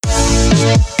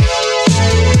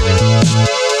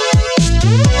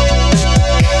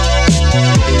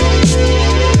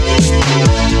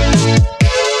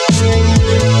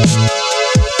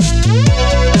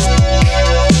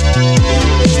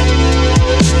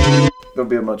It'll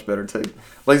be a much better take.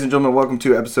 Ladies and gentlemen, welcome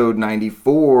to episode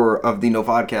 94 of the No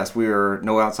Podcast. We are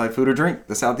No Outside Food or Drink,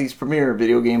 the Southeast premier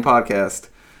video game podcast.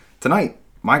 Tonight,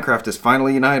 Minecraft is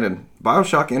finally united.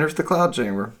 BioShock enters the cloud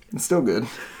chamber. It's still good.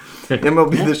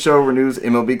 MLB The Show renews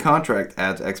MLB contract,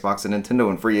 adds Xbox and Nintendo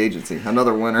in free agency.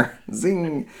 Another winner.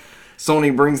 Zing.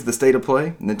 Sony brings the state of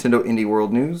play. Nintendo Indie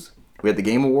World News. We had the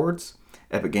Game Awards.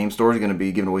 Epic Game Store is going to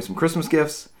be giving away some Christmas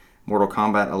gifts. Mortal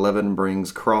Kombat 11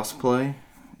 brings crossplay.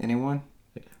 Anyone?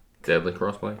 Deadly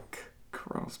crossplay?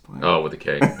 Crossplay. Oh, with a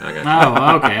K. I got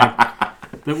Oh,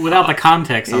 okay. Without the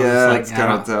context, I was just like, it's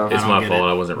kind of tough. It's my fault.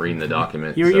 I wasn't reading the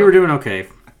document. You were doing okay.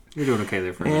 You're doing okay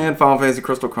there for me. And Final Fantasy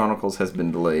Crystal Chronicles has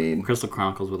been delayed. Crystal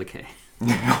Chronicles with a K.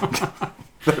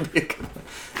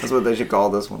 That's what they should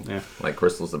call this one. Yeah. Like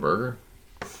Crystal's the burger?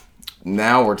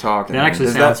 Now we're talking. That actually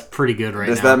sounds pretty good right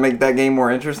now. Does that make that game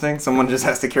more interesting? Someone just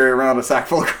has to carry around a sack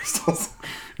full of crystals.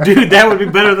 Dude, that would be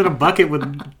better than a bucket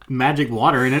with magic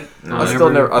water in it. No, I still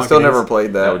never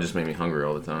played That that. would just make me hungry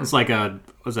all the time. It's like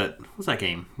what's that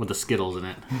game with the Skittles in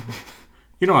it?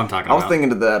 You know what I'm talking I about. was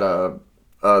thinking of that.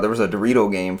 There was a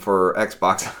Dorito game for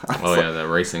Xbox. Oh, yeah, the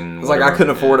racing. It's like I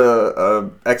couldn't afford a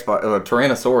Xbox, a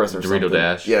Tyrannosaurus or something. Dorito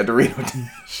Dash. Yeah, Dorito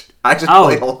Dash. I just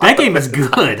played a lot that game of is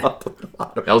good.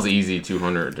 That was easy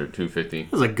 200 or 250.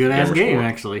 It was a good ass Gamer game, score.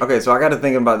 actually. Okay, so I got to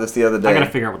thinking about this the other day. I gotta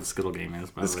figure out what the Skittle game is.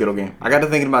 The Skittle game. I got to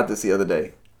thinking about this the other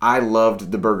day. I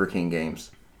loved the Burger King games.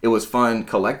 It was fun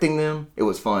collecting them. It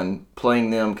was fun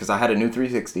playing them because I had a new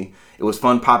 360. It was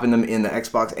fun popping them in the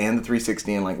Xbox and the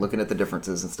 360 and like looking at the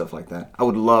differences and stuff like that. I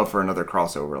would love for another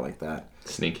crossover like that.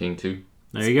 Sneak King 2.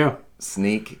 There you go.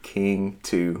 Sneak King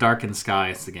 2. Darkened Sky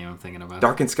is the game I'm thinking about.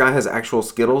 Darkened Sky has actual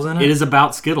Skittles in it? It is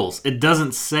about Skittles. It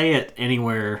doesn't say it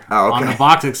anywhere on the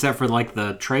box except for like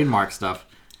the trademark stuff.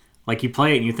 Like you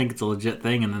play it and you think it's a legit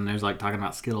thing, and then there's like talking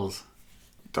about Skittles.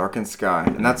 Darkened Sky.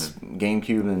 And that's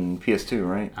GameCube and PS2,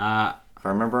 right? If I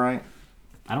remember right.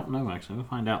 I don't know, actually. We'll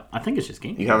find out. I think it's just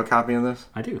GameCube. You have a copy of this?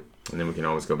 I do. And then we can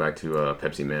always go back to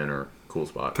Pepsi Man or Cool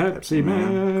Spot. Pepsi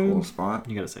Cool spot.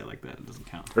 You gotta say it like that. It doesn't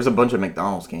count. There's a bunch of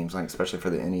McDonald's games, like especially for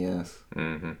the NES.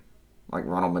 Mm-hmm. Like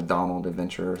Ronald McDonald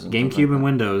Adventures. And GameCube stuff like and that.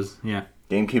 Windows. Yeah.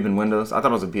 GameCube and Windows. I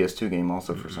thought it was a PS2 game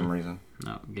also for some reason.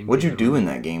 No. GameCube What'd you and do Windows.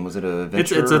 in that game? Was it an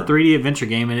adventure? It's a 3D adventure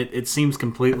game, and it seems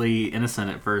completely innocent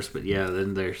at first, but yeah,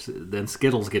 then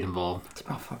Skittles get involved. It's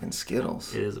about fucking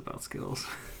Skittles. It is about Skittles.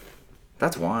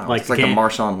 That's wild. Like It's like a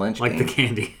Marshawn Lynch like game. the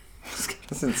candy.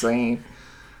 That's insane.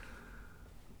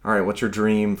 All right, what's your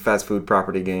dream fast food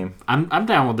property game? I'm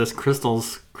down with this Crystal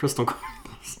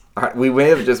Chronicles. All right, we may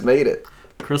have just made it.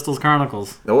 Crystal's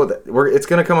Chronicles. No, it's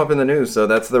going to come up in the news, so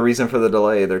that's the reason for the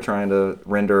delay. They're trying to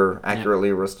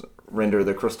accurately render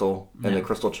the crystal and the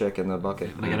crystal chick in the bucket.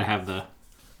 I gotta have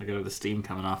the steam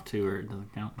coming off too, or it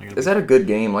doesn't count. Is that a good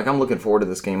game? Like, I'm looking forward to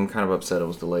this game. I'm kind of upset it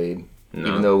was delayed,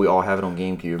 even though we all have it on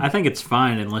GameCube. I think it's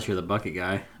fine unless you're the bucket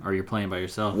guy or you're playing by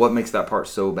yourself. What makes that part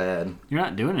so bad? You're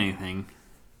not doing anything.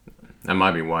 That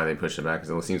might be why they pushed it back, because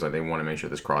it seems like they want to make sure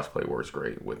this crossplay works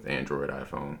great with Android,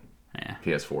 iPhone, Yeah.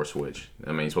 PS4, Switch.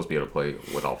 I mean, you're supposed to be able to play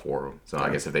with all four of them. So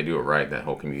I guess if they do it right, that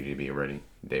whole community will be ready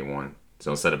day one. So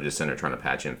instead of just sitting there trying to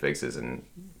patch in fixes and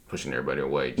pushing everybody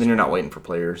away, Then you're not waiting for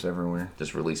players everywhere.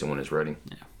 just release it when it's ready.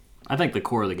 I think the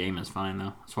core of the game is fine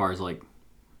though, as far as like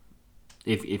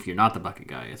if you're not the bucket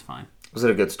guy, it's fine. Was it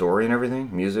a good story and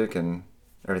everything? Music and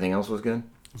everything else was good?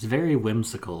 It's very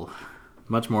whimsical,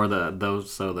 much more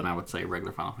so than I would say a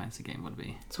regular Final Fantasy game would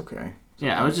be. It's okay.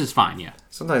 Yeah, it was just fine. Yeah,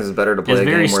 Sometimes it's better to play it's a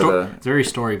very game where the it's very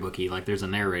storybooky. Like there's a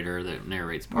narrator that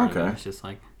narrates part of it. It's just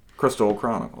like Crystal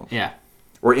Chronicles. yeah.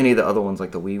 Or any of the other ones,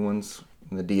 like the Wii ones,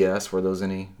 and the DS, were those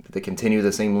any? Did they continue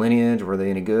the same lineage? Were they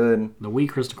any good? The Wii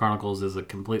Crystal Chronicles is a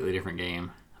completely different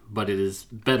game, but it is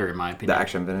better in my opinion. The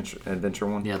action adventure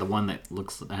one? Yeah, the one that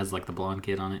has like the blonde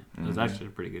kid on it. It was actually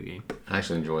a pretty good game. I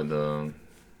actually enjoyed the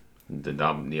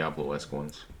Diablo-esque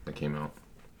ones that came out.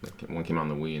 One came out on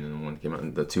the Wii, and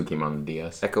then the two came out on the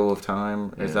DS. Echo of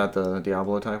Time? Is that the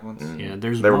Diablo type ones? Yeah, They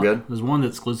were good? There's one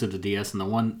that's exclusive to DS, and the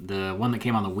one that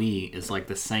came on the Wii is like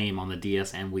the same on the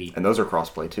DS and Wii. And those are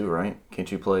cross-play too, right?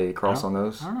 Can't you play cross on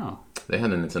those? I don't know, They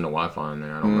had the Nintendo Wi-Fi in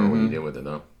there. I don't know what you did with it,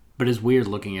 though. but it's weird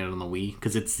looking at it on the Wii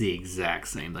because it's the exact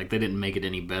same. Like they didn't make it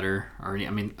any better, I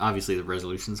mean, obviously the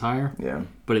resolution's higher. Yeah.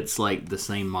 But it's like the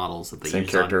same models that they Same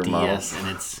used on character DS, models.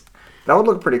 and That would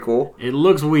look pretty cool. it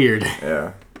looks weird.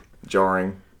 Yeah.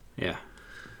 Jarring. Yeah,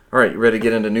 All right, you ready to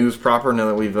get into news proper now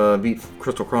that we've beat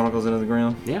Crystal Chronicles into the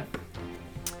ground? yeah.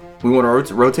 We want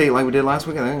to rotate like we did last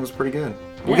week. I think it was pretty good.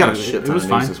 We got a shit ton of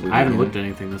news this week. I haven't looked at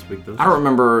anything this week though. I don't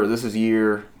remember. This is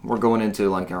we're going into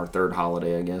like our third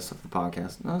holiday, I guess, of the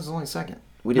podcast. No, this is only second.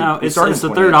 We No, it's started the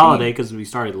in third 2018. holiday because we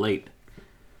started late.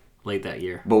 late that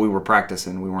year. But we were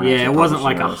practicing. We weren't. Yeah, it wasn't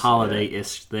like a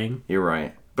holiday-ish thing. You're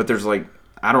right. But there's like,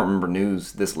 I don't remember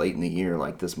news this late in the year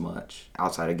like this much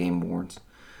outside of Game Awards.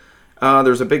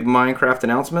 There's a big Minecraft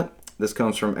announcement. This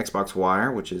comes from Xbox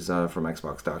Wire, which is from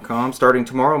Xbox.com. Starting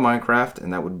tomorrow, Minecraft,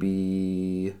 and that would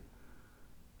be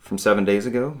from 7 days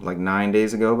ago, like 9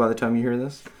 days ago by the time you hear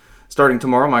this. Starting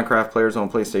tomorrow, Minecraft players on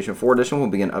PlayStation 4 Edition will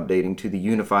begin updating to the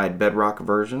unified Bedrock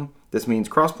version. This means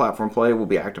cross-platform play will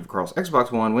be active across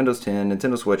Xbox One, Windows 10,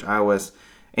 Nintendo Switch, iOS,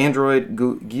 Android,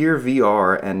 Gear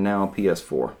VR, and now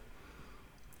PS4.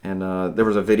 And there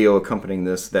was a video accompanying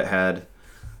this that had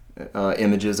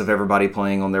images of everybody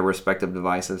playing on their respective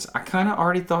devices. I kind of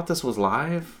already thought this was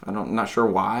live. I'm not sure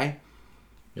why.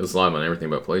 It was live on everything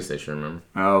but PlayStation, remember?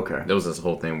 Oh, okay. There was this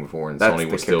whole thing before, and That's Sony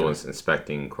was kicker. still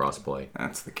inspecting crossplay.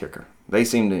 That's the kicker. They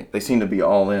seem to be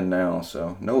all in now,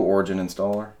 so no Origin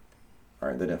installer. All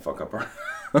right, they didn't fuck up our...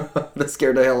 That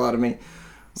scared the hell out of me.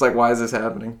 It's like, why is this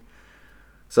happening?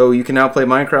 So you can now play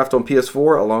Minecraft on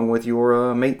PS4 along with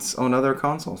your mates on other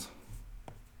consoles.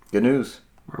 Good news.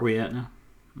 Where are we at now?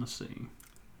 Let's see.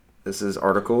 This is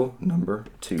article number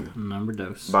 2. Number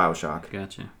dose. BioShock.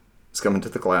 Gotcha. It's coming to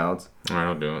the clouds. All right,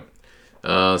 I'll do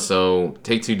it. So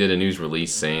Take-Two did a news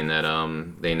release saying that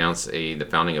they announced the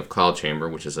founding of Cloud Chamber,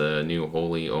 which is a new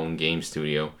wholly owned game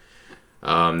studio.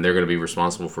 They're going to be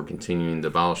responsible for continuing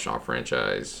the BioShock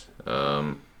franchise.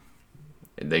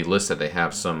 They list that they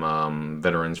have some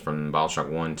veterans from BioShock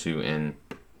 1, 2, and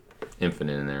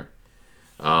Infinite in there.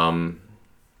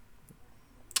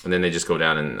 And then they just go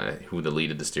down and who the lead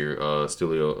of the studio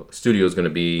is going to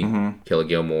be. Kelly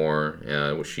Gilmore,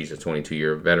 which she's a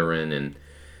 22-year veteran, and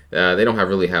they don't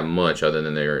really have much other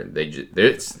than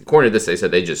according to this, they said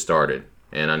they just started.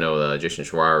 And I know Jason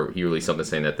Schreier, he released something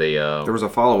saying that they... there was a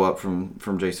follow-up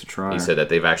from Jason Schreier. He said that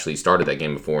they've actually started that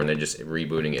game before, and they're just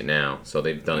rebooting it now. So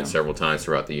they've done it several times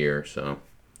throughout the year. So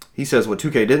he says what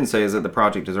 2K didn't say is that the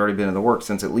project has already been in the works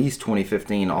since at least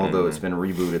 2015, although it's been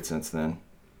rebooted since then.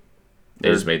 They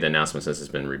just made the announcement since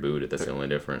it's been rebooted. That's the only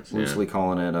difference. Loosely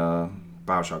calling it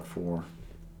BioShock 4.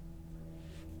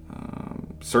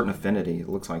 Certain Affinity, it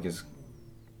looks like, is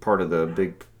part of the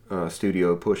big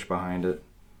studio push behind it.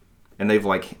 And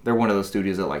they're one of those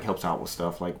studios that helps out with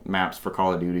stuff like maps for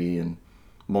Call of Duty and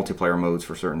multiplayer modes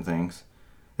for certain things.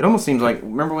 It almost seems like,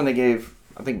 remember when they gave,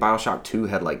 I think BioShock 2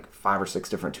 had 5 or 6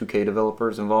 different 2K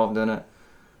developers involved in it?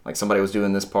 Like somebody was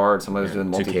doing this part, somebody was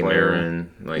doing multiplayer. 2K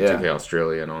Marin, 2K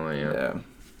Australia and all that, yeah.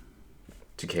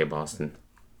 2K Boston.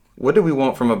 What do we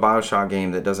want from a BioShock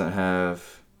game that doesn't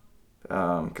have,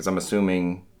 because I'm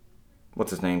assuming,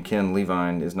 what's his name, Ken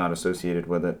Levine is not associated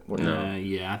with it.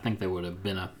 Yeah, I think they would have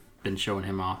been showing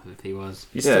him off if he was.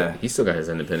 He's still got his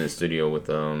independent studio with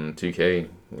 2K.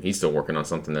 He's still working on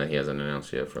something that he hasn't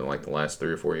announced yet for the last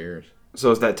 3 or 4 years. So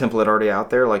is that template already out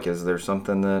there? Is there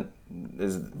something that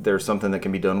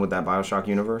can be done with that BioShock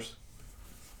universe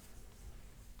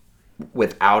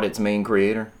without its main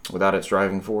creator, without its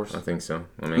driving force? I think so.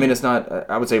 I mean, it's not.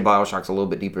 I would say BioShock's a little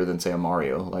bit deeper than say a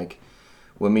Mario.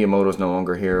 When Miyamoto's no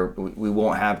longer here, we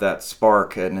won't have that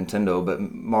spark at Nintendo, but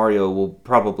Mario will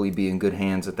probably be in good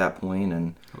hands at that point.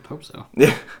 And I would hope so.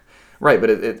 Yeah, right. But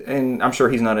and I'm sure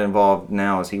he's not involved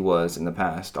now as he was in the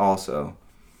past, also.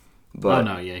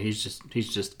 But he's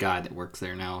just guy that works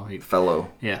there now. Fellow.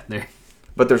 Yeah, there.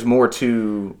 But there's more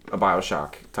to a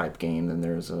BioShock type game than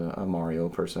there's a Mario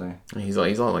per se. He's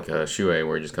like a Shuei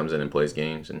where he just comes in and plays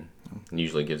games and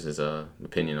usually gives his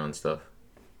opinion on stuff.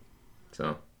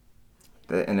 So.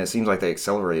 And it seems like they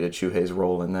accelerated Shuhei's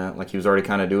role in that. He was already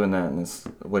kind of doing that, and it's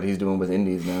what he's doing with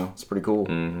indies now. It's pretty cool.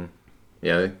 Mm-hmm.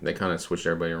 Yeah, they kind of switched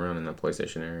everybody around in that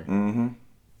PlayStation area. Mm-hmm.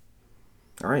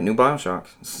 All right, new BioShock.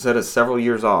 Said it's several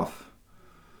years off.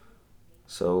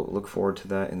 So look forward to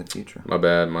that in the future. My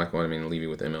bad, Michael. I didn't mean to leave you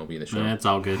with MLB The Show. Yeah, it's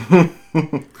all good.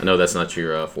 I know that's not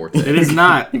your forte. It is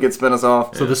not. You can spin us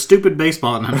off. So the stupid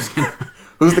baseball. And I'm just kidding.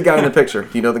 Who's the guy in the picture? Do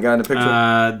you know the guy in the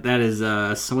picture? That is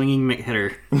Swinging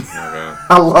McHitter. Okay.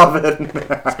 I love it.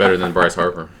 It's better than Bryce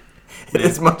Harper. It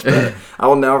is much better. I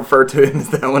will now refer to him as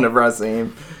that whenever I see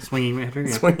him. Swinging McHitter?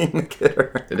 Yeah. Swinging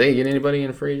McHitter. Did they get anybody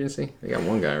in free agency? They got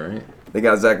one guy, right? They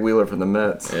got Zach Wheeler from the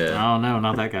Mets. Yeah. Oh, no,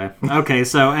 not that guy. Okay,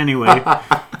 so anyway.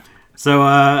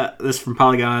 This is from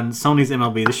Polygon. Sony's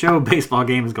MLB The Show baseball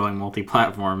game is going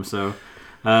multi-platform. So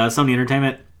Sony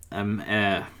Entertainment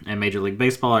and Major League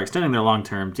Baseball are extending their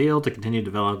long-term deal to continue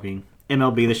developing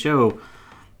MLB The Show.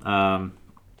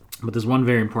 But there's one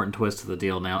very important twist to the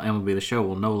deal now. MLB The Show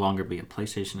will no longer be a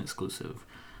PlayStation exclusive.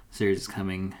 The series is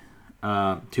coming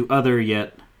to other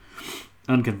yet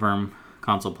unconfirmed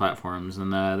console platforms.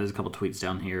 And there's a couple tweets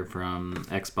down here from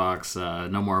Xbox.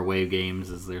 No more Wave games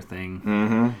is their thing.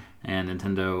 Mm-hmm. And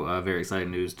Nintendo, very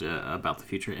exciting news about the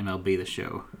future MLB The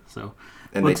Show. So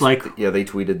And looks they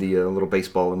tweeted the little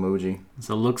baseball emoji.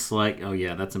 So looks like, oh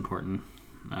yeah, that's important.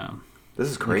 This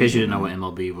is In crazy. case you didn't know what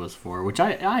MLB was for, which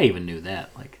I even knew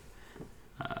that, like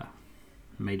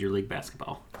Major League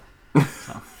Basketball.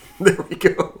 So There we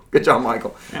go. Good job,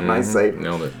 Michael. Nice save.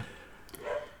 Nailed it.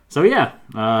 So yeah,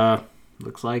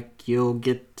 looks like you'll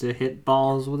get to hit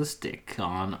balls with a stick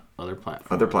on other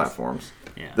platforms.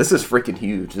 Yeah. This is freaking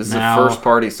huge. This Now- is a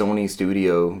first-party Sony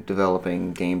studio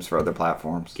developing games for other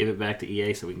platforms. Give it back to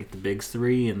EA so we can get the bigs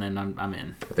 3, and then I'm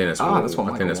in. I think that's that's what I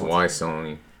Michael think that's wants. why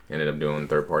Sony ended up doing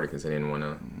third party because they didn't want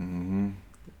to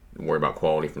worry about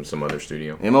quality from some other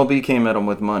studio. MLB came at them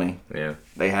with money. Yeah.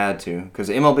 They had to. Because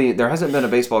MLB, there hasn't been a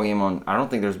baseball game on... I don't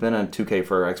think there's been a 2K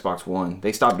for Xbox One.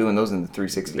 They stopped doing those in the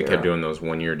 360 They era. kept doing those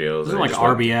 1-year deals. Was it and like just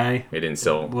weren't- RBI? It didn't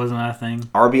sell. Wasn't that a thing?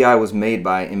 RBI was made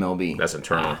by MLB. That's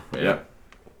internal. Yeah. Yep.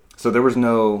 So there was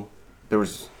no...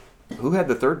 Who had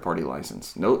the third-party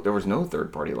license? No, there was no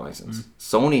third-party license.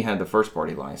 Sony had the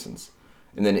first-party license.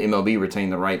 And then MLB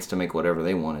retained the rights to make whatever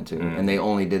they wanted to. And they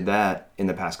only did that in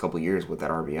the past couple of years with that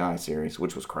RBI series,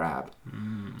 which was crap.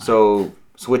 So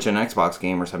Switch and Xbox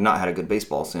gamers have not had a good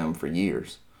baseball sim for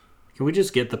years. Can we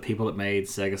just get the people that made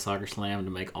Sega Soccer Slam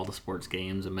to make all the sports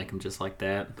games and make them just like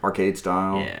that? Arcade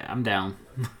style. Yeah, I'm down.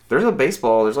 There's like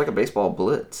a baseball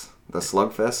blitz. The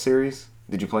Slugfest series.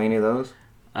 Did you play any of those?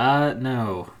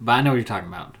 No, but I know what you're talking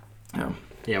about. Yeah.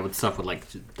 Yeah, with stuff with like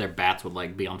their bats would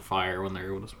like be on fire when they're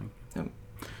able to swing.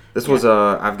 This was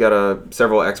I've got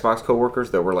several Xbox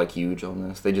coworkers that were like huge on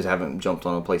this. They just haven't jumped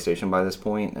on a PlayStation by this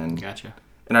point, and Gotcha.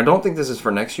 I don't think this is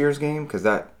for next year's game because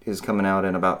that is coming out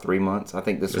in about 3 months. I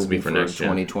think this will be for next gen.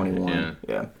 2021.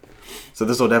 Yeah. So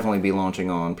this will definitely be launching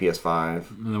on PS5.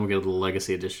 And then we'll get the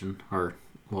Legacy Edition, or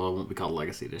well, it won't be called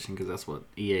Legacy Edition because that's what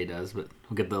EA does. But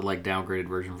we'll get the like downgraded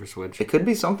version for Switch. It could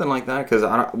be something like that because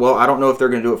I don't know if they're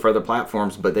going to do it for other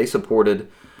platforms, but they supported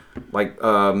like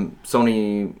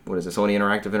Sony. What is it? Sony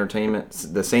Interactive Entertainment,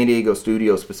 the San Diego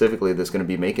studio specifically that's going to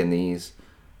be making these.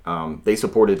 They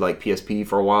supported like PSP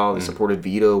for a while. They supported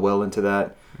Vita well into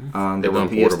that. They were run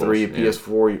PS3, portables, yeah.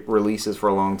 PS4 releases for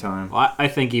a long time. Well, I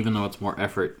think even though it's more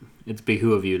effort, it's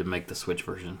behoove you to make the Switch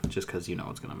version just because you know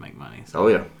it's going to make money. So, Oh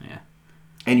yeah, yeah.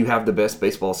 and you have the best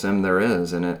baseball sim there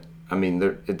is, and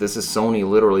this is Sony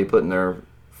literally putting their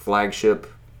flagship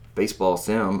baseball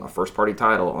sim, a first-party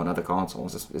title, on other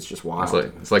consoles. It's just wild.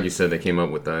 It's like you said, they came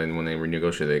up with that, and when they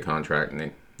renegotiated the contract,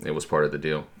 and it was part of the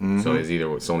deal. So it's either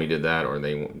Sony did that or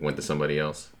they went to somebody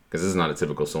else. Because this is not a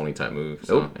typical Sony type move.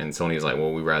 So, Nope. And Sony's like,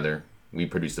 well, we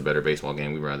produced a better baseball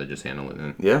game. We'd rather just handle it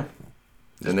and Yeah,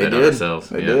 just and they bet on did. ourselves.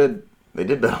 They did. They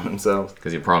did bet on themselves.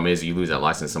 Because the problem is you lose that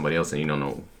license to somebody else and you don't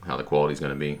know how the quality's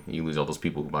going to be. You lose all those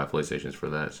people who buy PlayStations for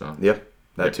that. So Yeah,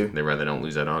 that too. They rather don't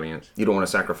lose that audience. You don't want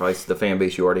to sacrifice the fan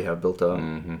base you already have built up.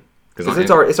 Because Because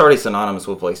it's already synonymous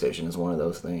with PlayStation is one of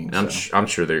those things. I'm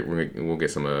sure we'll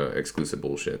get some exclusive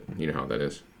bullshit. You know how that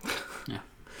is.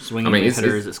 Swinging it's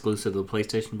Hitter is exclusive to the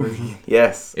PlayStation version.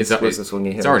 Yes, It's exclusive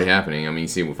swinging it's hitters. already happening. I mean, you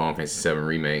see with Final Fantasy VII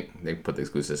Remake, they put the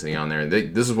exclusivity on there.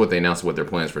 This is what they announced what their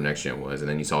plans for next gen was, and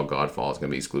then you saw Godfall is going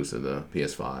to be exclusive to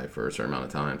PS5 for a certain amount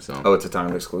of time. So Oh, it's a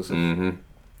time exclusive.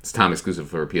 it's time exclusive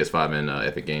for PS5 and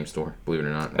Epic Game Store. Believe it or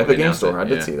not, Epic Game Store. I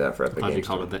did see that for Epic I thought you Game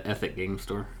called Store. it the Ethic Game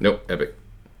Store. Nope, Epic.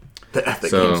 The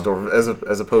Epic So- Game Store,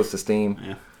 as opposed to Steam,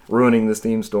 Yeah. ruining the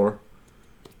Steam store.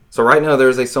 So right now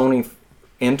there's a Sony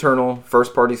internal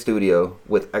first-party studio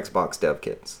with Xbox dev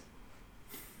kits.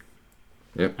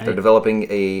 Yep. Hey. They're developing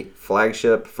a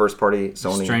flagship first-party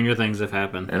Sony Stranger things have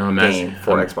happened. And I imagine game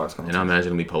for Xbox And I consoles. imagine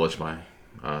it'll be published by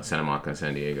Santa Monica and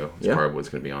San Diego. It's Yeah. part of what's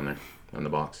going to be on there on the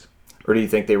box. Or do you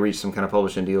think they reached some kind of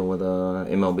publishing deal with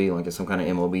MLB, like some kind of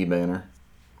MLB banner?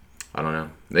 I don't know.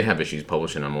 They have issues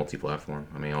publishing on multi-platform.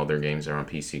 I mean, all their games are on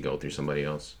PC, go through somebody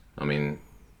else. I mean,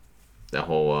 that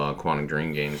whole Quantum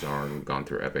Dream games are gone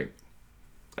through Epic.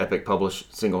 Epic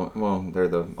published single. Well, they're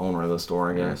the owner of the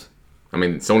store, I guess. I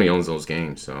mean, Sony owns those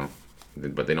games, so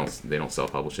but they don't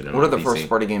self-publish it. What on other PC.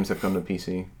 first-party games have come to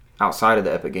PC outside of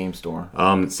the Epic Game Store?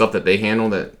 Stuff that they handle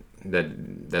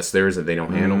that's theirs that they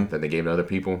don't handle that they gave to other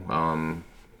people.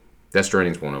 Death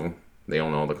Stranding's one of them. They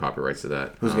own all the copyrights to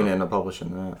that. Who's going to end up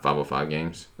publishing that? 505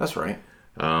 Games. That's right.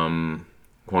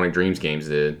 Quantic Dreams games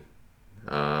did.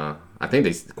 I think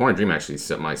Quantic Dream actually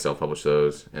might self-publish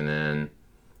those, and then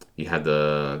you had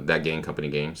that game company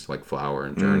games like Flower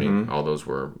and Journey. All those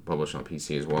were published on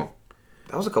PC as well.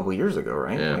 That was a couple years ago,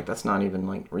 right? Yeah. Like that's not even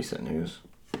like recent news.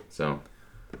 So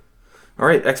All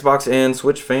right, Xbox and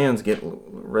Switch fans, get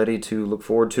ready to look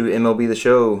forward to MLB The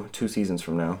Show 2 seasons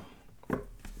from now.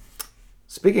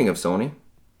 Speaking of Sony,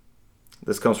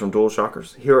 This comes from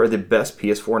DualShockers. Here are the best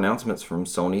PS4 announcements from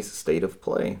Sony's State of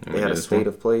Play. They had a State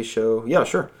of Play show. Yeah,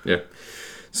 sure. Yeah.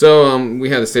 So we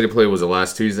had the State of Play, was it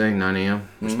last Tuesday, 9 a.m.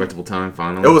 Respectable time,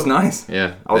 finally. It was nice.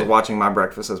 Yeah. I was watching my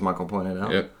breakfast, as Michael pointed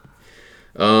out.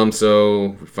 Yep.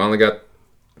 So we finally got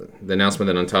the announcement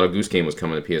that Untitled Goose Game was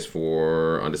coming to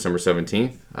PS4 on December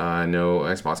 17th. I know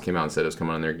Xbox came out and said it was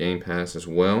coming on their Game Pass as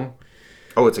well.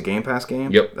 Oh, it's a Game Pass game?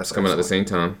 Yep, that's coming out at the same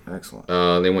time. Excellent.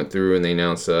 They went through and they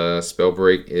announced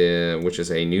Spellbreak, which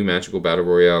is a new magical battle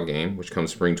royale game, which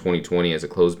comes spring 2020 as a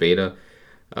closed beta.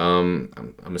 I'm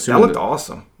assuming that looked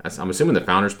awesome. I'm assuming the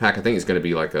Founders Pack, I think it's going to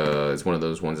be like it's one of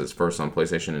those ones that's first on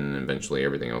PlayStation and then eventually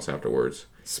everything else afterwards.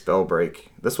 Spellbreak.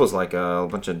 This was like a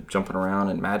bunch of jumping around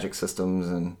and magic systems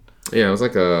and... Yeah, it was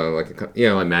like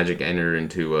like Magic entered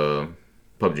into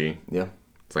PUBG. Yeah.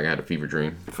 It's like I had a fever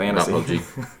dream. Fantasy. About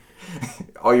PUBG.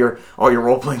 all your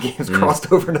role-playing games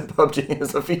crossed over to PUBG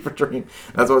as a fever dream.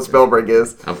 That's what Spellbreak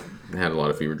is. I've had a lot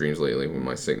of fever dreams lately with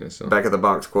my sickness. So. Back of the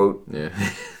box quote. Yeah.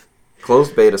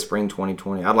 Closed beta spring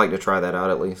 2020. I'd like to try that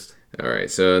out at least. All right.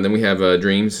 So then we have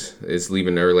Dreams is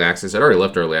leaving early access. It already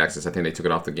left early access. I think they took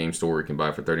it off the game store where you can buy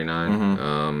it for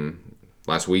 $39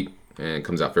 last week, and it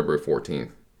comes out February 14th.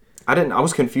 I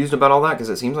was confused about all that because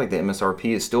it seems like the MSRP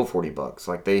is still $40.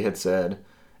 Like they had said,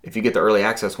 if you get the early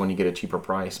access one, you get a cheaper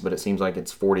price, but it seems like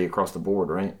it's $40 across the board,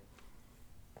 right?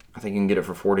 I think you can get it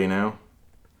for $40 now.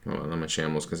 Oh, I'm a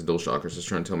shambles because DualShockers is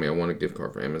trying to tell me I want a gift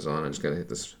card for Amazon. I just gotta hit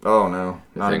this. Oh no,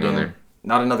 not thing again. on there.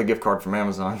 Not another gift card from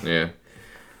Amazon. Yeah,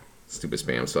 stupid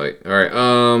spam site. All right.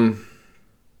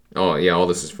 Oh yeah, all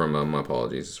this is from my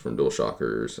apologies. It's from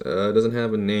DualShockers. It doesn't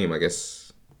have a name, I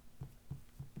guess.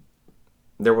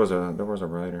 There was a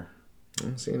writer. I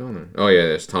don't see it on there. Oh yeah,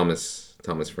 there's Thomas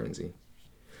Frenzy.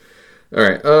 All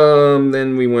right.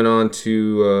 Then we went on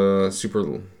to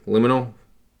Superliminal,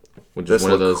 which is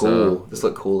one of those. Cool. This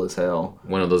looked cool as hell.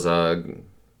 One of those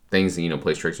things that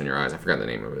plays tricks on your eyes. I forgot the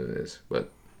name of it is,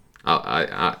 but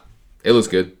it looks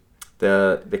good.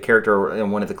 The character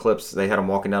in one of the clips, they had him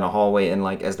walking down a hallway, and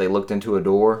like as they looked into a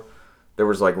door, there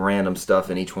was like random stuff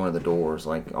in each one of the doors,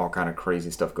 like all kind of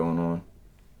crazy stuff going on.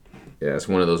 Yeah, it's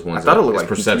one of those ones. I thought it looked it's like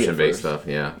perception-based stuff.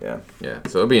 Yeah.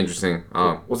 So it'll be interesting.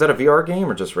 Was that a VR game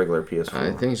or just regular PS4?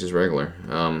 I think it's just regular.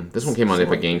 This one came on the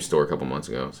Epic Game Store a couple months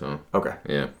ago. So okay.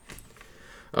 Yeah.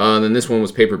 Then this one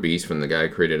was Paper Beast from the guy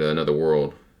who created Another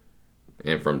World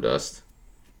and From Dust,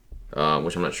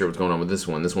 which I'm not sure what's going on with this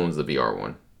one. This one was the VR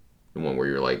one, the one where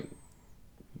you're like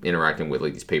interacting with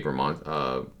like these paper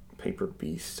Paper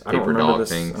Beast. I don't remember this.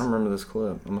 Things. I don't remember this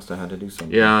clip. I must have had to do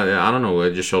something. Yeah, I don't know.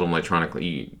 It just showed them like trying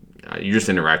to. You're just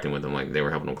interacting with them, like they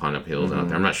were helping them climb up hills out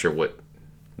there. I'm not sure what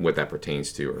that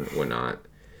pertains to or whatnot.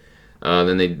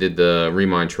 Then they did the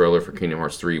Remind trailer for Kingdom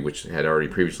Hearts 3, which had already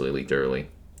previously leaked early.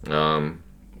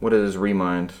 What is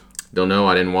Remind? Don't know.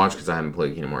 I didn't watch because I haven't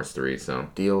played Kingdom Hearts 3, so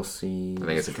DLC. I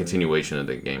think it's a continuation of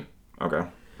the game. Okay.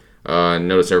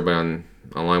 Notice everybody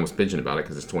online was bitching about it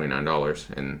because it's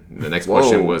 $29, and the next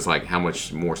question was like, how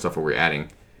much more stuff are we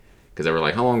adding? Because they were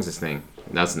like, how long is this thing?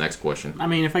 And that's the next question. I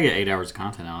mean, if I get 8 hours of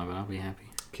content out of it, I'll be happy.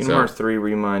 Kingdom Hearts 3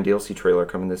 Remind DLC trailer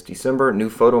coming this December. New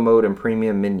photo mode and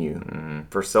premium menu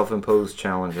for self-imposed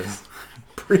challenges.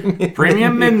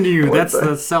 Premium menu. That's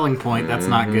the selling point. That's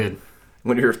not good.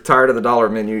 When you're tired of the dollar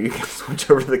menu, you can switch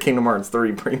over to the Kingdom Hearts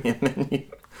 3 premium menu.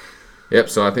 Yep,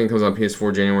 so I think it comes on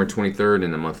PS4 January 23rd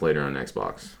and a month later on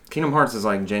Xbox. Kingdom Hearts is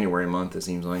like January month, it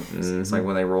seems like. It's like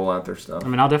when they roll out their stuff. I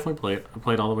mean, I'll definitely play it. I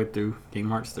played all the way through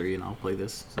Kingdom Hearts 3, and I'll play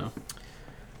this. So.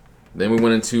 Then we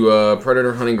went into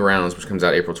Predator Hunting Grounds, which comes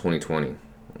out April 2020.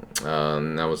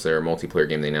 That was their multiplayer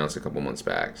game they announced a couple months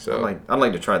back. So I'd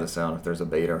like to try this out if there's a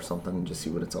beta or something and just see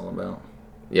what it's all about.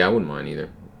 Yeah, I wouldn't mind either.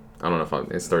 I don't know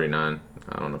if it's $39.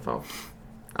 I don't know if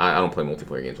I don't play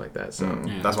multiplayer games like that, so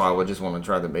that's why I would just want to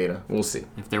try the beta. We'll see.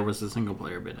 If there was a single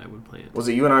player bit, I would play it. Was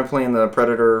it you and I playing the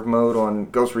Predator mode on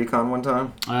Ghost Recon one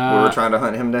time? We were trying to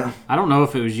hunt him down. I don't know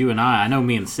if it was you and I. I know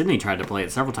me and Sydney tried to play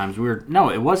it several times. No,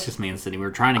 it was just me and Sydney. We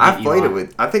were trying to get I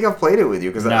think I've played it with you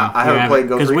because I haven't played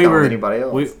Ghost Recon with anybody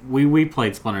else. We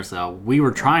played Splinter Cell. We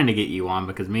were trying to get you on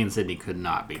because me and Sydney could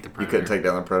not beat the Predator. You couldn't take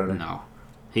down the Predator? No.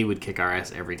 He would kick our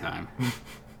ass every time.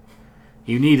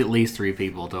 You need at least 3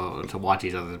 people to watch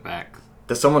each other's back.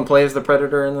 Does someone play as the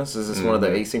Predator in this? Is this one of the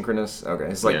asynchronous? Okay,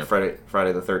 it's like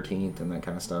Friday the 13th and that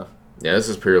kind of stuff. Yeah, this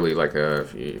is purely like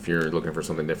if you're looking for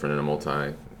something different in a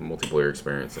multiplayer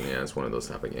experience, then yeah, it's one of those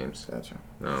type of games. Gotcha.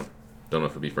 No, don't know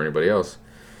if it'd be for anybody else.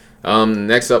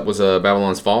 Next up was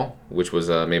Babylon's Fall, which was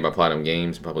made by Platinum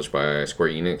Games, published by Square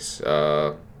Enix.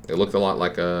 It looked a lot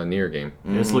like a Nier game.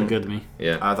 It just looked good to me.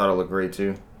 Yeah, I thought it looked great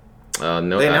too.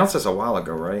 No, they announced this a while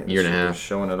ago, right? Year and a half.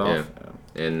 Showing it off. Yeah.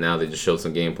 and now they just showed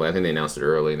some gameplay. I think they announced it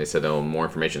early, and they said more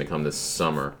information to come this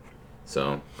summer.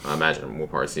 So I imagine we'll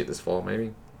probably see it this fall,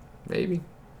 maybe.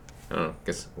 I don't know.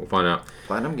 Guess we'll find out.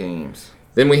 Platinum Games.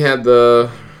 Then we had the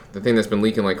thing that's been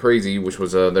leaking like crazy, which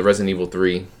was the Resident Evil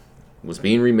 3 was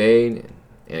being remade,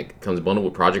 and it comes bundled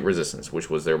with Project Resistance, which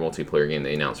was their multiplayer game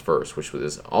they announced first, which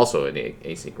was also an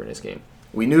asynchronous game.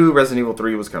 We knew Resident Evil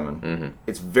 3 was coming. Mm-hmm.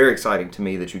 It's very exciting to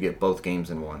me that you get both games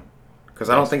in one. Because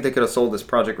I don't think they could have sold this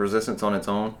Project Resistance on its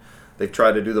own. They've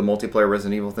tried to do the multiplayer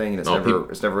Resident Evil thing, and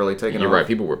it's never really taken off. You're right.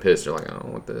 People were pissed. They're like, I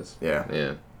don't want this.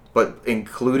 Yeah. But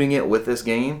including it with this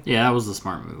game, yeah, that was the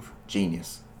smart move.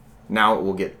 Genius. Now it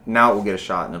will get a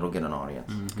shot, and it'll get an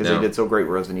audience because they did so great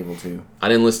with Resident Evil 2. I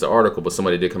didn't list the article, but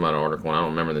somebody did come out an article, and I don't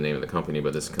remember the name of the company,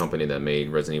 but this company that made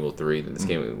Resident Evil 3, this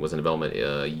game was in development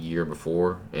a year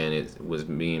before, and it was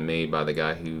being made by the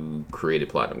guy who created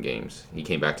Platinum Games. He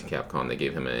came back to Capcom. They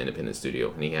gave him an independent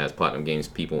studio, and he has Platinum Games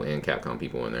people and Capcom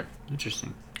people in there.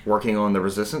 Interesting. Working on the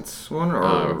Resistance one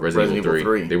or Resident Evil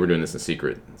 3? They were doing this in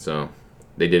secret, so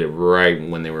they did it right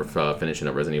when they were finishing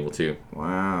up Resident Evil 2.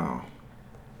 Wow.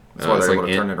 That's why they're able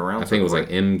to turn it around. I think it was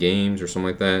like M Games or something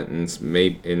like that, and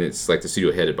it's like the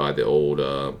studio headed by the old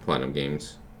Platinum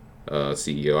Games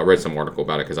CEO. I read some article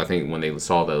about it because I think when they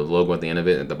saw the logo at the end of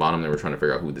it, at the bottom, they were trying to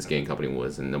figure out who this game company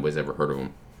was, and nobody's ever heard of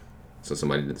them. So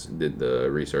somebody did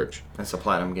the research. That's a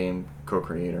Platinum Game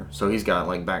co-creator. So he's got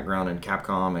like background in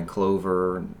Capcom and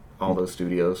Clover and all those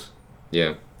studios.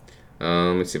 Yeah.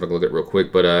 Let's see if I can look at it real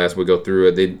quick. But as we go through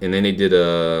it, then they did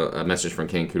a message from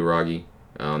Ken Kutaragi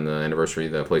on the anniversary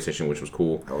of the PlayStation, which was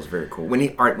cool. That was very cool. When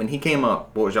he came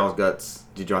up, what was y'all's guts?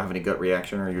 Did y'all have any gut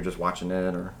reaction, or you're just watching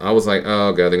it? Or I was like,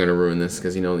 oh god, they're gonna ruin this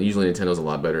because usually Nintendo's a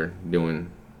lot better doing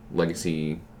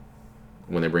legacy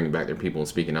when they're bringing back their people and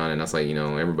speaking on it. And that's like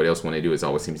everybody else when they do it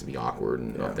always seems to be awkward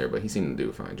and up there, but he seemed to do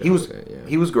a fine job.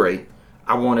 He was great.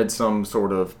 I wanted some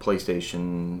sort of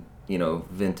PlayStation,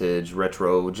 vintage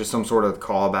retro, just some sort of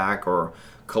callback or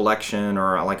collection,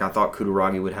 or like I thought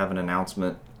Kutaragi would have an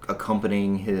announcement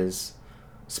accompanying his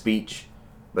speech,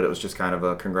 but it was just kind of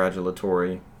a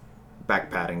congratulatory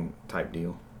back-patting type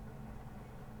deal.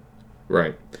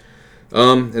 Right.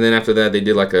 And then after that, they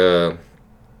did like a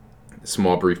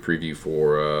small brief preview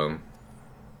for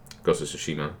Ghost of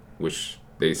Tsushima, which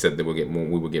they said that we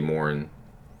would get more in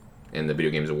the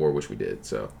Video Games Award, which we did.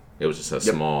 So it was just a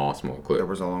small clip. There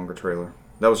was a longer trailer.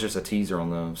 That was just a teaser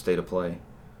on the state of play.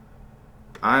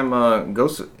 I'm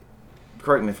Ghost.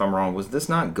 Correct me if I'm wrong. Was this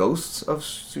not Ghosts of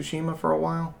Tsushima for a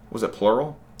while? Was it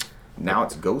plural? Now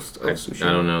it's Ghost of Tsushima.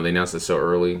 I don't know. They announced it so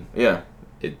early. Yeah.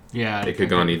 It could have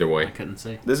gone either way. I couldn't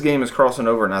say. This game is crossing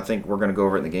over, and I think we're going to go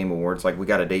over it in the Game Awards. Like, we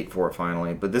got a date for it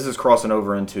finally. But this is crossing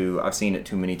over into, I've seen it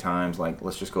too many times. Like,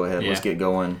 let's just go ahead. Let's get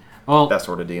going. Well, that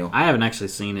sort of deal. I haven't actually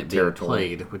seen it being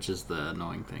played, which is the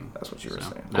annoying thing. That's what you were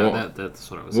saying.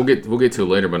 That's what I was saying. We'll get to it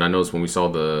later, but I noticed when we saw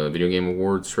the Video Game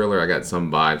Awards trailer, I got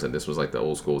some vibes that this was like the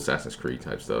old school Assassin's Creed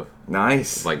type stuff.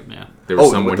 Nice. Like, there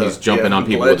was someone he's jumping on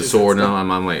people with a sword, and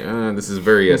I'm like, this is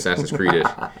very Assassin's Creed-ish.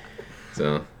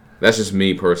 So, that's just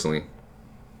me personally.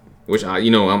 Which,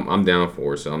 I'm down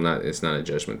for, so it's not a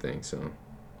judgment thing, so.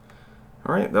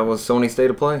 All right, that was Sony State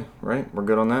of Play, right? We're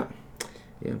good on that?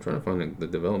 Yeah, I'm trying to find the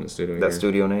development studio That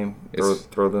studio name.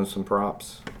 Throw them some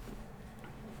props.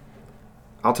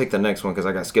 I'll take the next one because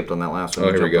I got skipped on that last one.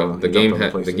 Oh, here we go. The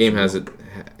game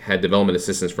had development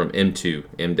assistance from M2,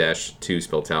 M-2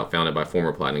 spelled out, founded by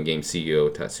former Platinum Games CEO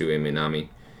Tatsuya Minami.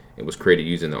 It was created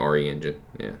using the RE engine.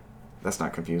 Yeah. That's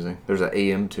not confusing. There's an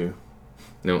AM2.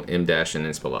 No, M- and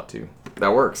then spell out 2.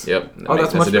 That works. Yep.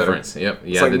 That's much the difference. Better. Yep.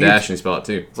 Yeah, like the dash and spell out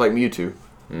 2. It's like Mewtwo.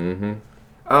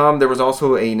 Mm-hmm. There was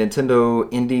also a Nintendo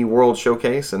Indie World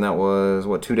Showcase, and that was,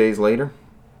 2 days later?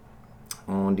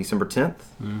 On December 10th.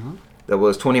 Mm-hmm. That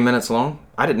was 20 minutes long.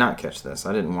 I did not catch this.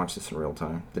 I didn't watch this in real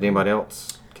time. Did anybody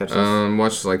else catch this?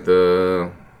 Watched like the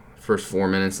first 4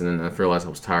 minutes, and then I realized I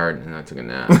was tired, and I took a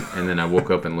nap. And then I woke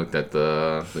up and looked at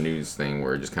the news thing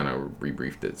where it just kind of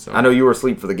rebriefed it. So I know you were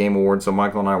asleep for the Game Awards, so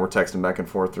Michael and I were texting back and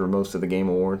forth through most of the Game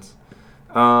Awards.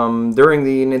 During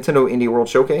the Nintendo Indie World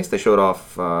Showcase, they showed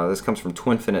off, this comes from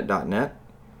twinfinite.net,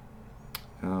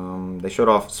 they showed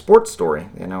off Sports Story.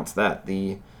 They announced that,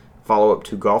 the follow-up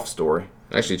to Golf Story.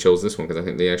 I actually chose this one because I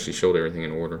think they actually showed everything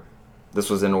in order. This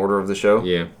was in order of the show?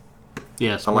 Yeah.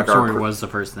 Yeah, Sports Story was the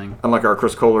first thing. Unlike our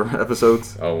Chris Kohler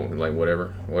episodes. Oh, like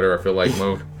whatever I feel like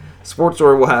mode. Sports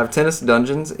Story will have tennis,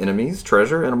 dungeons, enemies,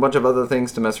 treasure, and a bunch of other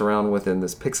things to mess around with in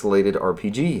this pixelated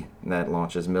RPG that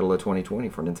launches middle of 2020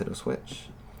 for Nintendo Switch.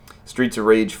 Streets of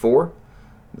Rage 4,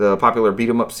 the popular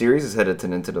beat-em-up series, is headed to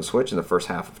Nintendo Switch in the first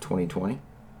half of 2020.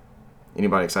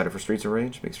 Anybody excited for Streets of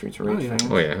Rage? Big Streets of Rage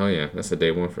fan? Oh yeah, hell yeah. That's a day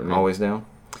one for me. Always down.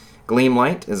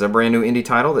 Gleamlight is a brand new indie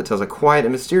title that tells a quiet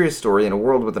and mysterious story in a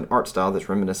world with an art style that's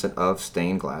reminiscent of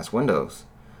stained glass windows.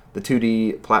 The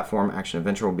 2D platform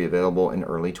action-adventure will be available in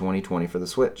early 2020 for the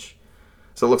Switch.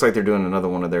 So it looks like they're doing another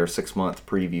one of their 6-month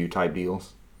preview type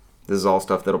deals. This is all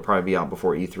stuff that'll probably be out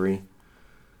before E3.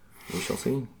 We shall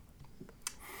see.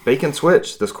 Bake and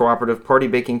Switch. This cooperative party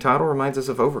baking title reminds us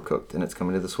of Overcooked, and it's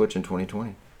coming to the Switch in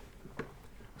 2020.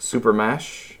 Super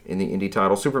Mash. In the indie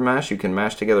title Super Mash, you can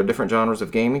mash together different genres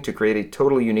of gaming to create a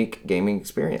totally unique gaming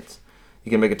experience.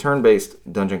 You can make a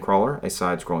turn-based dungeon crawler, a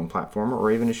side-scrolling platformer,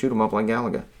 or even a shoot-'em-up like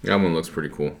Galaga. That one looks pretty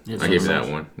cool. I gave you that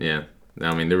one. Yeah.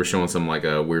 I mean, they were showing some like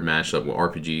a weird mashup with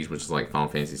RPGs, which is like Final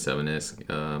Fantasy VII-esque,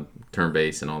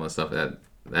 turn-based and all that stuff. That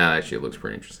actually looks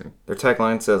pretty interesting. Their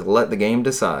tagline says, "Let the game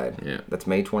decide." Yeah. That's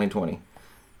May 2020.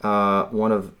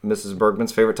 One of Mrs.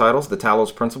 Bergman's favorite titles, The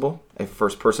Talos Principle, a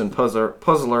first-person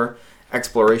puzzler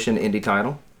exploration indie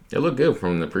title. It looked good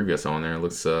from the previous on there. It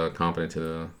looks competent to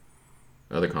the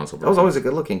other console version. That was always a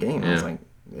good-looking game. I was like,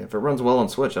 if it runs well on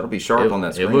Switch, that'll be sharp on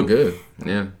that screen. It looked good,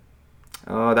 yeah.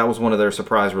 That was one of their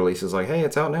surprise releases. Like, hey,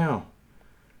 it's out now.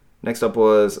 Next up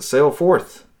was Sail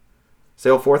Forth.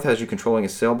 Sail Forth has you controlling a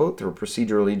sailboat through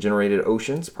procedurally generated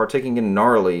oceans, partaking in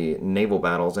gnarly naval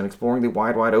battles, and exploring the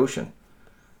wide, wide ocean.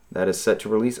 That is set to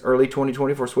release early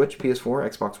 2020 for Switch, PS4,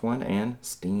 Xbox One, and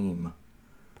Steam.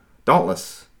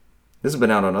 Dauntless. This has been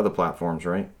out on other platforms,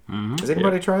 right? Mm-hmm. Has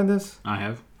anybody tried this? I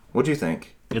have. What'd you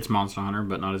think? It's Monster Hunter,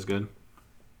 but not as good.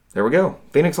 There we go.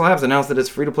 Phoenix Labs announced that its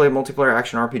free-to-play multiplayer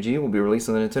action RPG will be released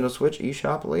on the Nintendo Switch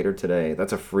eShop later today.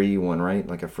 That's a free one, right?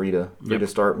 Like a free to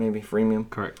start, maybe? Freemium?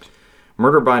 Correct.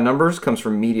 Murder by Numbers comes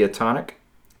from Mediatonic.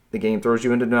 The game throws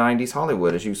you into 90s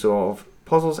Hollywood as you solve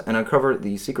puzzles and uncover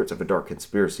the secrets of a dark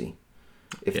conspiracy.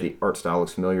 If the art style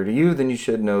looks familiar to you, then you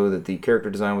should know that the character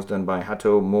design was done by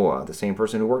Hato Moa, the same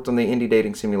person who worked on the indie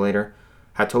dating simulator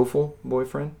Hatoful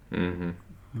Boyfriend. Mm-hmm.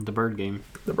 The bird game.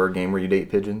 The bird game where you date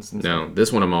pigeons. And no,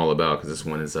 this one I'm all about because this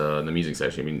one is the music's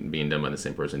actually being done by the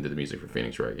same person who did the music for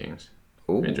Phoenix Wright Games.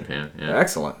 Ooh, in Japan. Yeah.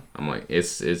 Excellent. I'm like,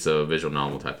 it's a visual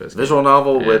novel type of visual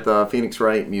novel with Phoenix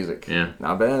Wright music. Yeah.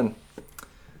 Not bad.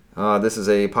 This is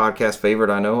a podcast favorite,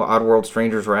 I know, Oddworld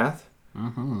Stranger's Wrath,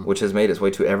 which has made its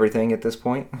way to everything at this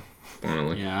point.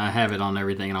 Finally. Yeah, I have it on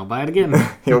everything, and I'll buy it again.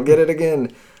 You'll get it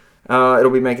again. It'll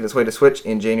be making its way to Switch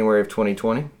in January of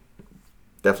 2020.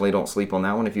 Definitely don't sleep on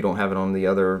that one if you don't have it on the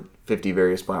other 50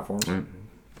 various platforms.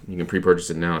 You can pre-purchase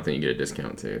it now. I think you get a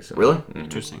discount too. So. Really? Mm-hmm.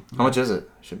 Interesting. How much is it?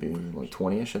 Should be like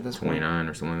 20-ish at this point. 29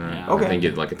 or something like that. Yeah. Okay. I think you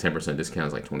get like a 10% discount.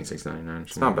 It's like $26.99.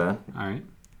 It's not bad. All right.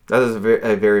 That is a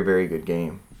very, very good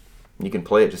game. You can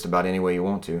play it just about any way you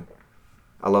want to.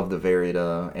 I love the varied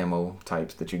ammo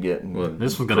types that you get. Well,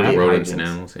 this one's gonna have rodents and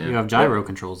animals. Yeah. You have gyro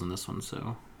controls in this one,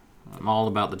 so I'm all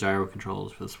about the gyro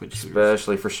controls for the Switch.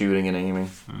 Especially for shooting and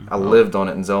aiming. I lived on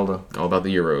it in Zelda. All about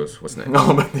the Euros. What's next? All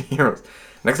about the Euros.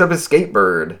 Next up is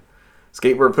Skatebird.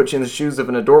 Skatebird puts you in the shoes of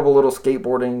an adorable little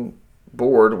skateboarding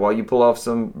board while you pull off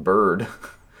some bird.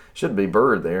 Should be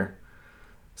bird there.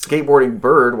 Skateboarding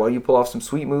bird while you pull off some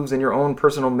sweet moves in your own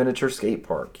personal miniature skate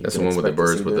park. That's the one with the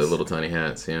birds with the little tiny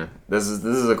hats, yeah. This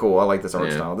is a cool. I like this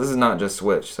art style. This is not just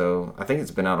Switch, so I think it's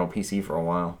been out on PC for a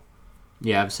while.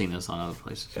 Yeah, I've seen this on other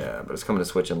places. Yeah, but it's coming to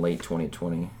Switch in late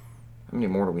 2020. How many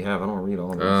more do we have? I don't read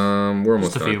all of these. We're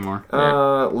almost Just a done. few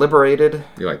more. Liberated.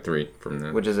 You like 3 from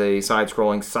that. Which is a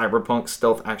side-scrolling cyberpunk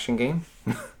stealth action game.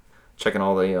 Checking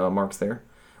all the marks there.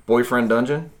 Boyfriend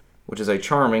Dungeon, which is a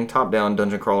charming top-down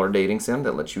dungeon crawler dating sim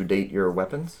that lets you date your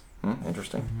weapons.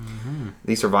 Interesting. Mm-hmm.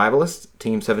 The Survivalist.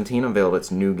 Team 17 unveiled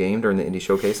its new game during the Indie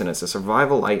Showcase, and it's a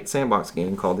survival-light sandbox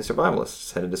game called The Survivalist.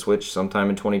 It's headed to Switch sometime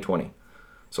in 2020.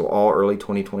 So all early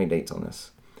 2020 dates on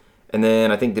this. And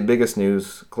then I think the biggest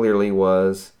news clearly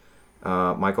was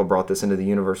Michael brought this into the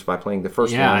universe by playing the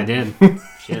first one. Yeah, I did.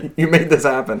 Shit. You made this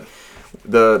happen.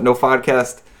 The No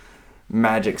Podcast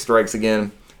magic strikes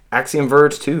again. Axiom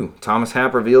Verge 2. Thomas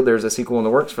Happ revealed there's a sequel in the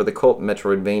works for the cult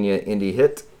Metroidvania indie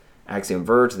hit. Axiom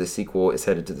Verge, the sequel, is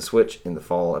headed to the Switch in the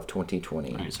fall of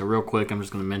 2020. All right, so real quick, I'm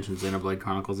just going to mention Xenoblade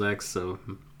Chronicles X, so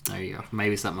there you go.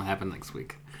 Maybe something will happen next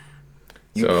week.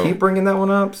 You keep bringing that one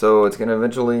up, so it's going to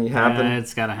eventually happen? Yeah,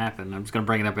 it's got to happen. I'm just going to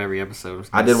bring it up every episode.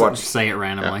 I did watch... Say it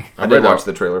randomly. I did watch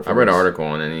the trailer for I read an article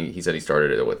on it, and he said he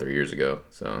started it, 3 years ago.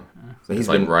 So he's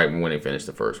like been, right when he finished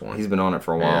the first one. He's been on it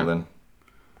for a while then.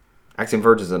 Axiom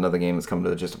Verge is another game that's come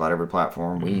to just about every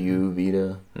platform. Wii U,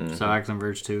 Vita. Mm-hmm. So Axiom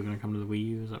Verge 2 going to come to the Wii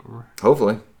U? Is that where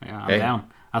Hopefully. Yeah, I'm down.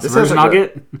 That's this the version I'll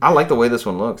get. I like the way this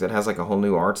one looks. It has like a whole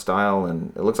new art style,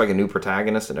 and it looks like a new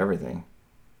protagonist and everything.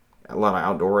 A lot of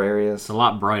outdoor areas. It's a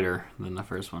lot brighter than the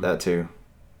first one. That too.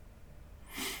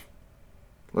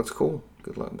 Looks cool.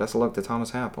 Good luck. Best of luck to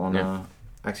Thomas Happ on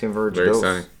Axiom Verge Very Dose.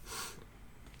 exciting.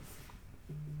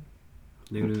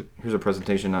 Here's a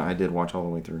presentation I did watch all the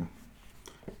way through.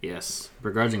 Yes,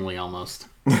 begrudgingly almost.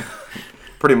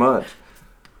 Pretty much.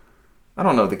 I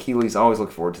don't know. The Keelys, I always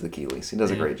look forward to the Keelys. He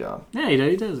does a great job. Yeah,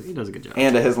 he does a good job.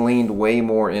 And it has leaned way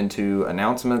more into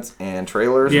announcements and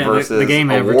trailers versus the game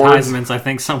awards. advertisements, I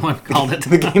think someone called it.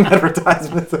 The game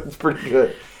advertisements, that's pretty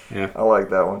good. Yeah. I like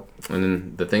that one. And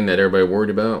then the thing that everybody worried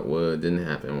about didn't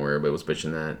happen, where everybody was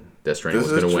bitching that Death Stranding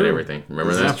was going to win everything.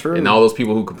 Remember This that? is true. And all those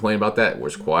people who complained about that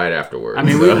was quiet afterwards. I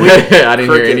mean, So, we I didn't hear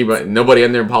crickets. anybody. Nobody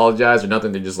in there apologized or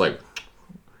nothing. They're just like,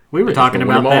 We were Yeah, talking just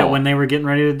win about them that all. when they were getting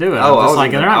ready to do it. Oh, I I'm just was like,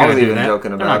 even- they're not I going was to do even that.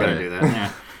 joking They're about not going it. to do that.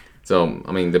 Yeah. so.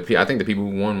 I mean, I think the people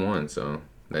who won. So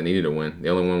that needed to win. The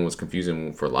only one was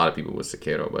confusing for a lot of people was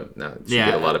Cicado, but she Yeah,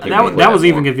 did a lot of people. that, enjoy that was more.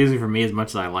 even confusing for me as much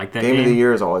as I like that Game game. of the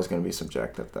year is always going to be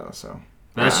subjective, though. So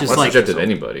That's just Well, like subjective to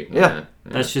anybody. Yeah.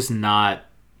 that's just not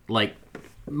like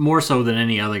more so than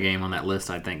any other game on that list.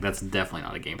 I think that's definitely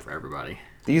not a game for everybody.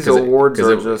 these awards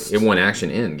are it just it won action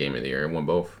and game of the year. It won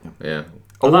both. Yeah.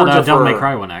 I thought awards are Devil May for-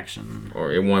 Cry won action.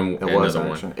 Or it won It was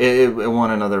another action. one. It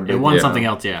won another big. It won Yeah. something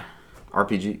else. Yeah,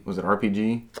 RPG. Was it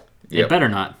RPG? Yep. it better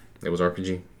not. It was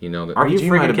RPG. You know that. Are you RPG freaking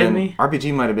might have kidding been me?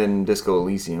 RPG might have been Disco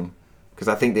Elysium because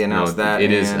I think they announced that.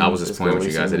 It is. and I was just Disco playing with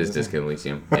you Elysium guys. It is was Disco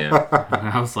Elysium. Yeah.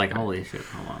 I was like, holy shit!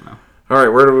 Hold on now. All right,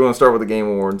 where do we want to start with the Game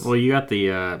Awards? Well, you got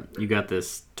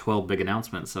this 12 big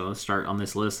announcements. So let's start on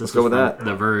this list. This Let's go was with from that.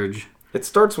 The Verge. It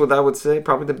starts with, I would say,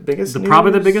 probably the biggest.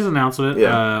 Probably the news. biggest announcement.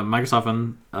 Yeah.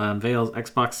 Microsoft unveils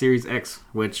Xbox Series X,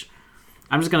 which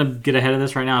I'm just gonna get ahead of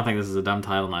this right now. I think this is a dumb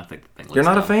title, and I think the thing looks You're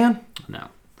not a dumb. fan? No.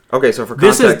 Okay, so for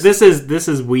This context,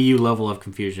 is Wii U level of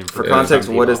confusion. for Yeah. context,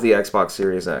 some what people. is the Xbox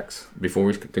Series X? Before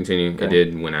we continue, Okay. it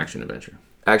did win action adventure.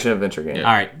 Action adventure game. Yeah.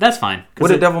 All right, that's fine. 'cause What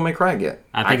did it- Devil May Cry get?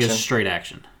 I think Action? it's straight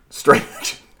action. Straight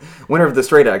action. Winner of the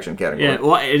straight action category. Yeah,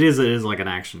 well, it is like an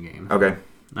action game. Okay.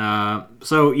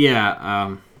 So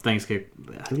yeah, thanks, Kick.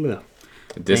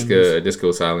 Disco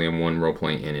Asylum won role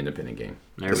playing and independent game.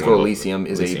 There we Disco go. Elysium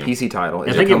is a PC title.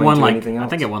 Is I think it it coming won to like anything else? I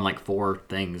think it won like 4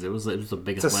 things. It was the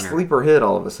biggest It's a winner. sleeper hit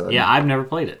all of a sudden. Yeah, I've never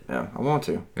played it. Yeah, I want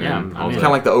to. Yeah, And I all mean- Kind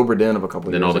of like the Oberdin of a couple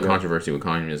of then years all the ago. controversy with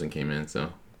communism came in. So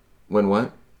When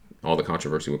what? all the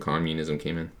controversy with communism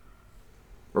came in.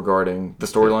 Regarding the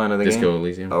storyline of the Disco game?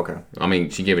 Elysium. Okay. I mean,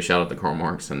 she gave a shout out to Karl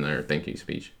Marx in their thank you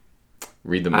speech.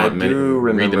 Read the I do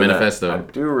remember read the that. manifesto. I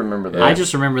do remember that. I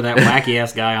just remember that wacky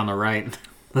ass guy on the right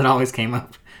that always came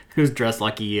up, who's dressed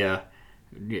like he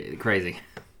crazy.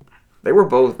 They were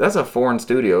both. That's a foreign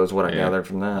studio, is what I Yeah. gathered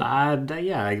from that. I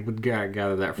would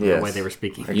gather that from Yes. the way they were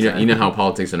speaking. You know how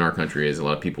politics in our country is. A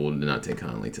lot of people do not take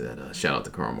kindly to that. Shout out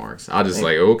to Karl Marx. I just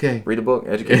like okay. Read a book,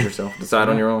 educate yourself, decide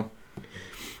on your own.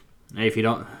 Hey, if you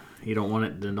don't want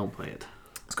it, then don't play it.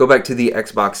 Let's go back to the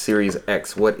Xbox Series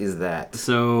X. What is that?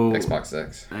 So Xbox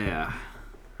X. yeah.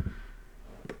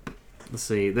 Let's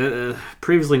see. The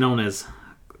previously known as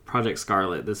Project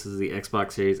Scarlet. This is the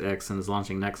Xbox Series X and is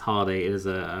launching next holiday. It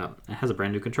has a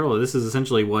brand new controller. This is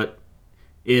essentially what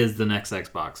is the next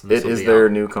Xbox. And this It will is be their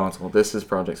out. new console. This is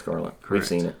Project Scarlet. We've Correct.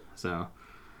 seen it. So,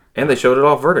 And they showed it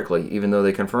off vertically, even though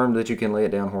they confirmed that you can lay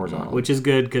it down horizontally. which is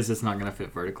good because it's not going to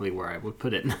fit vertically where I would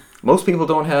put it. Most people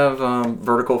don't have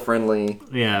vertical friendly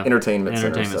Yeah, entertainment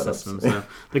center setups. system. So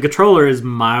the controller is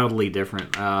mildly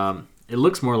different. It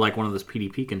looks more like one of those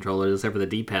PDP controllers, except for the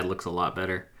D-pad looks a lot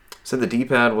better, So the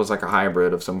D-pad was like a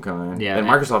hybrid of some kind. Yeah, And and-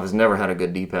 Microsoft has never had a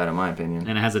good D-pad, in my opinion.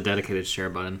 and it has a dedicated share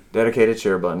button. Dedicated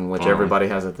share button, which Oh. everybody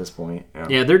has at this point. Yeah.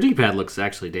 Yeah, their D-pad looks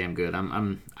actually damn good.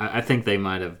 I think they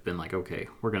might have been like, okay,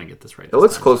 we're gonna get this right. It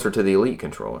looks closer to the Elite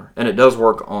controller, and it does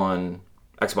work on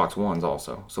Xbox Ones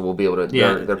also. So we'll be able to.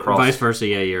 Yeah, they're cross. vice versa.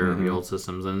 Yeah, your old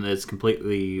systems, and it's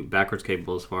completely backwards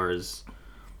capable as far as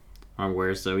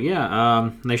hardware. So yeah,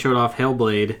 they showed off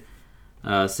Hellblade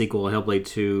sequel, Hellblade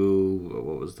 2.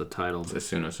 What was the title?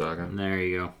 Asuna Saga. There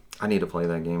you go. I need to play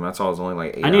that game. That's all. It was only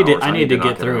like 8 I need hours. to knock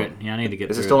get through out. it. Yeah, I need to get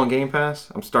Is through it still on Game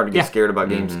Pass? I'm starting to get Yeah. scared about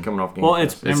games coming off Game Well,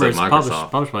 Pass. it's remember at it's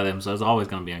Microsoft. published by them, so it's always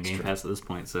going to be on Game Pass at this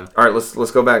point. So All right,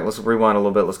 let's go back. Let's rewind a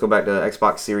little bit. Let's go back to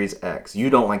Xbox Series X. You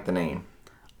don't like the name.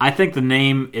 I think the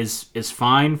name is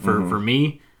fine for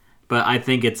me, but I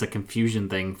think it's a confusion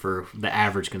thing for the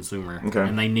average consumer, Okay.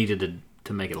 and they needed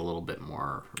to make it a little bit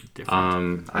more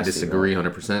different. I I see disagree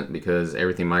 100% because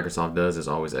everything Microsoft does is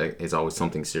always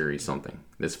something series something.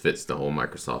 This fits the whole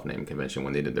Microsoft name convention.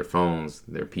 When they did their phones,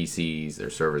 their PCs,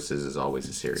 their services is always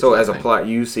a series. So as a thing.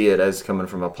 you see it as coming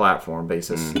from a platform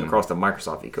basis across the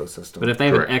Microsoft ecosystem. But if they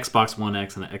have correct. an Xbox One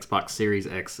X and an Xbox Series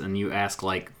X, and you ask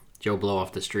like Joe Blow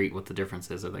off the street what the difference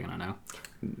is. Are they going to know?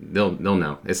 They'll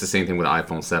know. It's the same thing with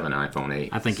iPhone 7 and iPhone 8.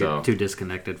 I think you're too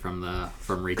disconnected from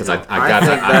retail. Because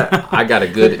I got a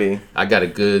could be.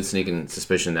 good sneaking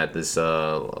suspicion that this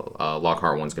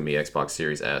Lockhart one's gonna be Xbox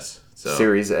Series S. So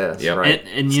Series S, Yep. right?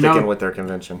 And you Sticking know, with their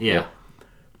convention. yeah,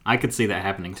 I could see that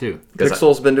happening too.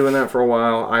 Pixel's been doing that for a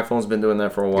while. iPhone's been doing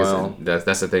that for a while.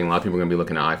 That's the thing. A lot of people are gonna be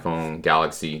looking at iPhone,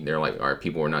 Galaxy. They're like, all right,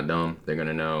 people are not dumb. They're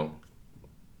gonna know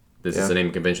this is the name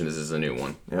of convention. This is a new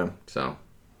one. Yeah. So.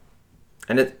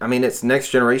 And it's next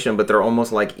generation, but they're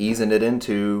almost like easing it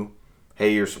into,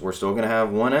 hey, we're still going to have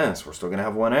 1S. We're still going to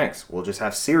have 1X. We'll just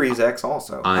have Series X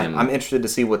also. I'm interested to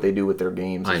see what they do with their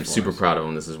games. I'm super proud of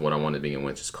them. This is what I wanted to begin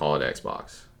with. Just call it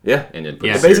Xbox. Yeah. And then it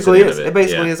basically is. It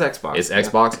basically is Xbox. It's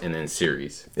Xbox and then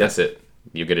Series. That's it.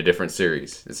 You get a different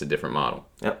series. It's a different model.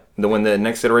 Yep. When the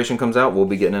next iteration comes out, we'll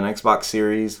be getting an Xbox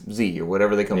Series Z or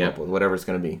whatever they come up with, whatever it's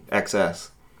going to be. XS.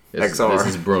 XR. This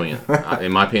is brilliant.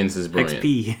 In my opinion, this is brilliant.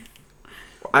 XP.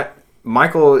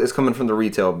 Michael is coming from the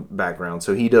retail background,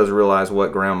 so he does realize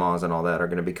what grandmas and all that are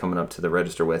going to be coming up to the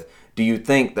register with. Do you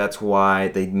think that's why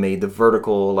they made the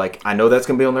vertical? Like, I know that's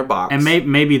going to be on their box, and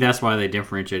maybe that's why they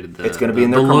differentiated it's going to be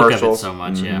in their look commercials of it so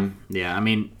much. Yeah. I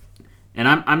mean, and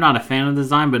I'm not a fan of the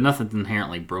design, but nothing's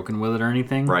inherently broken with it or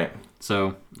anything. Right.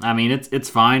 So I mean, it's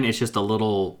fine. It's just a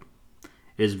little.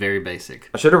 Is very basic.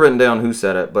 I should have written down who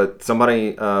said it, but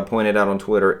somebody pointed out on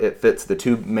Twitter it fits the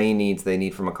two main needs they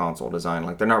need from a console design.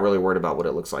 Like, they're not really worried about what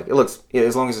it looks like. It looks,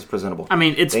 as long as it's presentable. I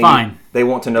mean, it's fine. They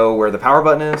want to know where the power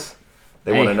button is.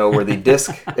 They want to know where the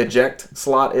disc eject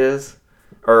slot is,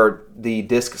 or the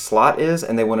disc slot is,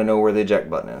 and they want to know where the eject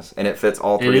button is. And it fits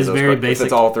all three of those. Very basic. It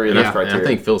fits all three of those criteria. And I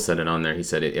think Phil said it on there. He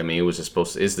said it. I mean, it was just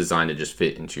it's designed to just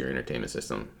fit into your entertainment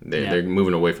system. They're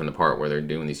moving away from the part where they're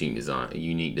doing these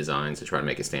unique designs to try to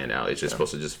make it stand out. It's just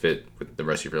supposed to just fit with the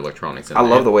rest of your electronics. I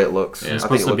love the way it looks. Yeah. It's I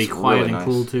supposed think to be quiet really and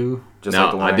cool too. Just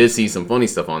now, like I did see some funny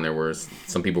stuff on there where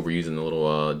some people were using the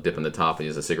little dip in the top and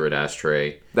use a cigarette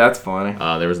ashtray. That's funny.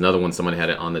 There was another one. Someone had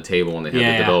it on the table and they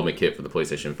had the development kit for the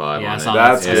PlayStation 5 on it.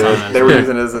 That's good. They were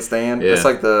using it as a stand. Yeah. It's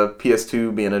like the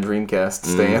PS2 being a Dreamcast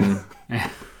stand.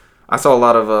 I saw a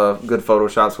lot of good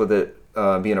photoshops with it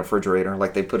being a refrigerator.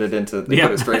 Like, they put it put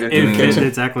it straight into the kitchen.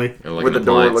 Exactly. Like with the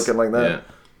door looking like that.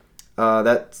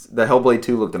 Yeah. The Hellblade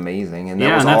 2 looked amazing, and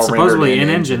and that's supposedly in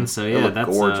engine. So that's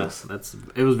gorgeous.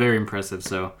 It was very impressive.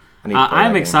 So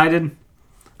I'm excited.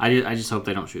 I just hope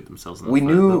they don't shoot themselves in the foot.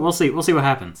 Knew. We'll see what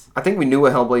happens. I think we knew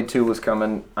a Hellblade 2 was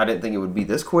coming. I didn't think it would be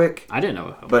this quick. I didn't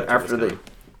know. But after they.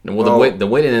 Well, the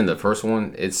way they ended the first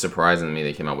one, it's surprising to me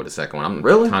they came out with a second one.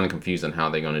 I'm kind of confused on how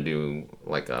they're going to do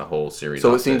like a whole series.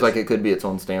 So it seems like it could be its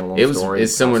own standalone story.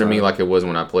 It's similar to me like it was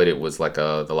when I played it. Was like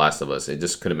The Last of Us. It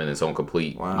just could have been its own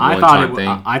complete. Wow. I thought it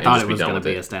was going to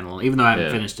be a standalone, even though I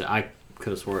haven't finished it. I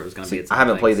could have swore it was going to be its own I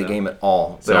haven't played thing, the game at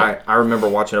all, but I remember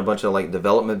watching a bunch of like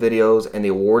development videos and the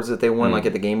awards that they won, like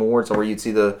at the Game Awards, where you'd see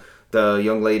the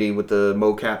young lady with the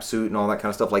mocap suit and all that kind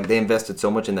of stuff. Like, they invested so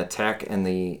much in the tech and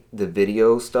the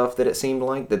video stuff that it seemed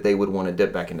like that they would want to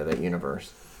dip back into that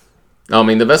universe. I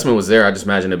mean, the investment was there. I just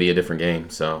imagined it'd be a different game.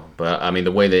 So, but I mean,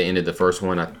 the way they ended the first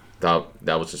one, I thought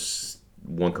that was just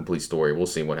one complete story. We'll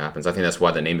see what happens. I think that's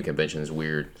why the naming convention is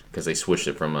weird, because they switched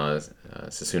it from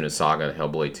Sasuna Saga to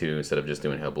Hellblade 2 instead of just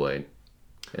doing Hellblade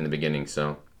in the beginning.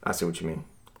 So I see what you mean.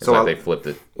 It's like they flipped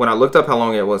it. When I looked up how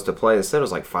long it was to play, it said it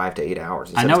was like 5 to 8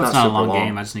 hours. I know it's not a long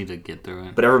game. I just need to get through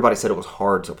it. But everybody said it was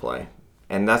hard to play.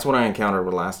 And that's what I encountered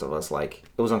with Last of Us. Like,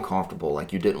 it was uncomfortable.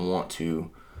 Like, you didn't want to...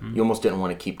 You almost didn't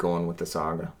want to keep going with the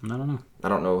saga. I don't know. I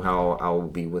don't know how I'll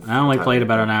be with... I only played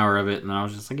about an hour of it, and I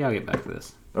was just like, yeah, I'll get back to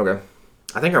this. Okay.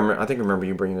 I think I remember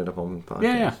you bringing it up on the podcast.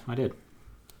 Yeah, I did.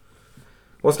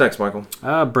 What's next, Michael?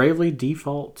 Bravely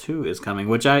Default 2 is coming,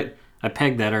 which I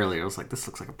pegged that earlier. I was like, this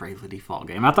looks like a Bravely Default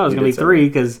game. I thought it was going to be 3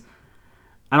 because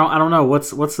I don't know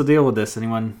what's the deal with this.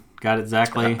 Anyone got it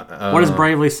exactly? What does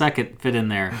Bravely Second fit in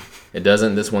there? It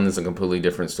doesn't. This one is a completely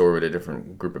different story with a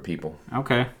different group of people.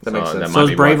 Okay, that makes sense. So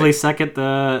is Bravely Second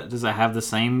does it have the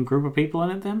same group of people in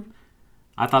it then?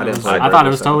 I thought it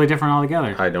was totally different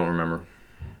altogether. I don't remember.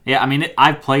 Yeah, I mean,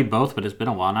 I've played both, but it's been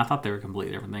a while, and I thought they were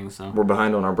completely different things. So we're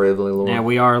behind on our Bravely lore. Yeah,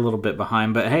 we are a little bit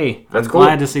behind, but hey, I'm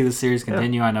glad to see the series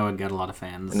continue. Yeah. I know it got a lot of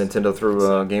fans. And Nintendo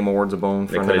threw Game Awards a bone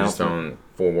for an announcement. They could have just thrown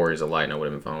 4 Warriors of Light, and I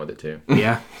would have been fine with it too.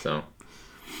 Yeah. So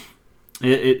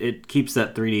it keeps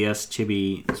that 3DS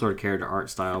chibi sort of character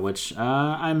art style, which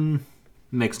I'm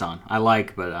mixed on. I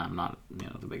like, but I'm not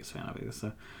the biggest fan of it.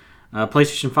 So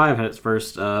PlayStation 5 had its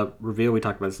first reveal. We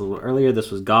talked about this a little earlier. This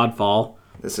was Godfall.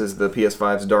 This is the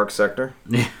PS5's Dark Sector.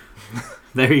 Yeah.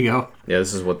 There you go. Yeah,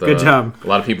 this is what Good job. A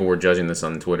lot of people were judging this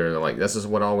on Twitter. They're like, this is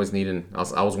what I always needed.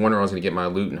 I was wondering I was going to get my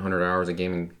loot in 100 hours of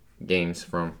gaming games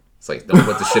from. It's like, don't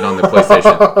put the shit on the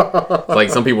PlayStation. It's like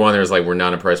some people on there is like, we're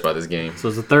not impressed by this game. So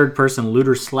it's a third-person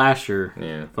looter slasher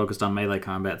Yeah. focused on melee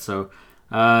combat. So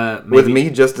With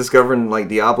me just discovering like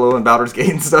Diablo and Baldur's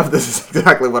Gate and stuff, this is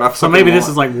exactly what I. So maybe this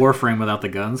is like Warframe without the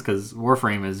guns, because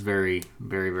Warframe is very,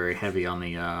 very, very heavy on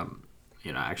the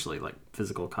actually like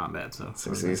physical combat. So This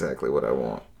is exactly what I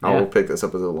want. Yeah. I will pick this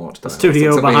up as a launch title. the studio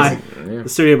It's amazing. behind the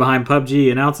studio behind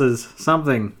PUBG announces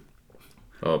something.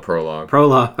 Oh, Prologue.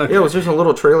 Prologue. Yeah, it was just a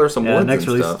little trailer, some Yeah, woods next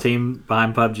and release stuff. team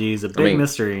behind PUBG is a big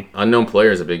mystery. Unknown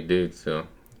Player is a big dude, so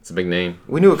it's a big name.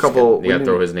 We knew a couple. You got to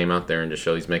throw his name out there and just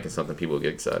show he's making something people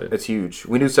get excited. It's huge.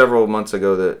 We knew several months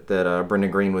ago that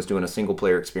Brendan Green was doing a single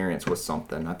player experience with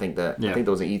something. I think that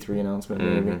was an E3 announcement.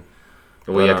 Maybe.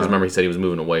 Well, yeah, because remember he said he was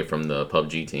moving away from the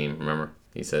PUBG team. Remember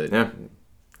he said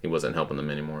he wasn't helping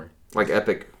them anymore. Like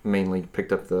Epic mainly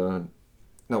picked up the.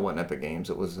 No, it wasn't Epic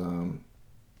Games. It was.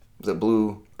 Was it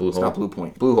Blue? It's Hole? not Blue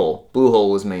Point. Blue Hole. Blue Hole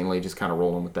was mainly just kind of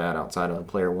rolling with that outside of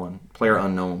Player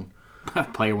Unknown.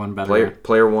 Player one better.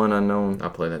 Player One Unknown. I'll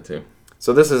play that too.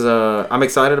 So this is I'm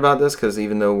excited about this because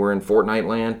even though we're in Fortnite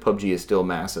land, PUBG is still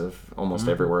massive almost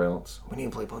everywhere else. We need to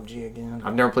play PUBG again.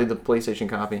 I've never played the PlayStation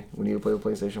copy. We need to play the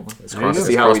PlayStation one. It's There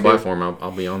you go. cross-platform.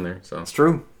 I'll be on there. So It's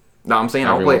true. No, I'm saying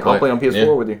I'll Everyone play play. on PS4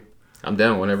 Yeah. with you. I'm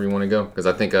down whenever you want to go because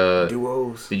I think.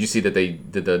 Duos. Did you see that they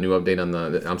did the new update on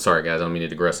the? I'm sorry, guys. I don't mean to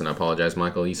digress, and I apologize,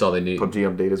 Michael. You saw the new.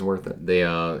 PUBG update is worth it. They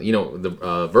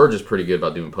the Verge is pretty good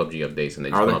about doing PUBG updates, and they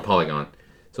just Are went they? on Polygon.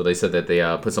 So they said that they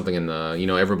put something in the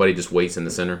everybody just waits in the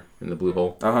center in the blue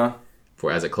hole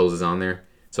for as it closes on there.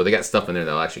 So they got stuff in there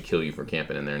that'll actually kill you for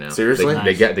camping in there now. Seriously?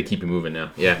 They keep you moving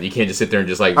now. Yeah, you can't just sit there and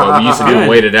just like we used to do and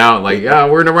wait it out. Like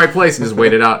we're in the right place and just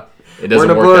wait it out. It doesn't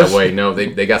We're in the work bush. that way. No,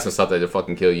 they got some stuff that'll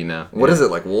fucking kill you now. What is it,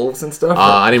 like wolves and stuff?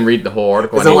 I didn't read the whole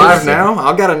article. is it live now?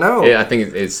 I gotta know. Yeah, I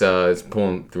think it's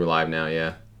pulling through live now.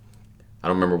 Yeah, I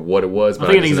don't remember what it was, but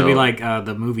I think it just needs to be know- like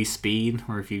the movie Speed,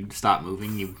 where if you stop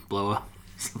moving, you blow up.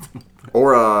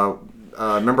 Or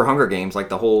remember Hunger Games, like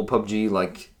the whole PUBG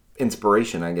like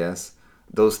inspiration, I guess.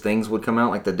 Those things would come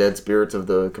out, like the dead spirits of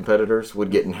the competitors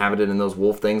would get inhabited in those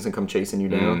wolf things and come chasing you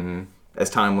down as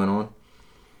time went on.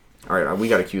 All right, we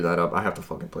got to cue that up. I have to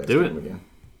fucking play this Do game it. again.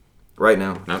 Right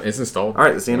now. No, it's installed. All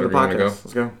right, that's the end of the Wherever you wanna podcast.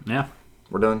 Let's go. Yeah.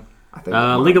 We're done. I think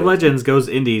League of Legends goes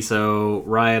indie, so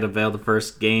Riot unveiled the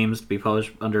first games to be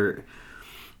published under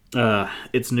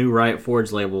its new Riot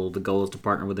Forge label. The goal is to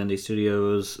partner with indie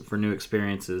studios for new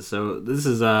experiences. So this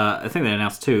is, I think they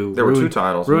announced two. There were two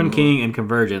titles. Ruin King and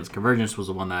Convergence. Convergence was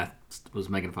the one that I was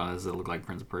making fun of. It looked like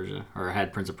Prince of Persia, or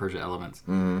had Prince of Persia elements.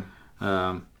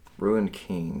 Ruined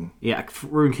King. Yeah,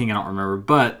 Ruin King I don't remember,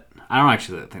 but I don't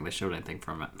actually think they showed anything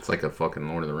from it. It's like a fucking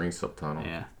Lord of the Rings subtitle.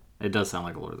 Yeah, it does sound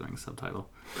like a Lord of the Rings subtitle.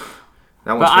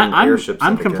 That one's But from Airship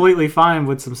I'm Syndicate. completely fine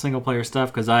with some single player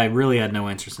stuff because I really had no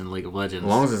interest in League of Legends. As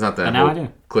long as it's not that But now I whole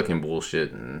do. clicking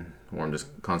bullshit or I'm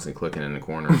just constantly clicking in the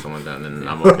corner or something like that, and then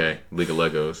I'm okay. League of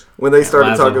Legos. When they started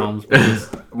Lazo talking, Holmes, please.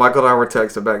 Michael and I were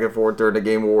texting back and forth during the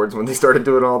Game Awards when they started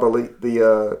doing all the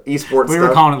esports We stuff.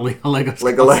 were calling it League of Legos.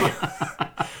 Like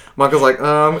a Michael's like,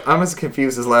 I'm as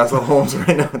confused as Lazo Holmes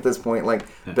right now at this point. Like,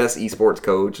 best esports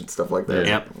coach and stuff like that.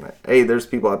 Yep. Hey, there's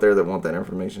people out there that want that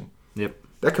information. Yep.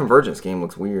 That Convergence game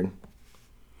looks weird.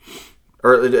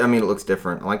 Or, I mean, it looks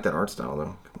different. I like that art style,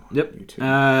 though. Come on, Yep. you two.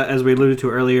 As we alluded to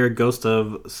earlier, Ghost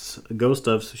of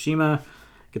Tsushima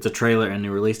gets a trailer and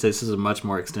new release date. This is a much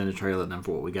more extended trailer than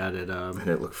for what we got at. And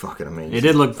it looked fucking amazing. It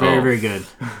did look very, Oh. very good.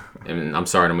 And I'm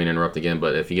sorry, I don't mean to interrupt again,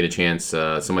 but if you get a chance,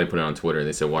 somebody put it on Twitter.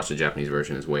 They said watch the Japanese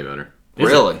version; it's way better.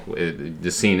 Really?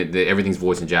 Just seeing it, everything's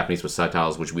voiced in Japanese with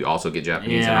subtitles, which we also get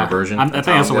Japanese in Yeah, our version. I think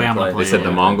that's the way I'm gonna gonna play play They it. said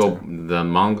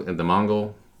yeah. the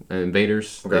Mongol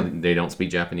invaders. Okay. They don't speak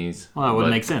Japanese. Well, that would but,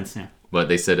 make sense. Yeah. But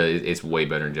they said it's way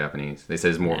better in Japanese. They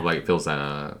said it's more like it feels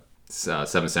that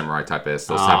Seven Samurai type of those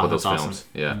type of those that's films. awesome.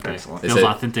 Yeah. Okay. Excellent. They Feels said-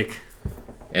 authentic.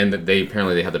 And they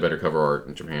apparently they had the better cover art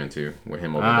in Japan too, with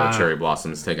him over the cherry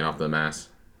blossoms taking off the mask.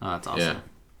 Oh, that's awesome.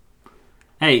 Yeah.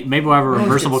 Hey, maybe we'll have a always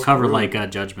reversible get cover screwed.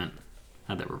 like Judgment.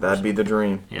 Had that reversed. That'd be the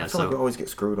dream. Yeah, I feel like so- we always get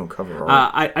screwed on cover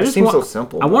art. I it just seems want, so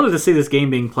simple. I wanted to see this game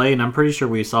being played, and I'm pretty sure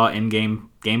we saw in-game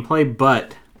gameplay.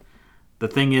 But the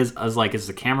thing is, I was like, is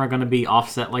the camera going to be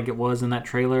offset like it was in that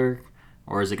trailer,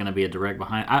 or is it going to be a direct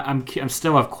behind? I'm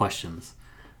still have questions,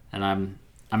 and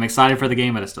I'm excited for the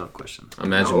game, but I still have questions.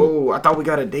 Imagine Oh, I thought we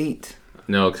got a date.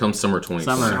 no, it comes summer 20.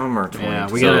 Summer 20. Yeah,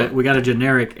 So- we got a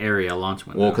generic area launch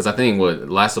window. Well, because I think what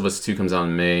Last of Us 2 comes out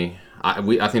in May. I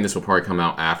think this will probably come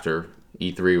out after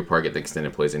E3. We'll probably get the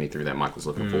extended plays in E3 that Mike was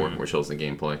looking for, which shows the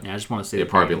gameplay. yeah, I just want to see. It'll the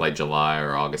probably be game. like July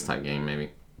or August type game, maybe.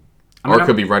 Or it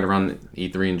could be right around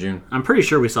E3 in June. I'm pretty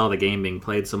sure we saw the game being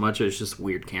played so much it's just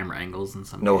weird camera angles and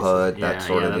some No cases. HUD, that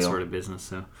sort of that deal. sort of business.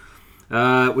 So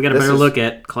we got a better look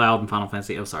at Cloud and Final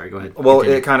Fantasy. Oh, sorry, go ahead. Well,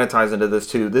 Continue. it kind of ties into this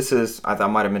too. This is I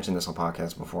might have mentioned this on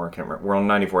podcast before. I can't remember. We're on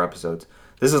 94 episodes.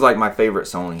 This is like my favorite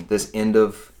Sony. This end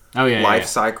of life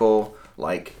cycle,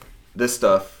 like this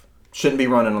stuff shouldn't be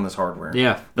running on this hardware.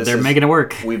 Yeah, but they're making it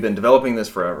work. We've been developing this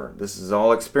forever. This is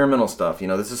all experimental stuff.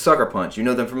 This is Sucker Punch. You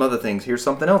know them from other things. Here's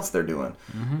something else they're doing.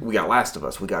 Mm-hmm. We got Last of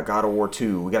Us. We got God of War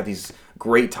 2. We got these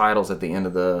great titles at the end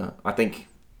of I think,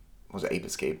 was it Ape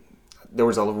Escape? There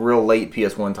was a real late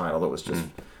PS1 title that was just...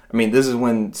 I mean, this is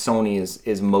when Sony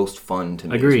is most fun to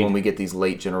me. Agreed. Is when we get these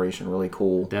late generation, really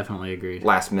cool... Definitely agreed.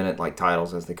 Last minute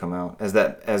titles as they come out. As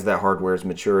that hardware has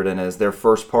matured and as their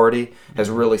first party has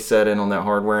really set in on that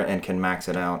hardware and can max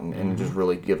it out and just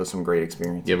really give us some great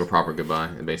experience. Give a proper goodbye,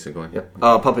 basically. Yep.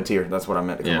 Puppeteer, that's what I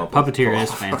meant to come up with. Puppeteer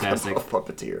is fantastic. I love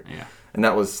Puppeteer. Yeah. And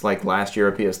that was like last year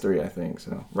at PS3, I think.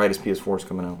 So right as PS4's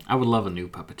coming out. I would love a new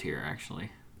Puppeteer,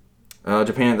 actually.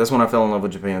 Japan, that's when I fell in love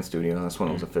with Japan Studio. That's when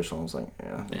it was official. I was like,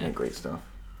 they make great stuff.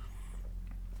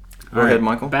 Go ahead,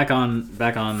 Michael. Back on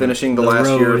finishing the last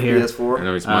year of here. PS4. I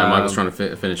know Michael's trying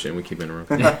to finish it, and we keep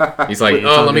interrupting. He's like,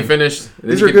 let me finish.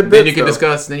 These are good bits, Then you can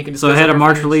discuss. So ahead of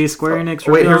March release, Square Enix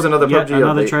revealed here's another yet PUBG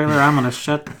another update. trailer. I'm going to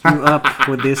shut you up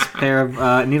with this pair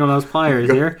of needle-nose pliers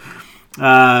here.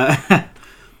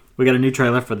 We got a new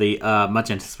trailer for the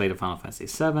much-anticipated Final Fantasy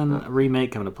VII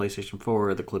remake coming to PlayStation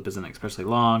 4. The clip isn't especially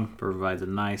long, but provides a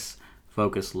nice,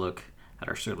 focused look at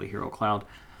our Surly Hero Cloud.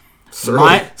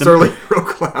 Surly Hero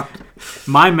Cloud.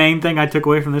 My main thing I took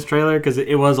away from this trailer, because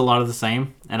it was a lot of the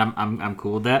same, and I'm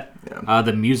cool with that. Yeah.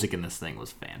 The music in this thing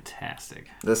was fantastic.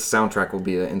 This soundtrack will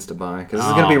be an insta-buy, because this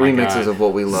is going to be remixes of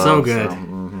what we love. So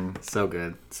good. So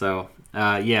good. So,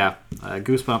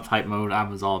 Goosebumps hype mode, I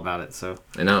was all about it. So,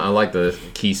 and I like the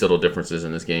key subtle differences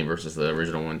in this game versus the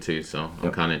original one, too, so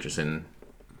I'm kind of interested in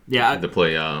to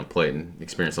play it and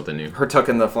experience something new. Her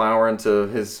tucking the flower into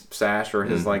his sash or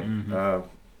his,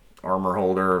 armor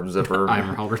holder or zipper.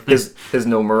 Armor holder. His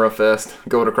Nomura Fest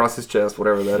going across his chest,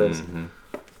 whatever that is.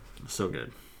 So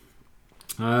good.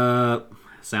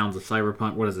 Sounds of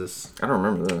Cyberpunk. What is this? I don't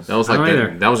remember this. That was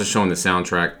that was just showing the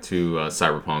soundtrack to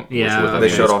Cyberpunk. Yeah, they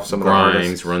showed off some of the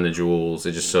artists. Run the Jewels.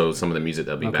 It just showed some of the music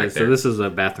that'll be back there. Okay, so this is a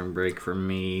bathroom break for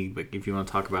me, but if you want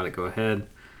to talk about it, go ahead.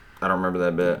 I don't remember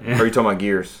that bit. Yeah. Are you talking about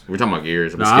Gears? We're talking about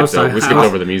Gears. We skipped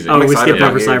over the music. Oh, we skipped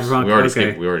over Cyberpunk. We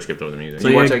already skipped over the music. Did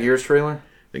you watch that Gears trailer?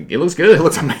 It looks good. It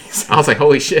looks amazing. I was like,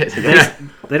 holy shit.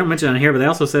 They don't mention it on here, but they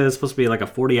also said it's supposed to be like a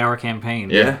 40-hour campaign.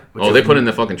 Yeah. They put it in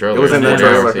the fucking trailer. It was in the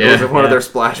trailer. It was one of their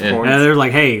splash points. And they're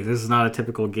like, hey, this is not a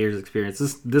typical Gears experience.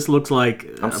 This looks like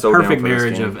a perfect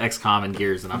marriage of XCOM and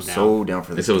Gears, and I'm down. So down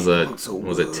for this. This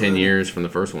was it 10 years from the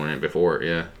first one and before,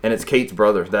 yeah. And it's Kate's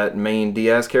brother. That main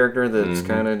Diaz character that's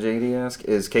kind of JD-esque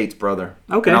is Kate's brother.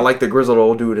 Okay. And I like the grizzled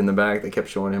old dude in the back. They kept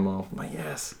showing him off. I'm like,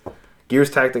 yes. Gears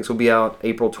Tactics will be out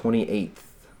April 28th.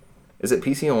 Is it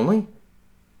PC only?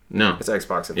 No. It's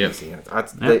Xbox and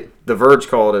PC. The Verge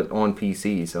called it on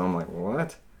PC, so I'm like,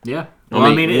 what? Yeah. Well,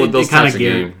 I mean, it kind of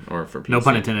geared, or for PC. No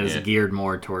pun intended, is geared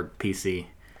more toward PC.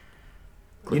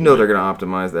 You know they're going to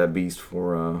optimize that beast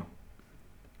for...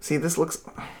 See, this looks...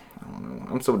 I don't know.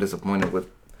 I'm so disappointed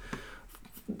with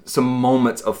some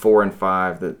moments of 4 and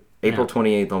 5 that April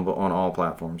 28th on all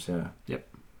platforms, Yep.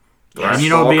 And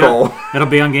it'll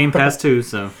be on Game Pass too,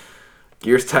 so...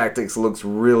 Gears Tactics looks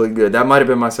really good. That might have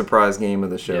been my surprise game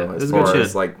of the show. Yeah, as far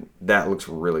as that looks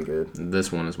really good.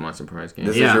 This one is my surprise game.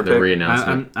 This is your pick?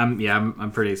 Re-announcement.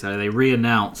 I'm pretty excited. They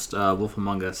re-announced Wolf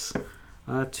Among Us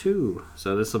 2,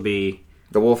 so this will be.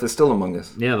 The wolf is still among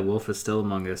us. Yeah, the wolf is still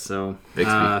among us. So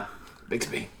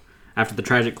Bixby. After the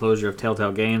tragic closure of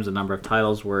Telltale Games, a number of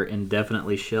titles were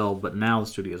indefinitely shelved, but now the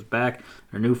studio's back.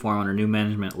 Their new form under new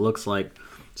management looks like.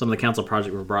 Some of the council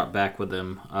projects were brought back with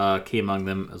them. Key among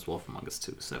them is Wolf Among Us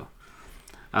 2. So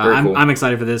cool. I'm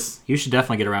excited for this. You should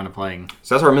definitely get around to playing.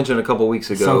 So that's what I mentioned a couple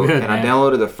weeks ago. So good, and I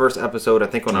downloaded the first episode, I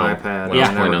think, on iPad. When I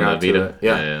was playing on the Vita.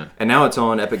 Yeah. And now it's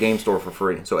on Epic Game Store for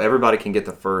free. So everybody can get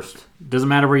the first. Doesn't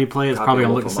matter where you play it. It's probably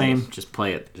going to look the same. Just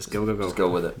play it. Just go. Just go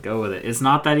with it. Go with it. It's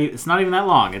not even that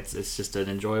long. It's just an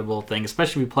enjoyable thing,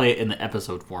 especially if you play it in the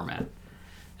episode format.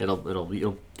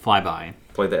 It'll fly by.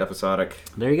 Play the episodic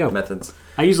there you go. methods.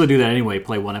 I usually do that anyway,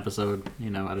 play one episode,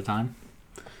 at a time.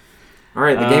 All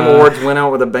right, the Game Awards went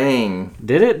out with a bang.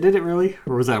 Did it really?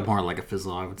 Or was that more like a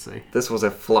fizzle, I would say? This was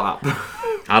a flop.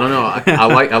 I don't know.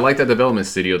 I like that development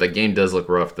studio. That game does look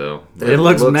rough, though. It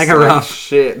looks mega like rough.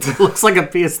 Shit. It looks like a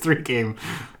PS3 game.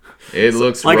 It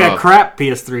looks like rough. a crap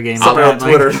PS3 game. Somebody on Like-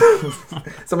 Twitter,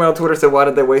 somebody on Twitter said, "Why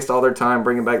did they waste all their time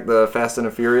bringing back the Fast and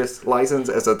the Furious license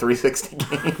as a 360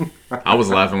 game?" I was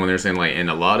laughing when they were saying like, and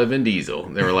a lot of Vin Diesel.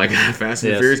 They were like, Fast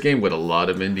and Yes. Furious game with a lot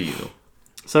of Vin Diesel.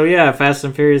 So yeah, Fast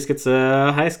and Furious gets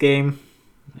a heist game,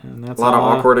 and that's A lot of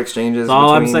all- awkward exchanges That's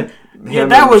all I'm between saying. him Yeah,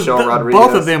 and that was Michelle Rodriguez.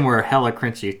 both of them were hella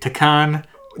cringy. Takan.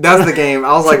 That's the game.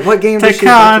 I was like, "What game?" did she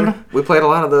Tekken. play? We played a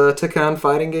lot of the Tekken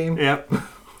fighting game. Yep.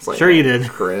 It's like, Sure you did.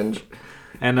 Cringe.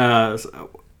 And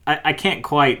I can't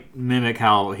quite mimic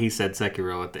how he said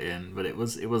Sekiro at the end, but it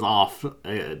was off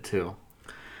too.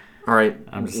 All right,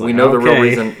 I'm just we like, know the real okay.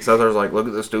 reason. Cesar's like, look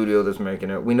at the studio that's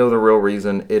making it. We know the real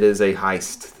reason. It is a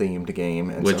heist-themed game,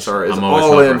 and Which Cesar is I'm always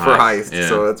all down in for for heist. heist. Yeah.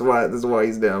 So that's why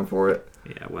he's down for it.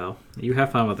 Yeah, well, you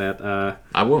have fun with that.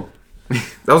 I will.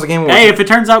 That was a game. Hey, if it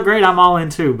turns out great, I'm all in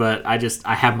too. But I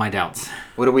have my doubts.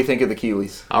 What do we think of the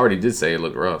Keeleys? I already did say it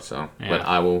looked rough, so Yeah. but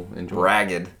I will enjoy. it.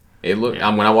 Ragged. It looked.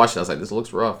 Yeah. When I watched it, I was like, "This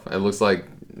looks rough." It looks like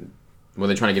when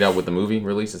they're trying to get out with the movie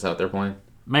release. Is how they're playing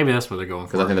Maybe that's what they're going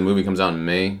for. because I think the movie comes out in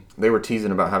May. They were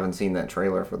teasing about having seen that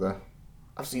trailer for the.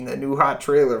 I've seen that new hot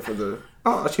trailer for the.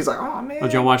 Oh, she's like, oh man.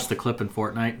 Did y'all watch the clip in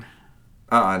Fortnite?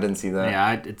 I didn't see that.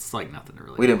 Yeah, it's like nothing to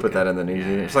really. We didn't look put that at. in the news.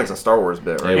 Yeah, Either. It's like a Star Wars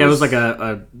bit, right? Yeah, it was was-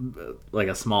 like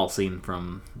a small scene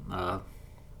from.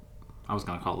 I was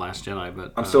gonna call it Last Jedi,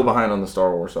 but I'm still behind on the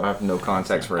Star Wars, so I have no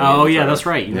context for it. Oh yeah, that's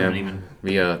right. You Yeah, haven't even.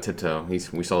 via Tiptoe. We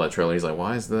saw that trailer. He's like,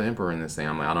 "Why is the Emperor in this thing?"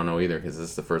 I'm like, "I don't know either because this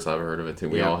is the first I've heard of it too."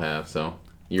 We Yeah. all have, so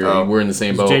Oh. we're in the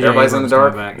same boat. J.J. Everybody's in the Abrams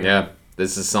dark? coming back. Yeah,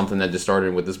 this is something that just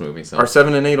started with this movie. So Are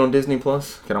 7 and 8 on Disney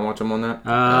Plus? Can I watch them on that?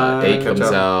 8 catch comes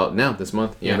up. out now this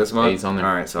month. Yeah, this month. 8's on there.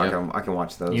 All right, so Yep. I can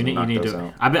watch those. You and need, you knock need those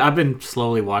to. out. I've been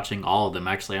slowly watching all of them.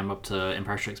 Actually, I'm up to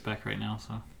Empire Strikes Back right now.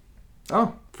 So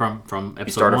Oh, from episode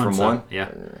you started 1. from so, 1.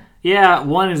 Yeah,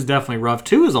 1 is definitely rough.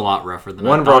 2 is a lot rougher than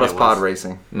One I brought thought us it pod was.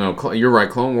 racing. No, you're right.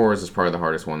 Clone Wars is probably the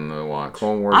hardest one to watch.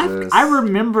 Clone Wars is. I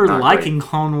remember not liking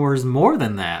Clone Wars more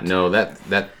than that. No, that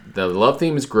the love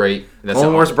theme is great. That's Clone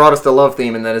the- Wars brought us the love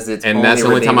theme, and that is its. And that's the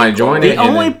only time I redeeming joined quality. it. The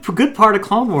and only then- good part of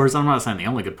Clone Wars, I'm not saying the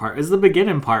only good part, is the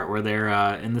beginning part where they're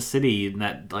in the city and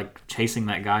that like chasing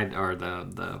that guy or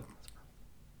the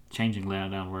changing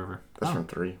down wherever. That's from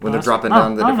 3. No, When they're that's- dropping no,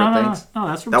 down the no, different no, things. No,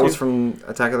 that's from That 2. was from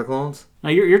Attack of the Clones. No,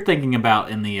 you're thinking about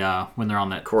in the when they're on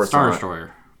that Coruscant. Star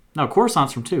Destroyer. No,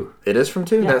 Coruscant's from 2. It is from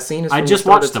 2. Yeah. That scene is. I From just the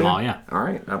start watched of them 2? all, yeah. All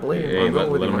right, I believe. Hey, I'm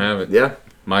going let with them you. have it. Yeah,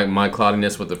 My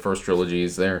cloudiness with the first trilogy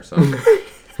is there. So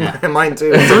and mine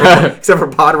too. Except for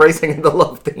pod racing and the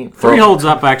love theme. 3 holds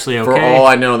up actually okay. for all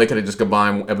I know, they could have just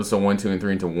combined episode 1, 2, and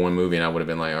 3 into one movie, and I would have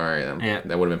been like, all right, Yeah.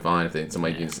 that would have been fine if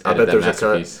somebody could just I edit bet that there's a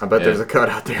cut. masterpiece. I bet Yeah. there's a cut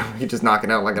out there. You just knock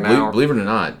it out like an hour. Believe it or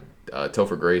not,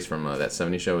 Topher Grace from that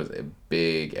 70s show is a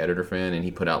big editor fan, and he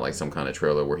put out like some kind of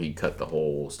trailer where he cut the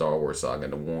whole Star Wars saga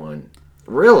into one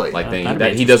Really? like thing.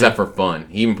 that'd be He does that for fun.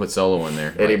 He even put Solo in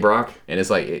there. Eddie like, Brock. and it's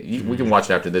like we can watch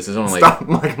it after this. It's only like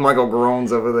Stop, Michael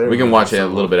Groans over there. we can watch it a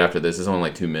little bit after this. It's only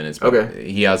like 2 minutes. But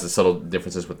Okay. He has the subtle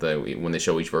differences with when they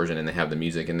show each version and they have the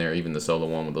music in there. Even the solo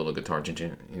one with the little guitar,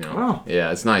 you know. Wow.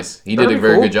 Yeah, it's nice. He That'd did a be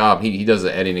very cool. good job. He does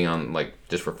the editing on like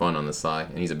just for fun on the side,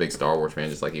 and he's a big Star Wars fan,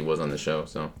 just like he was on the show.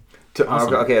 So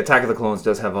Okay, Attack of the Clones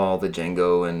does have all the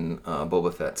Django and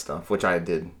Boba Fett stuff, which I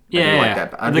did. Yeah, I do yeah. like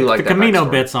that. I the, do like the that Camino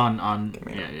backstory. bits on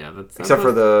yeah. That's Except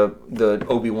for the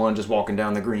Obi-Wan just walking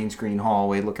down the green screen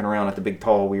hallway, looking around at the big,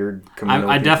 tall, weird Camino.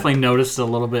 I people. definitely noticed a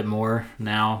little bit more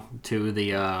now to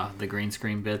the green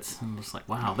screen bits. I'm just like,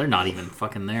 wow, they're not even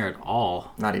fucking there at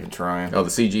all. Not even trying. the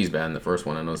CG's bad in the first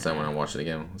one. I noticed that when I watched it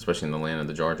again, especially in the land of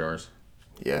the Jar Jars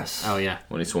Yes. Oh yeah.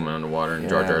 when he's swimming underwater and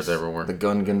Jar Jar's Yes. everywhere. The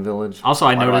Gungan village. Also,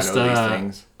 I Why do noticed know these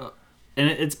things? and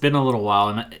it's been a little while,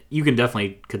 and you can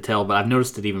definitely could tell, but I've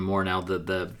noticed it even more now.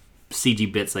 The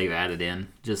CG bits they've added in,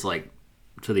 just like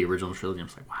to the original trilogy. I'm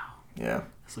just like, wow, Yeah.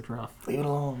 this looks rough. Leave it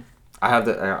alone. I have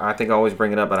I think I always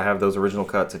bring it up, but I have those original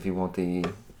cuts. If you want I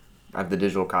have the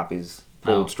digital copies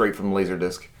pulled Oh. straight from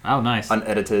Laserdisc, Oh, nice.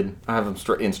 unedited. I have them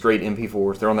straight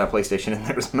MP4s. They're on that PlayStation, and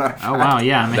there's not. Oh wow,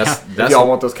 yeah. I mean, If y'all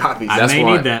want those copies, I may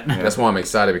need that. That's why I'm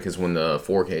excited because when the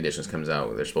 4K editions comes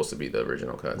out, they're supposed to be the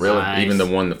original cuts. Really? Nice. Even the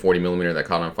 40mm that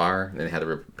caught on fire, and they had to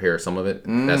repair some of it.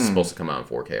 That's supposed to come out in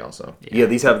 4K also. yeah,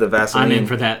 these have the Vaseline. I'm in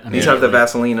for that. These have the immediately.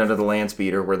 Vaseline under the land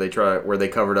speeder where they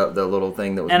covered up the little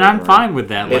thing that was. And moving I'm fine around. with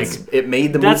that. Like, It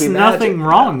made the that's movie nothing magic.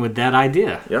 wrong with that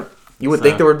idea. Yep. You would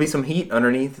think there would be some heat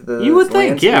underneath the. You would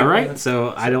think, landscape. yeah, right.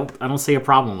 So I don't see a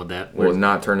problem with that. We're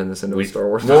not turning this into a Star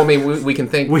Wars. Well, I mean, we can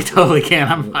thank We totally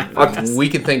can. we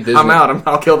can thank Disney. I'm out.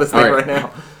 I'll kill this thing right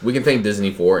now. We can thank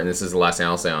Disney for it, and this is the last thing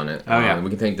I'll say on it. Oh, yeah.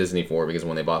 We can thank Disney for it because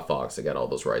when they bought Fox, they got all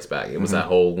those rights back. It was that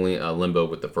whole limbo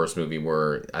with the first movie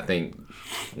where I think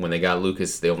when they got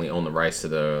Lucas, they only owned the rights to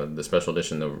the special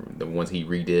edition, the ones he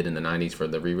redid in the 90s for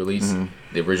the re-release.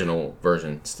 The original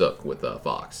version stuck with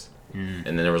Fox. And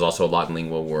then there was also a lot in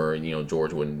lingo where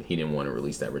George he didn't want to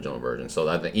release that original version. So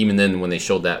I think even then when they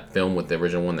showed that film with the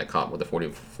original one that caught with the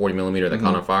 40 millimeter that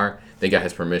caught on fire, they got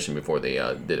his permission before they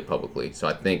did it publicly. So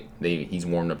I think he's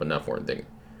warmed up enough for it. They're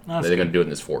going to do it in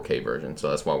this 4K version. So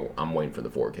that's why I'm waiting for the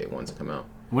 4K ones to come out.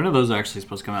 When are those actually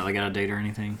supposed to come out? Like, got a date or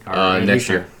anything? Next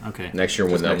year. Okay. Next year.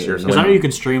 Next year. Because I know you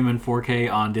can stream in 4K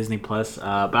on Disney Plus,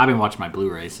 but I've been watching my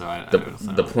Blu-ray, so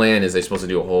the plan is they're supposed to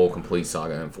do a whole complete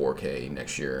saga in 4K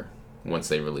next year once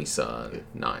they release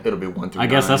 9. It'll be 1 through 9.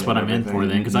 I guess that's what I'm in for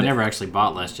then, because I never actually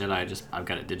bought Last Jedi. I've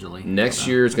got it digitally. Next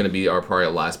year is going to be probably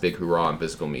our last big hurrah in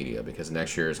physical media, because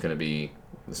next year is going to be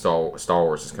the Star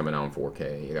Wars is coming out in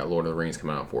 4K. You got Lord of the Rings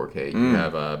coming out in 4K. You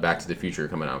have Back to the Future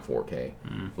coming out in 4K.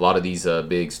 A lot of these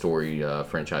big story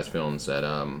franchise films that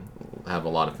have a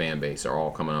lot of fan base are all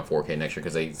coming out in 4K next year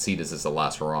because they see this as the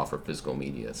last hurrah for physical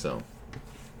media. So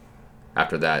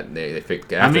after that, they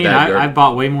fix. I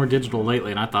bought way more digital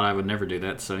lately, and I thought I would never do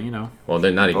that. So Well,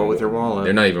 they're not even. with your wallet.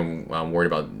 They're not even worried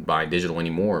about buying digital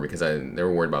anymore because they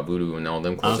were worried about Vudu and all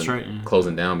them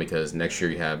closing down because next year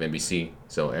you have NBC,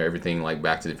 so everything like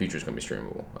Back to the Future is going to be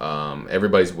streamable.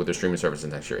 Everybody's with their streaming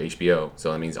services next year, HBO,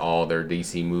 so that means all their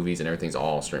DC movies and everything's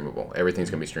all streamable. Everything's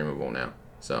going to be streamable now.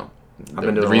 So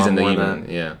the reason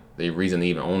they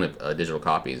even own a digital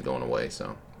copy is going away.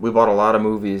 So. We bought a lot of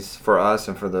movies for us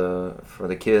and for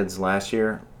the kids last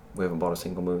year. We haven't bought a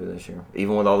single movie this year.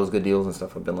 Even with all those good deals and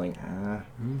stuff, I've been like, I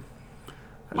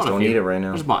just don't need it right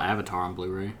now. I just bought Avatar on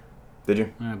Blu-ray. Did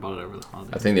you? Yeah, I bought it over the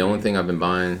holidays. I think the only thing I've been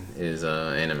buying is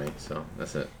anime, so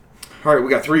that's it. All right,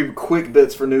 we got 3 quick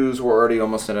bits for news. We're already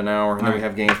almost at an hour, and then we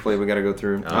have games played we got to go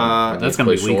through. That's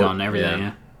going to be weak on everything,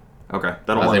 yeah. Okay.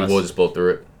 I think we'll just blow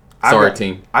through it. Sorry,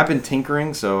 team. I've been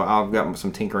tinkering, so I've got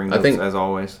some tinkering notes, as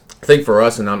always. I think for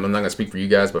us, and I'm not going to speak for you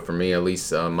guys, but for me, at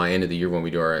least, my end of the year when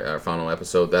we do our final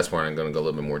episode, that's where I'm going to go a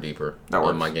little bit more deeper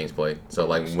on my games played. So,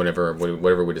 like, whatever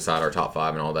we decide our top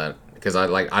 5 and all that, because I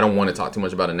don't want to talk too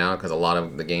much about it now, because a lot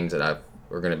of the games that are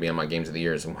going to be on my games of the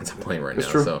year is the ones I'm playing right now.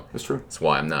 True. So it's true. That's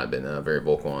why I've not been very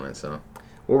vocal on it. So.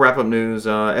 We'll wrap up news.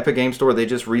 Epic Game Store, they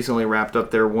just recently wrapped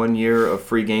up their 1 year of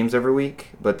free games every week.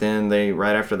 But then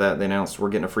right after that, they announced we're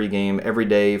getting a free game every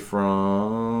day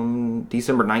from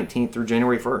December 19th through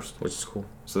January 1st. Which is cool.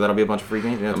 So that'll be a bunch of free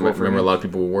games. Yeah, I remember a lot of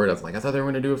people were worried. I was like, I thought they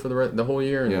were going to do it for the whole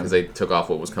year. Because they took off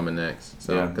what was coming next.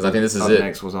 So because I think this is it.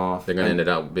 Next was off. They're going to end it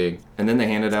out big. And then they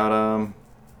handed out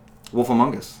Wolf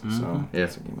Among Us. So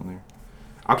that's a game on there.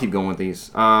 I'll keep going with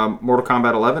these. Mortal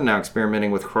Kombat 11 now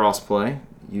experimenting with crossplay.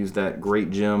 Used that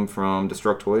great gem from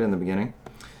Destructoid in the beginning.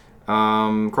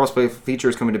 Crossplay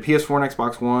features coming to PS4 and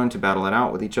Xbox One to battle it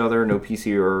out with each other. No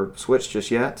PC or Switch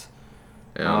just yet.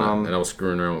 Yeah, and I was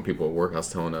screwing around with people at work. I was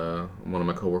telling one of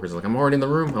my coworkers, like, I'm already in the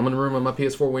room. I'm in the room on my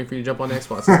PS4 waiting for you to jump on the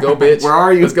Xbox. Let's go, bitch. Where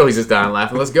are you? Let's go. He's just dying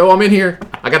laughing. Let's go. I'm in here.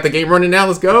 I got the game running now.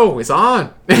 Let's go. It's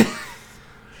on.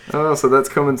 Oh, so that's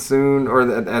coming soon, or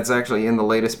that's actually in the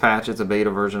latest patch. It's a beta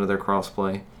version of their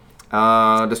crossplay.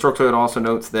 Destructoid also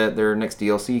notes that their next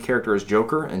DLC character is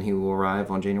Joker, and he will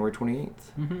arrive on January 28th.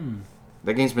 Mm-hmm.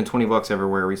 That game's been $20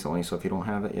 everywhere recently, so if you don't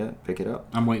have it yet, pick it up.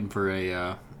 I'm waiting for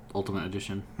a Ultimate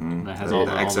Edition that has all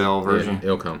the XL version.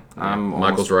 It'll come. Yeah.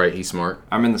 Michael's right. He's smart.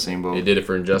 I'm in the same boat. It did it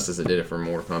for Injustice. It did it for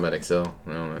Mortal Kombat XL.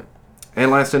 I don't know. And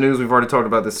last in news, we've already talked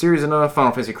about this series enough.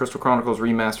 Final Fantasy Crystal Chronicles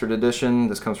Remastered Edition.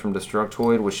 This comes from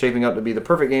Destructoid. Was shaping up to be the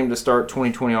perfect game to start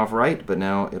 2020 off right, but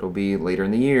now it'll be later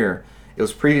in the year. It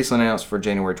was previously announced for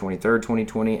January 23rd,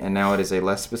 2020, and now it is a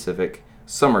less specific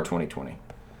summer 2020.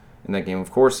 And that game, of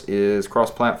course, is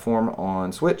cross-platform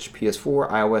on Switch,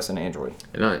 PS4, iOS, and Android.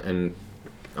 And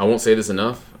I won't say this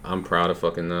enough. I'm proud of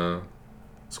fucking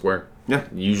Square. Yeah.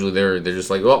 Usually they're just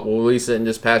like, oh, we'll release it and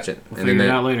just patch it. We'll figure it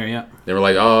out later, yeah. They were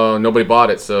like, oh, nobody bought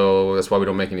it, so that's why we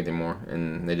don't make anything more.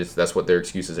 And that's what their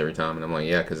excuse is every time. And I'm like,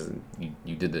 yeah, because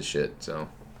you did this shit, so.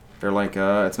 They're like,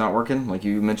 it's not working, like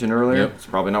you mentioned earlier. Yep. It's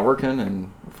probably not working,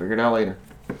 and we'll figure it out later.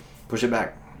 Push it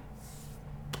back.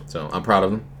 So I'm proud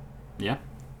of them. Yeah.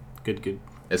 Good.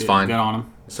 It's fine. Good on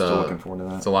them. Still looking forward to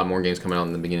that. It's a lot more games coming out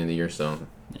in the beginning of the year, so.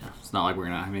 Yeah, it's not like we're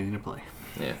not having anything to play.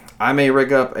 Yeah. I may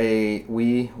rig up a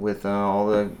Wii with all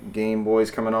the Game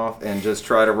Boys coming off and just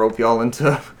try to rope y'all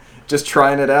into just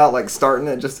trying it out, like starting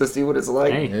it just to see what it's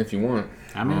like. Hey. Yeah, if you want.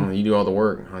 I'm in. You do all the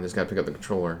work. I just got to pick up the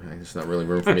controller. There's not really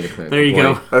room for me to clean. There you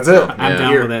go. That's it. I'm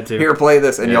down Here, with that too. Here, play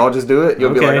this, and y'all just do it.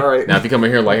 You'll be Okay. like, all right. Now, if you come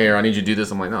in here like, hey, I need you to do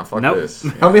this, I'm like, no, fuck Nope. this.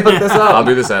 Help me hook this I'll up.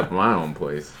 do this at my own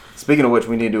place. Speaking of which,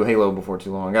 we need to do Halo before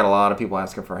too long. I got a lot of people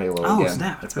asking for Halo Oh, again.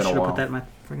 snap. It's I been should a have while. put that in my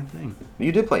freaking thing.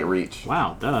 You did play Reach.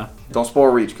 Wow, duh. Don't spoil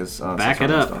Reach because Back it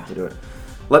up. To do it.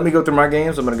 Let me go through my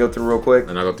games. I'm going to go through real quick.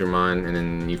 And I'll go through mine, and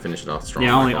then you finish it off strong.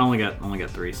 Yeah, Michael. only got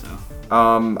 3, so.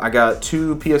 I got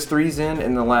 2 PS3s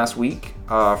in the last week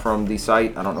from the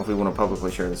site. I don't know if we want to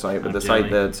publicly share the site, but the site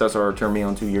that Cesar turned me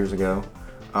on 2 years ago.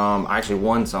 I actually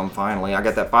won some finally. I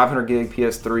got that 500 gig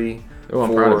PS3. Oh,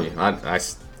 I'm proud of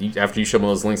you. After you showed me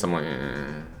those links, I'm like,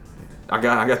 I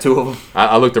got 2 of them.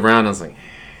 I looked around, and I was like,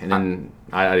 and then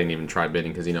I didn't even try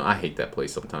bidding because, I hate that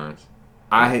place sometimes.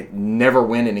 I never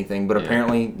win anything, but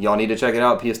apparently y'all need to check it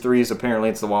out. PS3s, apparently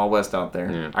it's the Wild West out there.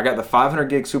 Yeah. I got the 500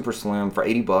 gig Super Slim for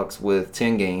 $80 with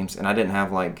 10 games, and I didn't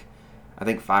have I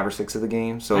think 5 or 6 of the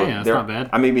games. So Hey, that's not bad.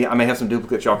 I may have some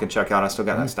duplicates y'all can check out. I still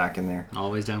got that stack in there.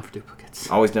 Always down for duplicates.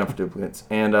 Always down for duplicates.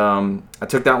 And I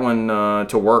took that one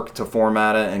to work to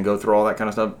format it and go through all that kind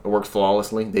of stuff. It works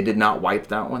flawlessly. They did not wipe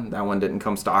that one. That one didn't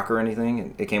come stock or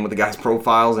anything. It came with the guy's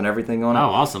profiles and everything on it. Oh,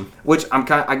 awesome. Which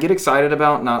I get excited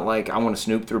about. Not like I want to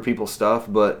snoop through people's stuff,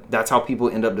 but that's how people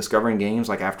end up discovering games.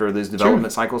 Like after these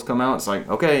development cycles come out, it's like,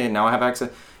 okay, now I have access.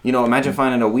 Imagine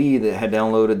finding a Wii that had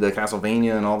downloaded the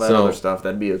Castlevania and all that other stuff.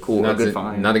 That'd be a good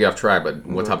find. Not to get off track, but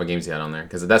what type of games he had on there?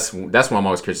 Because that's why I'm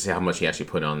always curious to see how much he actually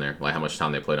put on there, like how much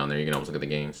time they played on there. You can always look at the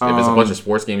games. If it's a bunch of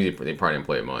sports games, they probably didn't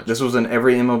play it much. This was in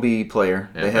every MLB player.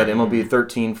 Yeah, They had okay. MLB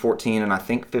 13, 14, and I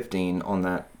think 15 on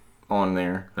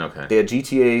there. Okay. They had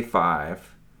GTA 5.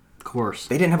 Of course.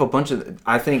 They didn't have a bunch of.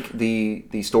 I think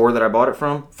the store that I bought it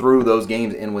from threw those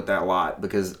games in with that lot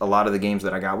because a lot of the games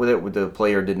that I got with it, the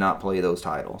player did not play those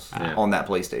titles on that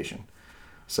PlayStation.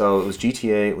 So it was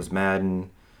GTA, it was Madden.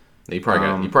 You probably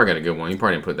got a good one. You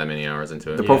probably didn't put that many hours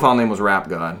into it. The profile name was Rap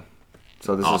God.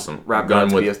 So this Awesome. is Rap Gun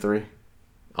God's with- PS3.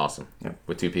 Awesome. Yep.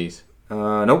 With 2 P's.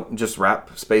 Nope, just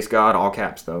Rap Space God, all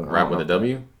caps though. Rap with a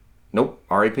W. Nope,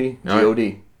 R-A-P All right.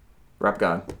 G-O-D. Rap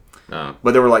God. Oh.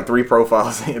 But there were 3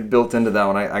 profiles built into that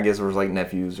one. I guess there was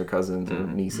nephews or cousins or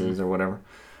nieces or whatever.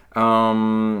 What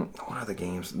are the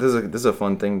games? This is a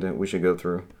fun thing that we should go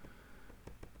through.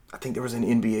 I think there was an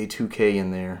NBA 2K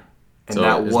in there, and So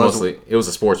that it's was mostly it was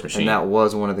a sports machine. and that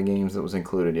was one of the games that was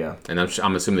included. Yeah, And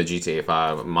I'm assuming the GTA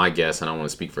 5. My guess, and I don't want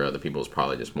to speak for other people, is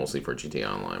probably just mostly for GTA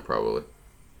Online, probably.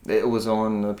 it was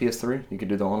on the PS3. You could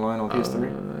do the online on PS3. I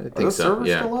Are think those so. servers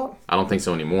Yeah. still up? I don't think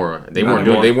so anymore. They Not weren't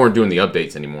anymore. doing the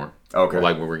updates anymore. Okay.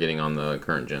 Like we were getting on the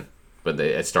current gen, but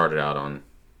it started out on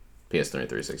PS3 and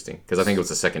 360 because I think it was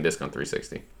the second disc on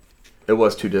 360. It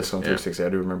was 2 discs on 360. I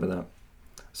do remember that.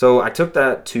 So I took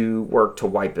that to work to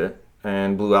wipe it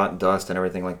and blew out dust and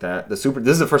everything like that. This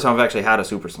is the first time I've actually had a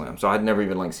Super Slim, so I'd never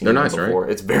even seen They're it nice, before.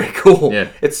 right? It's very cool. Yeah.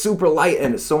 It's super light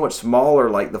and it's so much smaller.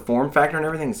 Like the form factor and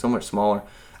everything is so much smaller.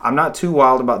 I'm not too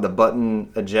wild about the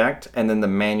button eject and then the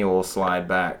manual slide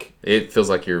back. It feels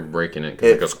like you're breaking it because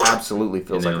It it goes. absolutely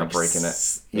feels and like then I'm breaking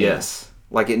it. yeah. Yes.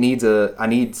 Like I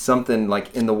need something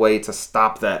in the way to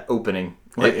stop that opening.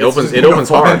 Like It opens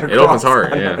flying hard. It opens across.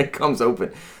 hard, I know, yeah. It comes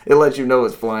open. It lets you know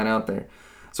it's flying out there.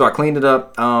 So I cleaned it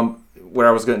up. Where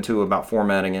I was getting to about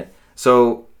formatting it.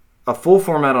 So a full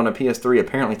format on a PS3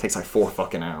 apparently takes 4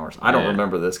 fucking hours. I don't Yeah.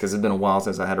 remember this because it's been a while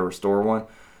since I had to restore one.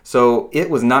 So it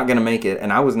was not going to make it,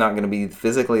 and I was not going to be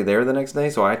physically there the next day.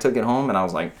 So I took it home, and I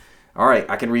was like, all right,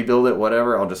 I can rebuild it,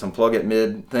 whatever. I'll just unplug it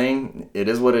mid-thing. It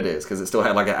is what it is because it still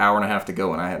had an hour and a half to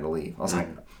go, and I had to leave. I was like,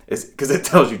 it's because it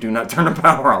tells you do not turn the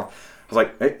power off. I was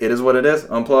like, hey, it is what it is.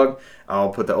 Unplug. I'll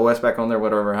put the OS back on there,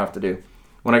 whatever I have to do.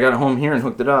 When I got home here and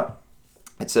hooked it up,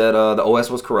 it said the OS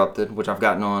was corrupted, which I've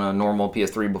gotten on a normal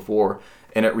PS3 before,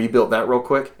 and it rebuilt that real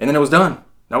quick, and then it was done.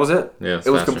 That was it. Yeah, it's it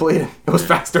was faster. completed. It was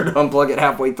faster to unplug it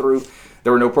halfway through.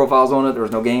 There were no profiles on it. There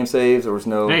was no game saves. There was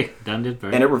no... Hey, done did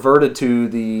very And it reverted to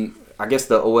the... I guess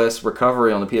the OS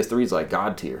recovery on the PS3 is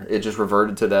God tier. It just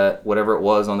reverted to that, whatever it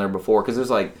was on there before, because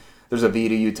there's a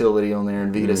Vita utility on there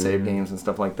and Vita save games and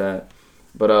stuff like that.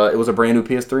 But it was a brand new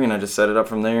PS3, and I just set it up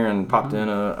from there and popped in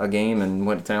a game and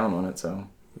went to town on it, so...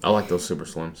 I like those Super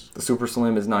Slims. The Super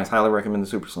Slim is nice. Highly recommend the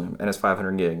Super Slim. And it's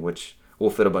 500 gig, which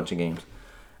will fit a bunch of games.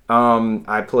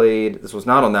 I played... This was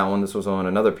not on that one. This was on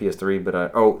another PS3, but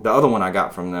the other one I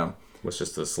got from them Was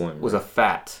just the Slim. was a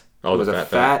FAT. Oh, it was the a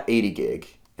fat. FAT 80 gig,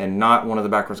 and not one of the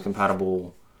backwards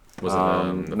compatible Was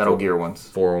it the Metal Gear ones.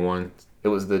 401? It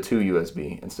was the 2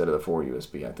 USB instead of the 4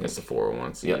 USB, I think. It's the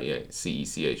 401. Yep.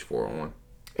 CECH 401.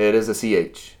 It is a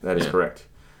CH. That is Yeah. correct.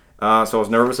 So I was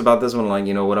nervous about this one.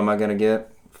 What am I going to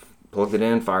get? plugged it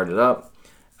in, fired it up.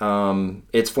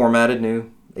 It's formatted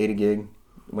new, 80 gig.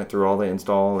 Went through all the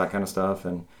install, that kind of stuff,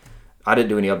 and I didn't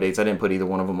do any updates. I didn't put either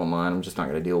one of them on mine. I'm just not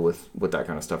going to deal with that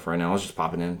kind of stuff right now. I was just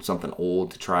popping in something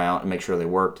old to try out and make sure they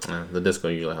worked. The disc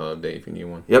will usually have an update if you need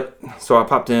one. Yep. So I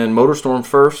popped in MotorStorm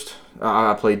first.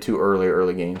 I played 2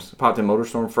 early games. I popped in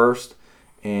MotorStorm first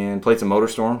and played some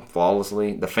MotorStorm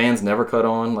flawlessly. The fans never cut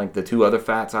on. Like the 2 other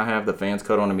FATs I have, the fans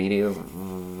cut on immediately.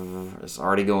 It's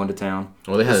already going to town.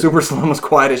 Well, they had the Super Slim was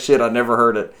quiet as shit. I never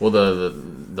heard it. Well,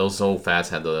 those old FATs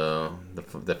had the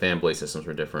fan blade systems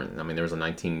were different. I mean, there was a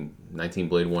 19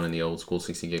 blade one in the old school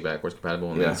 60 gig backwards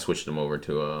compatible, and then switched them over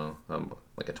to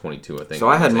like a 22, I think. So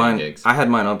I had mine. Gigs. I had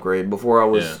mine upgrade before I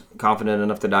was confident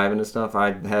enough to dive into stuff.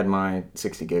 I had my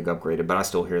 60 gig upgraded, but I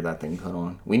still hear that thing cut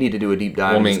on. We need to do a deep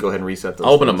dive. Just go ahead and reset those.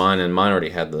 I'll open up mine, and mine already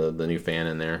had the new fan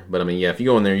in there. But I mean, yeah, if you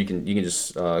go in there, you can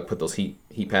just put those heat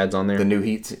pads on there. The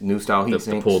new style heat sinks.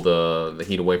 To pull the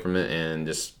heat away from it, and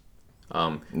just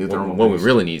new thermal. What we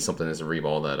really need something is to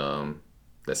reball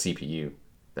that CPU.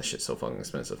 That shit's so fucking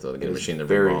expensive though to get a machine to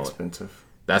very reball expensive. It.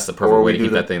 That's the perfect way to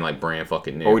keep that thing like brand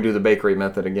fucking new. Or we do the bakery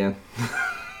method again.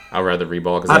 I'd rather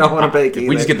reball. I don't want to bake either. If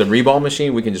we just get the reball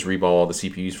machine, we can just reball all the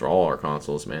CPUs for all our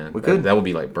consoles, man. We could. That would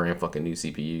be like brand fucking new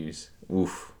CPUs.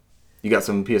 Oof. You got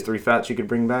some PS3 FATs you could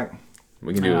bring back?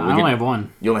 We can do it. I only have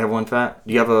one. You only have one FAT?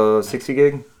 Do you have a 60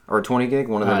 gig or a 20 gig?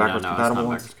 One of the backwards no, compatible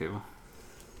ones? ones? Cable.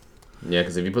 Yeah,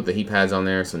 because if you put the heat pads on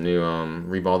there, some new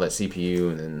reball that CPU,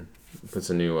 and then put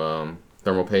some new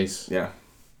thermal paste. Yeah.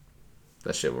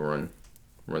 That shit will run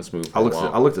smooth. I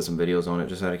looked at some videos on it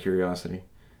just out of curiosity.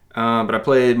 But I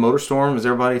played MotorStorm. Is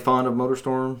everybody fond of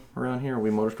MotorStorm around here? Are we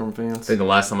MotorStorm fans? I think the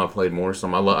last time I played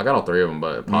MotorStorm, I got all 3 of them,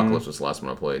 but Apocalypse was the last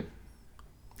one I played.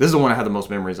 This is the one I had the most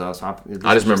memories of. So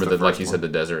I just remember that, like you said, the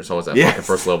desert. It's always that fucking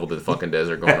first level, the fucking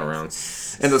desert going around.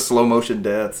 And the slow motion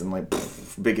deaths and like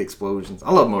big explosions.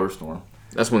 I love MotorStorm.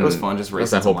 That's when it was fun. Just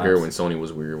racing. That's that whole period when Sony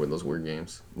was weird with those weird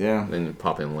games. Yeah. And then you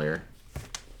pop in Lair.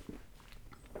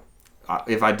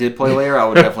 If I did play Lair, I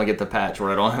would definitely get the patch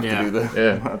where I don't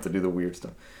have to do the weird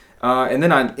stuff. And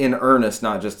then I, in earnest,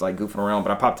 not just like goofing around,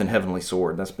 but I popped in Heavenly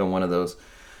Sword. That's been one of those.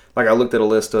 Like I looked at a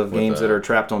list of games that are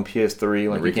trapped on PS3,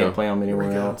 like you can't play them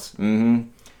anywhere else. Mm-hmm.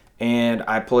 And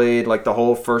I played like the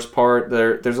whole first part.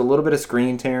 There's a little bit of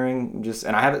screen tearing,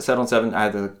 and I have it set on I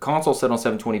have the console set on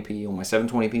 720p on my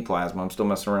 720p plasma. I'm still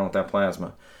messing around with that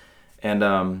plasma,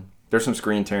 and there's some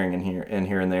screen tearing in here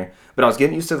and there. But I was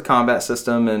getting used to the combat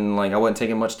system, and like I wasn't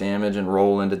taking much damage and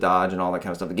rolling to dodge and all that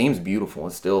kind of stuff. The game's beautiful.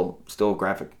 It's still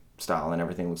graphic style and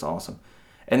everything looks awesome.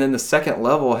 And then the second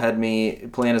level had me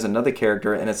playing as another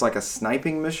character, and it's like a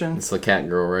sniping mission. It's the cat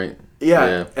girl, right?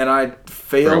 Yeah. And I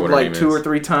failed like 2 or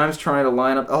 3 times trying to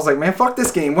line up. I was like, man, fuck this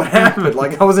game. What happened?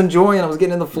 Like, I was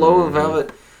getting in the flow of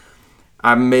it.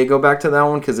 I may go back to that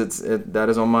one because that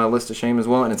is on my list of shame as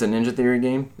well, and it's a Ninja Theory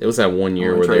game. It was that one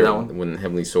year when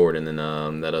Heavenly Sword and then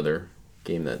that other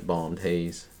game that bombed,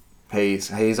 Haze.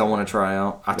 Haze, I want to try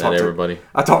out. I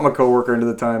talked my coworker into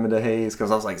the time into Haze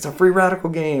because I was like, it's a free radical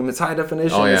game. It's high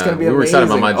definition. Oh, yeah. It's going to be amazing. We were excited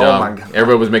about my job. Oh, my God.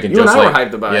 Everybody was making jokes like,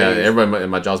 hyped about Haze. Everybody in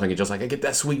my job was making jokes like, I get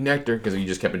that sweet nectar because you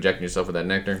just kept injecting yourself with that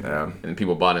nectar. Yeah. And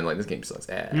people bought it and like, this game sucks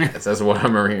ass. That's what I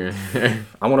remember hearing.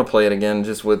 I want to play it again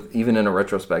just with, even in a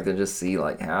retrospect, and just see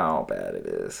like how bad it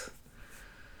is.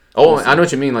 Oh, I know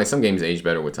what you mean. Like some games age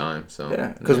better with time. So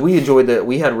yeah, because we enjoyed that.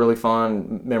 We had really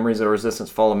fun memories of Resistance: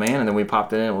 Fall of Man, and then we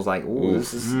popped it in and was like, "Ooh,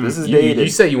 this is dated." You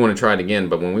say you want to try it again,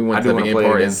 but when we went to the game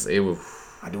part, it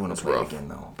was. I do want to play it again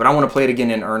though, but I want to play it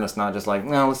again in earnest, not just like,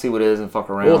 no, let's see what it is and fuck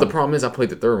around. Well, the problem is I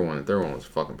played the third one. The third one was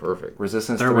fucking perfect.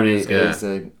 Resistance 3 is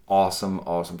an awesome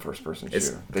first-person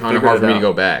shooter. It's kind of hard for me to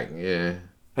go back. Yeah.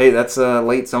 Hey, that's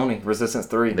late Sony. Resistance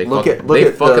 3. Look at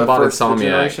the first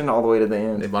generation all the way to the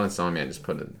end. They bought Insomniac,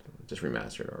 just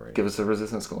remastered already. Give us a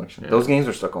Resistance collection. Yeah. Those games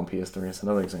are stuck on PS3. It's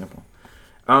another example.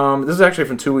 This is actually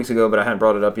from 2 weeks ago, but I hadn't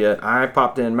brought it up yet. I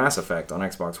popped in Mass Effect on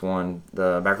Xbox One,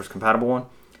 the backwards compatible one,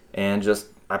 and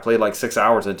I played like 6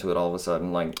 hours into it all of a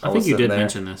sudden. Like I think you did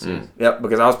mention this. Yep,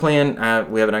 because I was playing.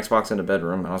 We have an Xbox in the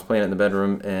bedroom. I was playing it in the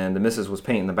bedroom, and the missus was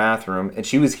painting the bathroom, and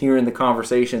she was hearing the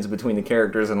conversations between the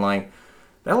characters, and like,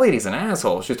 that lady's an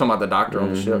asshole. She was talking about the doctor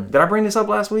on the ship. Did I bring this up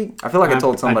last week? I feel like I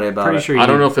told somebody about it. Sure I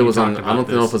don't know if it was on. I don't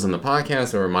know if it was in the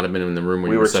podcast or it might have been in the room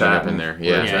where you were setting up in there.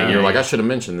 Yeah, and you're like, I should have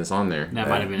mentioned this on there. That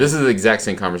might have been. This is the exact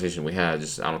same conversation we had.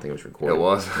 Just I don't think it was recorded. It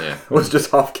was. Yeah, it was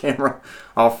just off camera,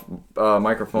 off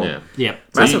microphone. Yeah. Yep.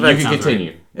 So you can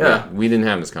continue. Right. Yeah, we didn't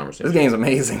have this conversation. This game's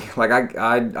amazing. Like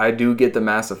I do get the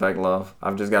Mass Effect love.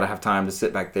 I've just got to have time to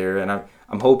sit back there, and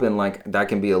I'm hoping like that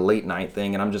can be a late night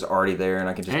thing, and I'm just already there, and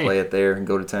I can just play it there and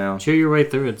go to town. Chew your way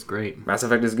through. It's great. Mass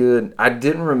Effect is good. I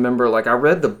didn't remember, like I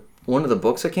read the one of the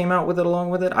books that came out with it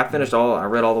along with it. I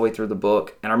read all the way through the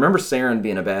book, and I remember Saren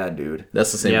being a bad dude.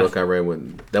 That's the same book I read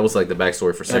with. That was like the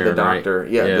backstory for Saren, the doctor,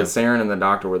 right? yeah, the Saren and the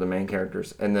doctor were the main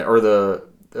characters, and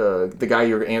the guy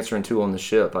you're answering to on the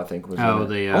ship, I think, was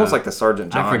almost like the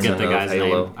Sergeant Johnson. I forget the guy's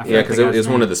Halo. name. Yeah, because it was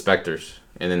one of the Spectres,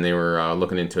 and then they were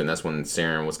looking into it, and that's when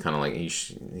Saren was kind of like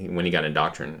when he got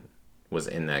indoctrinated was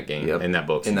in that game, in that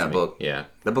book. Yeah,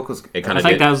 the book was. I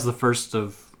think that was the first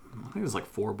of. I think it was like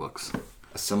 4 books.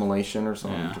 Assimilation or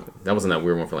something. Yeah. That wasn't that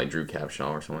weird one for like Drew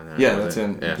Capshaw or something like that. Yeah, that's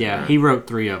in. Yeah, he wrote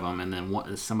 3 of them, and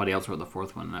then somebody else wrote the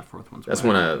 4th one. And that 4th one's. That's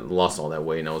when I lost all that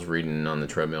weight, and I was reading on the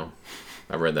treadmill.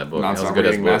 I read that book. No, it was a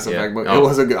good Mass Effect book. It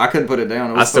was a good. I couldn't put it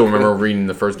down. I still remember reading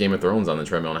the first Game of Thrones on the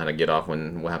treadmill and I had to get off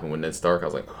when what happened with Ned Stark. I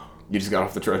was like, oh. You just got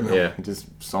off the treadmill. Yeah, just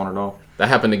sauntered off. That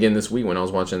happened again this week when I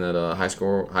was watching that High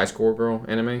Score Girl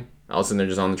anime. I was sitting there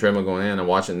just on the treadmill going, and I'm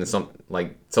watching, and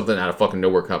something out of fucking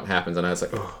nowhere happens, and I was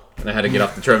like, oh. And I had to get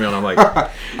off the treadmill, and I'm like,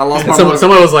 I lost my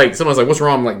someone was like, what's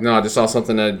wrong? I'm like, no, I just saw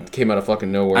something that came out of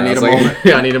fucking nowhere. I need a moment.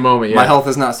 Yeah, I need a moment. Yeah. My health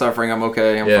is not suffering. I'm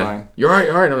okay. I'm fine. You're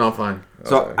all right. No, I'm fine.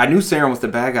 So I knew Saren was the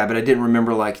bad guy, but I didn't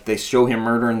remember they show him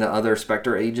murdering the other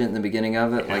Spectre agent in the beginning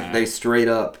of it. Like they straight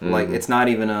up it's not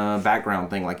even a background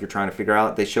thing like you're trying to figure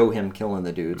out. They show him killing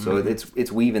the dude. So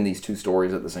it's weaving these 2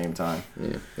 stories at the same time.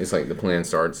 Yeah, it's like the plan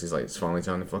starts. He's like, it's finally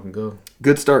time to fucking go.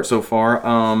 Good start so far.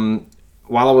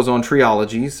 While I was on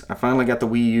Triologies, I finally got the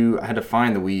Wii U. I had to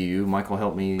find the Wii U. Michael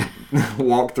helped me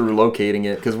walk through locating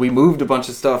it because we moved a bunch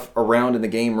of stuff around in the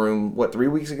game room. 4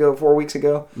 weeks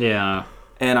ago? Yeah.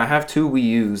 And I have 2 Wii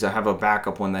U's. I have a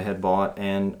backup one they had bought,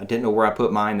 and I didn't know where I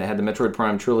put mine. They had the Metroid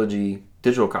Prime Trilogy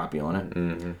digital copy on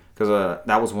it. Because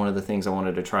that was one of the things I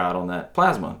wanted to try out on that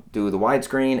Plasma. Do the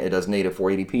widescreen. It does native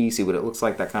 480p. See what it looks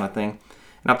like, that kind of thing.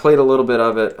 And I played a little bit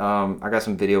of it. I got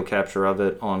some video capture of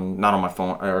it not on my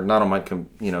phone, or not on my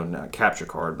not capture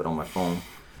card, but on my phone.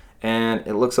 And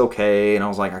it looks okay. And I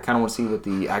was like, I kind of want to see what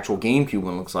the actual GameCube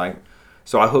one looks like.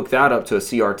 So I hooked that up to a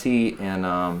CRT, and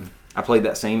I played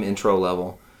that same intro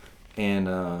level, and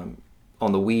on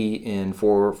the Wii in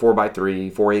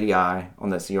 4x3, 480i on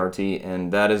that CRT,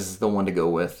 and that is the one to go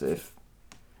with. If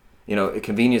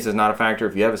convenience is not a factor.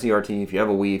 If you have a CRT, if you have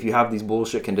a Wii, if you have these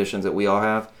bullshit conditions that we all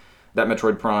have. That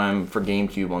Metroid Prime for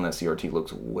GameCube on that CRT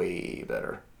looks way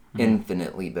better.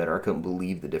 Infinitely better. I couldn't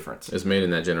believe the difference. It's made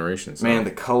in that generation. So. Man,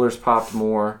 the colors popped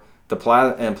more.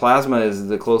 And Plasma is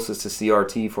the closest to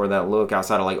CRT for that look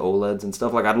outside of like OLEDs and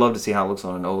stuff. Like, I'd love to see how it looks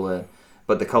on an OLED.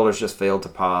 But the colors just failed to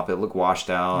pop. It looked washed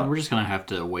out. And we're just going to have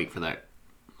to wait for that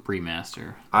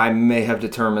remaster. I may have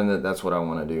determined that that's what I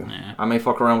want to do. Yeah. I may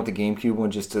fuck around with the GameCube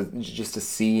one just to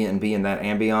see and be in that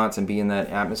ambiance and be in that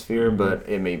atmosphere, but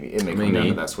it may come down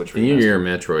to that Switch. The year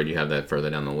Metroid, you have that further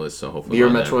down the list, so hopefully. The year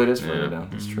Metroid is further down.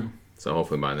 That's true. So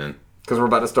hopefully by then. Because we're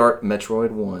about to start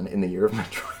Metroid 1 in the year of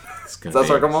Metroid. That's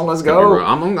like, come on, let's go.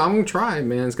 I'm gonna try,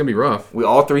 man. It's gonna be rough. We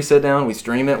all 3 sit down, we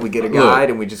stream it, we get a guide,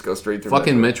 and we just go straight through.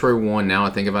 Fucking Metroid 1. Now I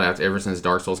think about it, ever since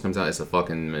Dark Souls comes out, it's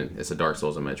a Dark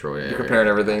Souls of Metroid. You're comparing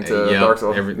everything to Dark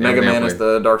Souls. Mega Man is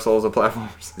the Dark Souls of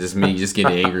platforms. Just me, just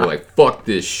getting angry, like fuck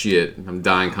this shit. I'm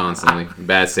dying constantly.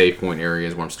 Bad save point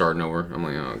areas where I'm starting over. I'm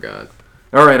like, oh god.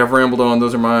 All right, I've rambled on.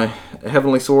 Those are my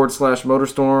Heavenly Sword /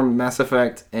 Motorstorm, Mass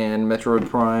Effect, and Metroid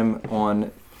Prime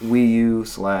on Wii U /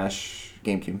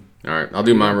 GameCube. All right, I'll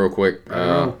do mine real quick.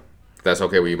 If that's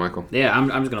okay with you, Michael? Yeah, I'm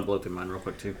just going to blow through mine real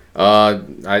quick, too.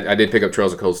 I did pick up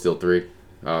Trails of Cold Steel 3.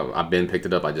 I've been picked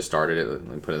it up. I just started it. Let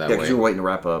me put it that way. Yeah, because you were waiting to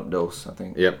wrap up Dose, I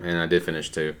think. Yep, and I did finish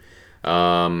 2.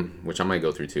 Which I might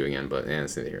go through 2 again, but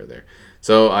it's neither here or there.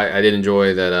 So I did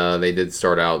enjoy that they did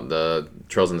start out, the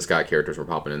Trails in the Sky characters were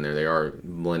popping in there. They are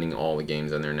blending all the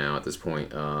games in there now at this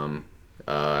point.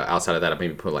 Outside of that, I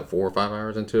maybe put like 4 or 5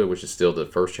 hours into it, which is still the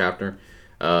first chapter.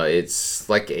 It's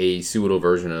like a pseudo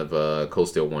version of Cold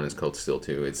Steel 1 is Cold Steel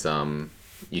 2. It's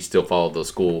you still follow the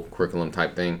school curriculum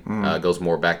type thing. It goes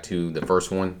more back to the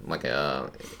first one. Like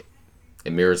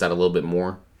it mirrors that a little bit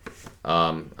more.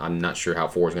 I'm not sure how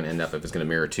 4 is going to end up, if it's going to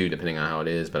mirror 2, depending on how it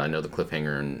is. But I know the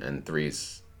cliffhanger and 3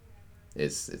 is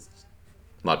it's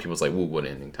a lot of people's like, woo, what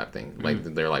ending type thing. Like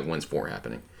they're like, when's 4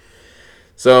 happening?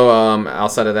 So,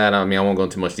 outside of that, I mean, I won't go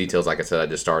into much details. Like I said, I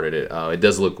just started it. It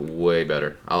does look way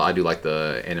better. I do like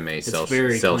the anime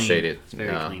cel-shaded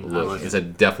look. It's a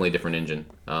definitely different engine.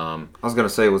 I was going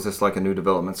to say, was this like a new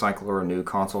development cycle or a new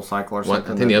console cycle or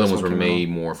something? I think the other ones were made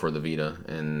more for the Vita,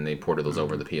 and they ported those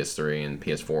over to the PS3 and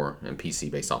PS4 and PC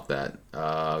based off that.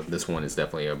 This one is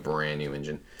definitely a brand new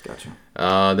engine. Gotcha.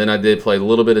 Then I did play a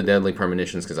little bit of Deadly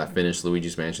Premonitions because I finished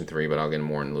Luigi's Mansion 3, but I'll get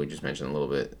more in Luigi's Mansion in a little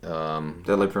bit.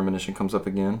 Deadly Premonition comes up up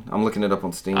again. I'm looking it up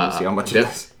on Steam to see how much it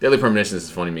is. Deadly Premonitions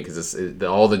is funny to me because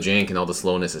all the jank and all the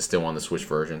slowness is still on the Switch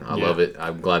version. I love it.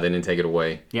 I'm glad they didn't take it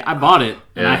away. Yeah, I bought it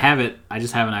and I have it. I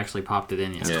just haven't actually popped it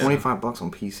in yet. It's $25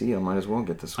 on PC. I might as well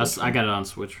get the Switch. I got it on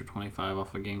Switch for $25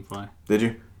 off of GameFly. Did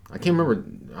you? I can't remember.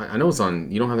 I know it's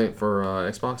on. You don't have it for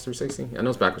Xbox 360? I know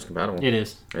it's backwards compatible. It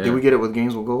is. Yeah. Did we get it with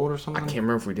Games with Gold or something? I can't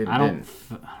remember if we did or I didn't.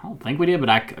 don't think we did, but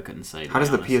I couldn't say. How does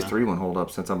the PS3 one hold up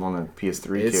since I'm on the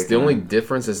PS3 It's the only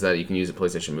difference is that you can use a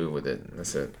PlayStation Move with it.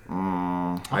 That's it.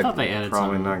 I thought they added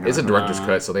some. It's a director's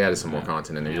cut, so they added some more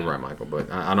content in there. You're right, Michael.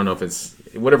 But I don't know if it's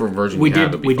whatever version you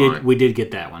have. We did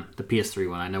get that one, the PS3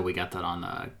 one. I know we got that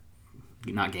on.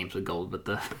 Not Games with Gold, but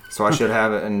the... So I should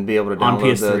have it and be able to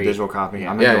download the digital copy.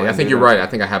 Yeah, I think you're right. I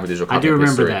think I have a digital copy. I do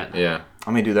remember that. Yeah.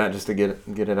 I may do that just to get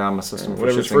it out of my system for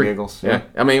whatever's shits and free. giggles. Yeah.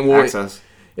 I mean, well, access.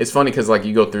 It's funny because like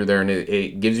you go through there and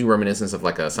it gives you reminiscence of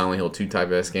like a Silent Hill 2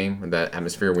 type S game, that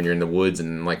atmosphere when you're in the woods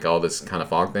and like all this kind of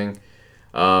fog thing.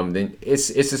 Then it's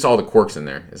just all the quirks in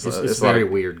there. It's very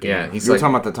weird game. Yeah, you were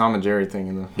talking about the Tom and Jerry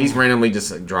thing. He's randomly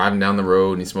just like, driving down the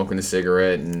road and he's smoking a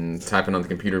cigarette and typing on the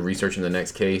computer, researching the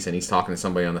next case, and he's talking to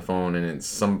somebody on the phone, and it's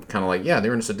some kind of like, yeah,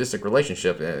 they're in a sadistic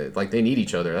relationship. Like they need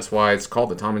each other. That's why it's called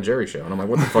the Tom and Jerry Show. And I'm like,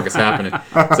 what the fuck is happening?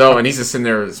 And he's just sitting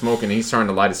there smoking. And he's trying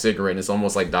to light a cigarette, and it's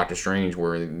almost like Doctor Strange,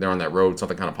 where they're on that road,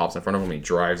 something kind of pops in front of him, and he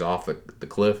drives off the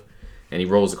cliff, and he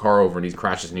rolls the car over, and he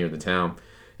crashes near the town.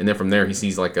 And then from there, he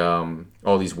sees like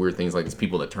all these weird things, like these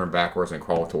people that turn backwards and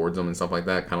crawl towards them and stuff like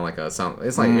that. Kind of like a sound.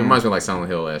 It's like it reminds me of like Silent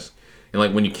Hill-esque. And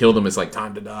like when you kill them, it's like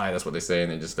time to die. That's what they say,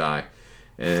 and they just die.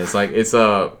 And it's like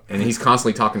and he's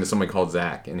constantly talking to somebody called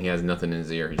Zach, and he has nothing in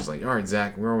his ear. He's just like, all right,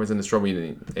 Zach, we're always in this trouble.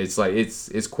 It's like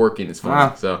it's quirky and it's fun.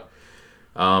 Wow. So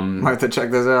might have to check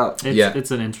this out.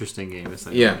 It's an interesting game. It's.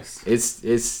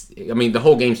 I mean, the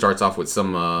whole game starts off with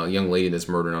some young lady that's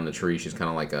murdered on the tree. She's kind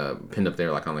of like pinned up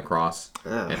there, like on the cross,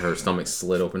 and her stomach's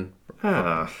slit open.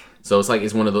 So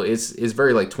it's one of those. It's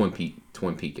very like Twin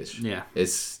Peak-ish. Yeah,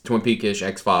 it's Twin Peak-ish,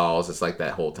 X-Files. It's like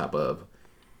that whole type of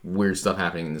weird stuff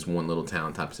happening in this one little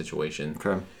town type of situation.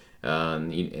 Okay.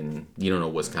 And you don't know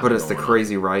what's kind of. But it's the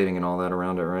crazy writing and all that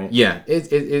around it, right? Yeah.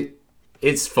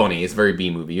 It's funny. It's very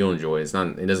B movie. You'll enjoy it. It's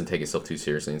not. It doesn't take itself too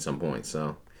seriously in some points.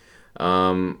 So,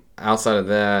 outside of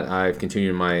that, I've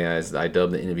continued my as I dub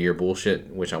the end of year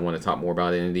bullshit, which I want to talk more about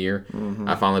at the end of the year. Mm-hmm.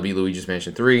 I finally beat Luigi's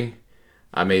Mansion 3.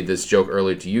 I made this joke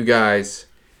earlier to you guys.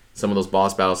 Some of those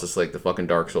boss battles, it's like the fucking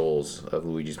Dark Souls of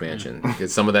Luigi's Mansion.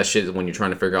 Because some of that shit is when you're trying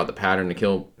to figure out the pattern to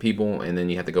kill people, and then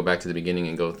you have to go back to the beginning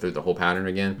and go through the whole pattern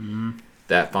again. Mm-hmm.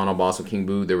 That final boss with King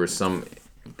Boo, there was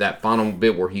that final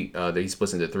bit where he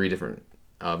splits into 3 different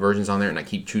versions on there, and I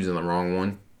keep choosing the wrong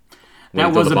one.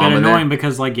 That was a bit annoying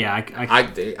because, like, yeah,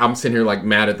 I'm sitting here like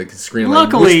mad at the screen.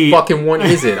 Luckily, like, which fucking one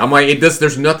is it? I'm like,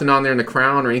 there's nothing on there in the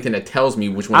crown or anything that tells me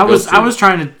which one. I was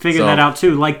trying to figure that out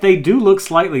too. Like, they do look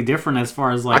slightly different as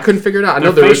far as like I couldn't figure it out. I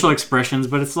know their facial expressions,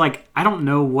 but it's like I don't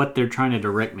know what they're trying to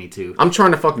direct me to. I'm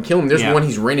trying to fucking kill him. There's one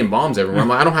he's raining bombs everywhere. I'm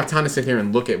like, I don't have time to sit here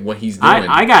and look at what he's doing.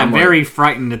 I got very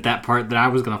frightened at that part that I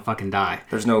was gonna fucking die.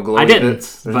 There's no glowy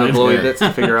bits. There's no glowy bits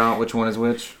to figure out which one is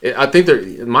which. I think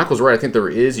Michael's right. I think there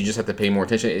is. You just have to pay more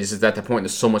attention. It's just at the point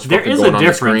there's so much fucking going on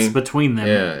the screen. There is a difference between them.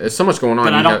 Yeah, there's so much going on.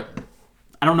 But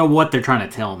I don't know what they're trying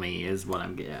to tell me is what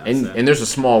I'm getting at. And there's a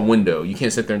small window. You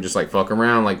can't sit there and just like fuck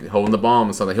around like holding the bomb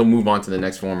and stuff. Like, he'll move on to the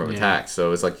next form of attack.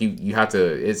 So it's like you have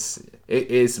to.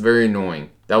 It's very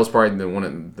annoying. That was probably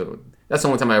that's the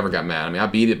only time I ever got mad. I mean, I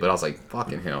beat it, but I was like,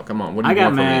 fucking hell, come on. What do you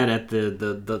want from me? I got mad at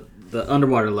the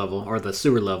underwater level or the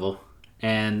sewer level.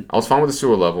 And I was fine with the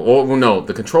sewer level. Well, no,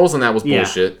 the controls on that was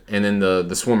bullshit, and then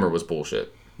the swimmer was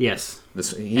bullshit. Yes.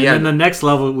 Then the next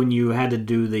level, when you had to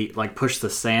do push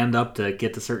the sand up to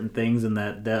get to certain things in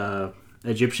that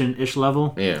Egyptian-ish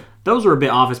level. Yeah. Those were a bit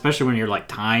off, especially when you're like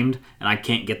timed, and I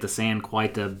can't get the sand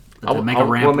quite to make a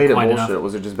ramp. What made it bullshit? Enough.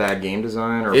 Was it just bad game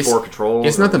design or poor controls?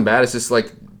 It's nothing bad. It's just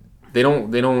like they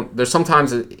don't. There's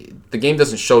sometimes the game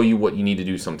doesn't show you what you need to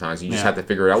do. Sometimes you just have to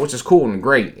figure it out, which is cool and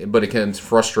great. But it's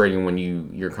frustrating when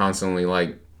you're constantly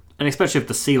like. And especially if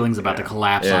the ceiling's about to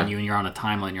collapse on you and you're on a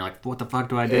timeline, you're like, what the fuck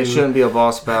do I do? It shouldn't be a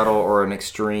boss battle or an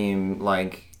extreme,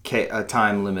 a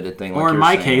time limited thing. Or in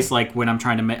my case, like when I'm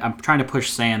trying to push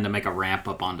sand to make a ramp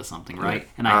up onto something, right?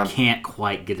 And I can't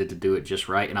quite get it to do it just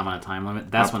right, and I'm on a time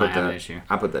limit. That's when I have an issue.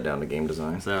 I put that down to game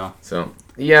design. So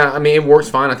yeah, I mean, it works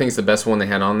fine. I think it's the best one they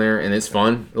had on there, and it's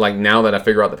fun. Like, now that I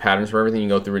figure out the patterns for everything, you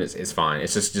go through it, it's fine.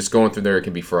 It's just going through there, it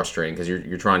can be frustrating because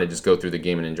you're trying to just go through the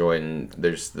game and enjoy it, and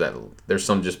there's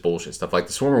some just bullshit stuff. Like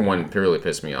the swimmer one really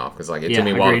pissed me off because like it took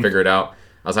me a while to figure it out.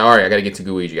 I was like, all right, I got to get to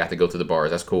Guigi. I have to go to the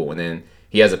bars. That's cool. And then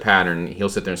he has a pattern. He'll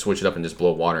sit there and switch it up and just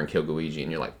blow water and kill Luigi.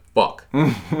 And you're like, fuck.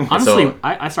 Honestly, So-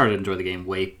 I started to enjoy the game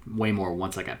way more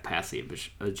once I got past the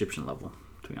Egyptian level.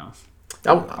 To be honest.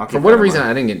 For keep that whatever in reason,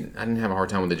 mind. I didn't have a hard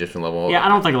time with the Egyptian level. Yeah, I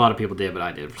don't think a lot of people did, but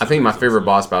I did. I think my favorite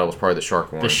boss battle was probably the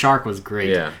shark one. The shark was great.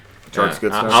 Yeah. Shark's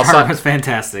good stuff. Shark Outside, was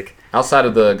fantastic. outside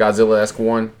of the Godzilla-esque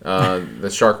one, the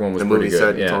shark one was The pretty movie good.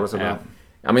 set you Yeah. told us about. Yeah.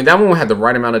 I mean, that one had the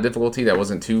right amount of difficulty. That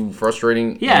wasn't too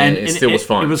frustrating. Yeah, and it still was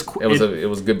fun. it was it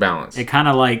was a good balance. It kind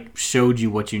of like showed you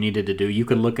what you needed to do. You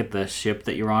could look at the ship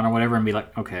that you're on or whatever and be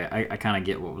like, okay, I kind of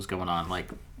get what was going on. Like,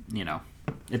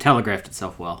 it telegraphed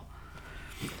itself well.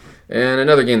 And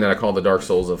another game that I call the Dark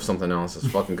Souls of something else is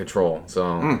fucking Control.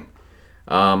 So,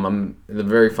 I'm at the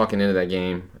very fucking end of that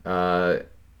game.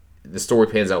 The story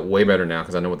pans out way better now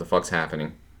because I know what the fuck's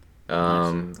happening.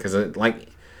 Because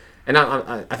and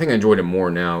I think I enjoyed it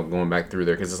more now going back through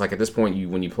there because it's like at this point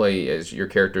when you play as your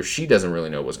character, she doesn't really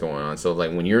know what's going on. So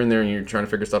like when you're in there and you're trying to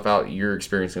figure stuff out, you're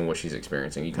experiencing what she's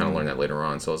experiencing. You kind of learn that later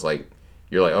on. So it's like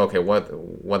you're like, okay,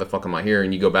 why the fuck am I here?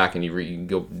 And you go back and you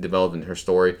go develop into her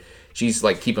story. She's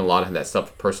like keeping a lot of that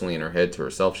stuff personally in her head to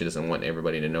herself. She doesn't want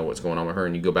everybody to know what's going on with her.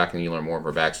 And you go back and you learn more of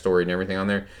her backstory and everything on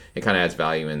there. It kind of adds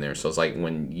value in there. So it's like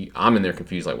when I'm in there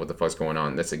confused, like what the fuck's going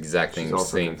on. That's the exact She's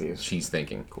also thing confused. she's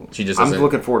thinking. Cool. She just I'm doesn't.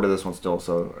 looking forward to this one still,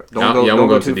 so Yeah, don't I won't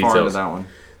go go too into far into details. that one.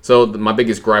 So my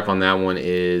biggest gripe on that one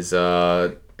is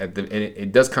and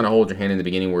it does kind of hold your hand in the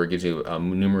beginning where it gives you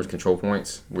numerous control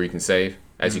points where you can save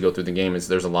as you go through the game.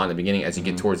 There's a lot in the beginning. As you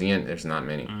get towards the end, there's not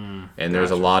many. And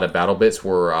there's a lot of battle bits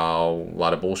where a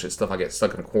lot of bullshit stuff. I get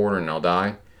stuck in a corner and I'll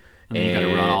die. And you gotta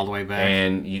run all the way back.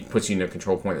 And it puts you in a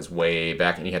control point that's way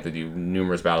back, and you have to do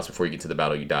numerous battles before you get to the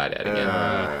battle you died at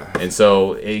again. And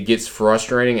so it gets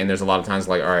frustrating, and there's a lot of times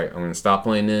like, all right, I'm going to stop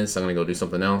playing this, I'm going to go do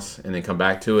something else, and then come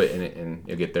back to it, and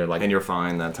you'll get there like... And you're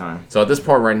fine that time. So at this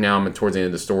part right now, I'm towards the end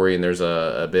of the story, and there's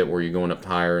a bit where you're going up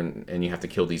higher, and you have to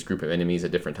kill these group of enemies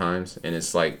at different times, and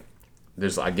it's like,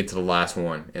 I get to the last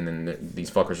one, and then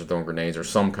these fuckers are throwing grenades or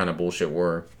some kind of bullshit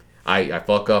where I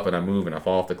fuck up and I move and I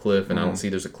fall off the cliff and I don't see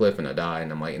there's a cliff and I die,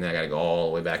 and I'm like, and then I gotta go all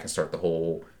the way back and start the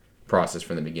whole process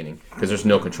from the beginning because there's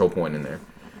no control point in there.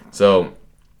 So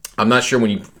I'm not sure when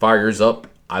you fire yours up.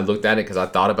 I looked at it because I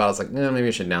thought about it. I was like, maybe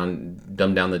I should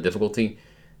dumb down the difficulty.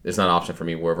 There's not an option for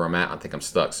me wherever I'm at. I think I'm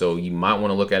stuck. So you might want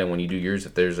to look at it when you do yours.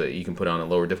 If you can put on a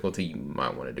lower difficulty, you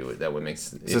might want to do it. That would make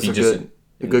if you just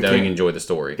enjoy the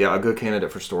story. Yeah, a good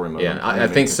candidate for story mode. Yeah, I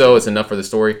think so. It's enough for the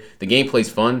story. The gameplay's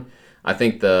fun. I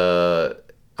think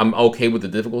I'm okay with the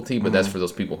difficulty, but that's for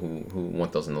those people who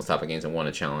want those in those type of games and want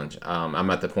a challenge. I'm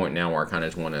at the point now where I kind of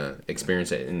just want to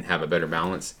experience it and have a better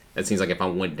balance. It seems like if I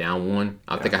went down one,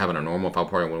 I think I have it on normal. If I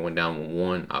probably went down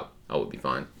one, I would be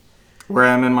fine. Where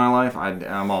I'm in my life,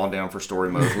 I'm all down for story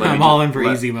mode. I'm all in for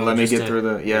easy mode. Let me get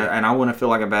through and I want to feel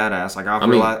like a badass. Like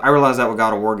I realized that with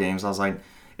God of War games. I was like,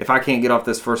 if I can't get off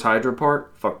this first Hydra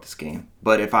part, fuck this game.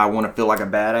 But if I want to feel like a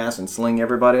badass and sling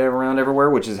everybody around everywhere,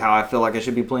 which is how I feel like I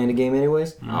should be playing the game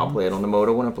anyways, I'll play it on the mode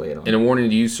I want to play it on. And a warning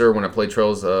to you, sir, when I play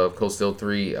Trails of Cold Steel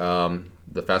 3,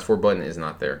 the fast forward button is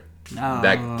not there.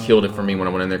 That killed it for me when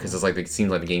I went in there because it's like it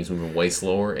seems like the game's moving way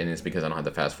slower, and it's because I don't have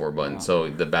the fast forward button. So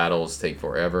the battles take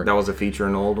forever. That was a feature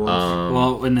in the old ones.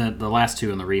 Well, in the last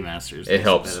two in the remasters, It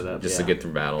helps just to get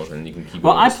through battles, and you can keep.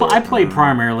 Well, going with the I story. played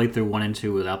primarily through 1 and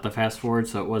 2 without the fast forward,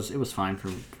 so it was fine for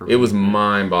me. It was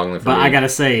mind-boggling for me. But I gotta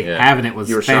say, having it was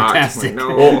You were shocked. fantastic. Like,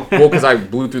 no. Well, because I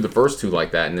blew through the first two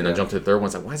like that, and then I jumped to the third one.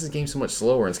 It's like, why is this game so much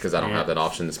slower? And it's because I don't have that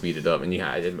option to speed it up, and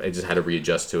I just had to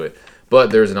readjust to it. But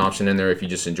there's an option in there if you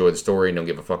just enjoy the story and don't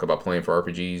give a fuck about playing for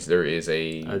RPGs. There is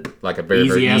a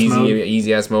very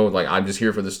easy ass mode. Like I'm just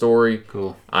here for the story.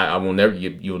 Cool. I will never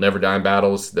you'll never die in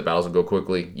battles. The battles will go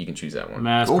quickly. You can choose that one.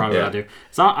 That's probably what I'll do.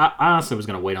 So I honestly was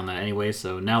gonna wait on that anyway.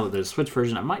 So now that there's a Switch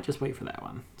version, I might just wait for that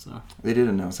one. So They did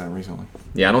announce that recently.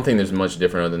 Yeah, I don't think there's much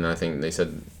different other than I think they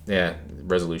said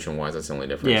resolution wise that's the only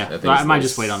difference. yeah, I think I might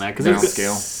just wait on that because it's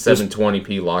Downscale.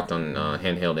 720p locked on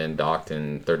handheld and docked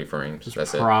in 30 frames.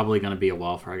 That's it. probably gonna be a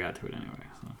while before I got to it anyway.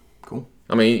 So. Cool.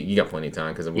 I mean, you got plenty of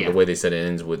time because the way they said it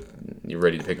ends with you're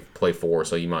ready to play 4,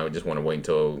 so you might just want to wait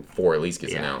until 4 at least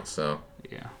gets announced. So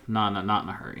yeah, not in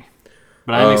a hurry,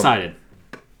 but I'm excited.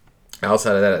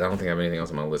 Outside of that, I don't think I have anything else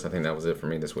on my list. I think that was it for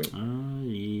me this week.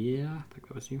 Yeah, I think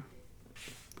that was you.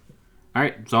 All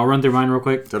right, so I'll run through mine real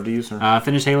quick. It's up to you, sir.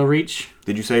 Finish Halo Reach.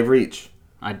 Did you save Reach?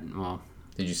 Did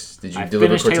you I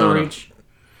deliver finished Halo Cortana? Reach.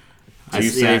 So you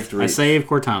saved Reach. I saved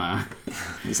Cortana.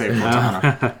 You saved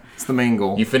Cortana. It's the main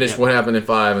goal. You finished what happened in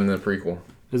 5 in the prequel.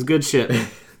 It's good shit.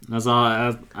 That's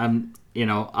all. I'm.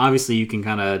 Obviously you can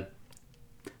kind of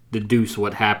deduce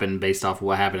what happened based off of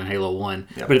what happened in Halo 1,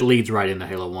 but it leads right into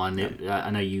Halo 1. I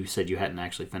know you said you hadn't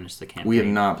actually finished the campaign. We have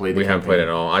not played the We haven't played it at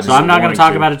all. So I'm not going to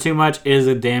talk about it too much. It is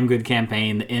a damn good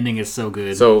campaign. The ending is so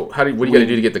good. So what do you got to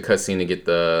do to get the cutscene to get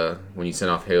when you send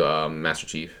off Master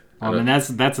Chief? And that's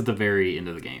at the very end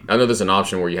of the game. I know there's an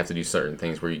option where you have to do certain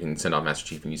things where you can send off Master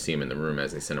Chief and you see him in the room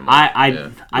as they send him off. I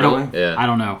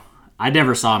don't know. I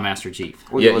never saw Master Chief.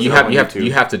 Yeah, you have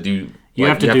to do. You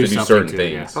have to do certain too,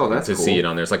 things yeah. Oh, that's to cool. see it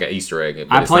on there. It's like an Easter egg.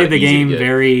 I played the game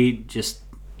very just.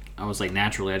 I was like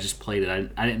naturally. I just played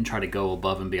it. I didn't try to go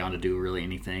above and beyond to do really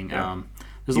anything. Yeah.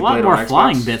 There's You a lot played more on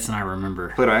flying Xbox? bits than I remember.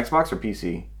 Played on Xbox or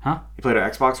PC? Huh? You played on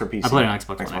Xbox or PC? I played on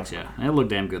Xbox One X, yeah. And it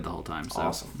looked damn good the whole time. So.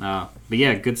 Awesome. But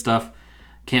yeah, good stuff.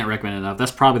 Can't recommend it enough.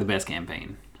 That's probably the best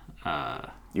campaign.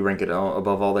 You rank it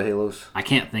above all the Halos? I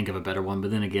can't think of a better one,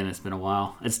 but then again, it's been a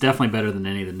while. It's definitely better than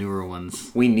any of the newer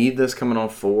ones. We need this coming on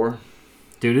 4.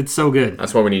 Dude, it's so good.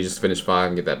 That's why we need to just finish 5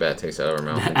 and get that bad taste out of our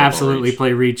mouth. Absolutely,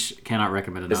 play Reach. Cannot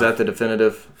recommend enough. Is that the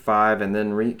definitive 5 and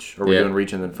then Reach? Or are we doing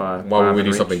Reach and then 5? Why would we do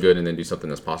Reach? something good and then do something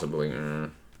that's possibly...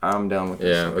 I'm down with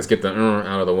this. Yeah, let's get the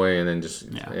out of the way and then just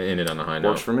end it on a high note.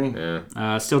 Works for me.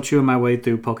 Yeah. Still chewing my way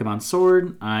through Pokemon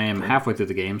Sword. I am halfway through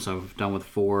the game, so I've done with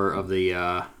 4 of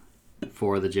the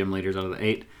gym leaders out of the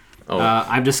 8.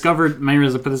 I've discovered, main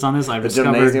reason I put this on this, I've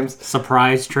discovered gymnasiums?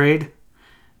 Surprise Trade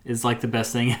is like the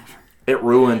best thing ever. It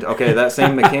ruined. Okay, that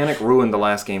same mechanic ruined the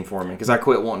last game for me because I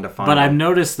quit wanting to find. But them. I've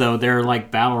noticed though there are like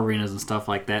battle arenas and stuff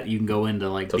like that you can go into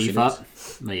like beef Toshinas? up.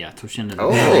 But yeah, Toshinden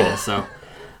arena. So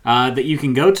that you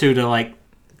can go to like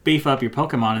beef up your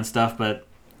Pokemon and stuff. But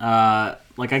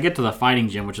like I get to the fighting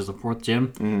gym, which is the 4th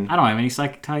gym. I don't have any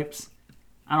psychic types.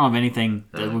 I don't have anything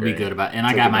that would be good about it. And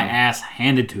I got my ass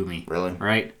handed to me. Really?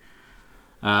 Right?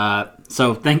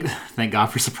 So thank God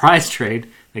for Surprise Trade.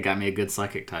 They got me a good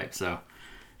psychic type. So,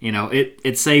 you know,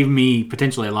 it saved me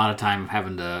potentially a lot of time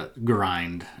having to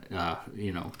grind,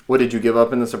 you know. What did you give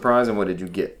up in the surprise and what did you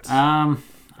get?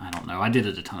 I don't know. I did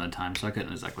it a ton of times, so I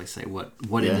couldn't exactly say what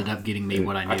ended up getting me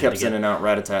what I needed I kept to sending get. out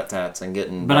Rat-a-tat-tats and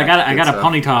getting. But I got a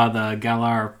Ponyta. The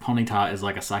Galar Ponyta is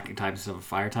like a psychic type instead of a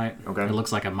fire type. Okay. It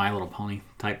looks like a My Little Pony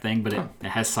type thing, but it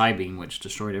has Psybeam, which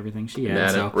destroyed everything she had. Nah,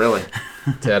 So Really?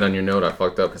 To add on your note, I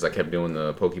fucked up because I kept doing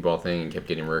the Pokeball thing and kept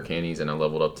getting rare candies, and I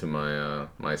leveled up to my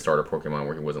my starter Pokemon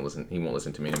where he won't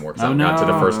listen to me anymore because I haven't gotten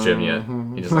to the first gym yet.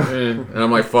 He just and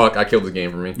I'm like, fuck, I killed the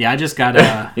game for me. yeah, I just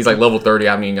got He's like level 30.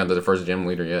 I haven't even gotten to the first gym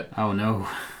leader yet. oh no.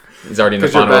 He's already in the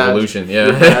 'Cause your final badge- evolution.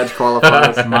 Your Yeah. badge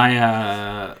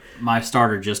qualifies. My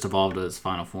starter just evolved to its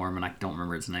final form, and I don't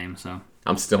remember its name. So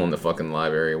I'm still in the fucking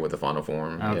live area with the final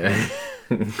form. Okay.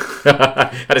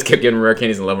 Yeah. I just kept getting rare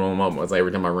candies and leveling them up. It's like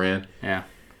every time I ran. yeah. I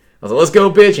was like, let's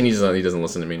go, bitch. And he doesn't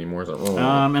listen to me anymore. So,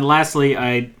 And lastly,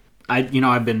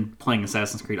 I've been playing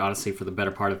Assassin's Creed Odyssey for the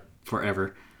better part of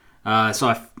forever.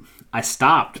 So I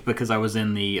stopped because I was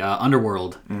in the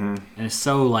underworld, and it's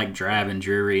so like drab and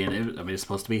dreary, and it's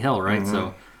supposed to be hell, right?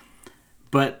 So,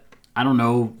 but I don't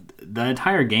know. The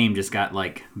entire game just got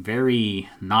like very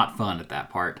not fun at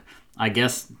that part. I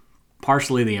guess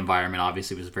partially the environment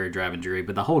obviously was very drab and dreary,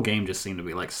 but the whole game just seemed to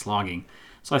be like slogging.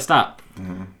 So I stopped.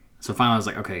 So finally I was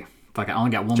like, okay, fuck, I only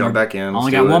got one Jump more. back in, I only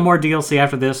let's got do one it. more DLC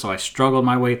after this, so I struggled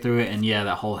my way through it, and yeah,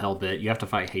 that whole hell bit. You have to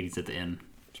fight Hades at the end.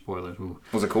 Spoilers. Ooh.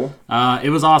 Was it cool? It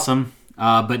was awesome,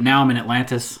 but now I'm in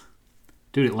Atlantis.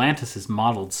 Dude, Atlantis is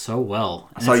modeled so well.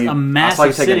 And it's a massive I saw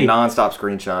you taking city. non-stop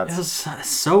screenshots. It was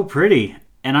so pretty.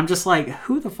 And I'm just like,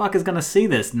 who the fuck is going to see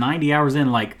this 90 hours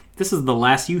in? Like, this is the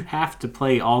last. You have to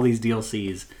play all these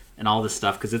DLCs and all this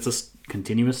stuff because it's a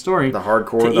continuous story. The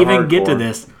hardcore. To the even get to hardcore.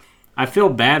 this, I feel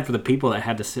bad for the people that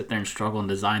had to sit there and struggle and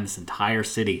design this entire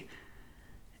city.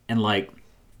 And like,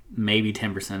 maybe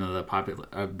 10%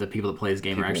 of the people that play this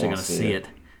game are actually won't going to see see it.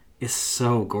 It's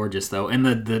so gorgeous, though. And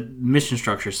the mission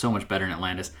structure is so much better in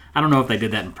Atlantis. I don't know if they did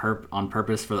that on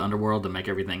purpose for the Underworld to make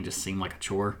everything just seem like a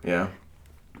chore. Yeah.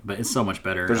 But it's so much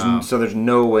better. So there's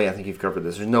no way. I think you've covered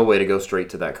this. There's no way to go straight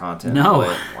to that content. No.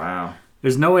 Wow.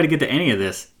 There's no way to get to any of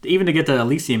this. Even to get to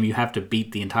Elysium, you have to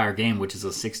beat the entire game, which is a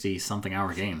 60-something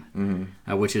hour game.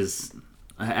 Which is,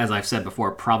 as I've said before,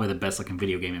 probably the best looking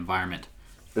video game environment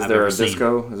Is I've there ever a seen.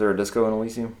 disco? Is there a disco in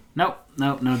Elysium? Nope,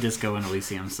 no disco in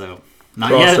Elysium, so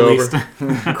not yet at least.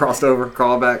 Crossed over,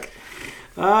 callback.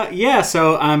 Yeah,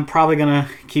 so I'm probably going to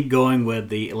keep going with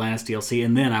the Atlantis DLC,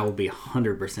 and then I will be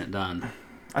 100% done.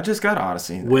 I just got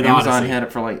Odyssey. With Amazon Odyssey. had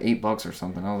it for like $8 or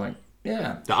something. I was like,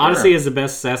 yeah. The Odyssey is the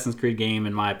best Assassin's Creed game,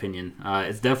 in my opinion.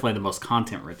 It's definitely the most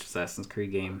content-rich Assassin's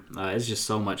Creed game. It's just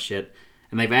so much shit.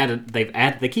 And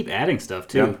they keep adding stuff,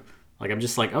 too. Yeah. Like, I'm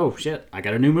just like, oh, shit, I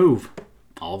got a new move.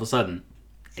 All of a sudden,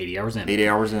 80 hours in. 80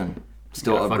 hours in.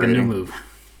 Still Got a fucking new upgrading. move.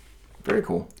 Very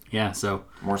cool. Yeah, so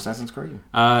More Assassin's Creed.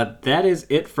 that is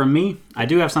it from me. I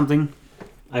do have something.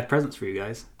 I have presents for you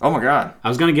guys. Oh my god. I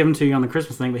was going to give them to you on the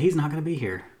Christmas thing, but he's not going to be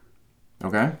here.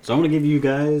 Okay. So I'm going to give you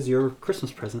guys your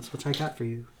Christmas presents, which I got for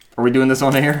you. Are we doing this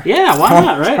on air? Yeah, why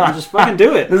not, right? I'll just fucking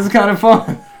do it. This is kind of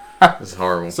fun. This is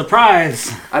horrible.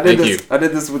 Surprise! I did Thank this. I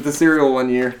did this with the cereal one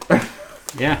year.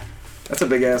 Yeah. That's a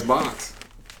big ass box.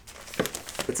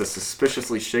 It's a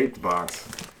suspiciously shaped box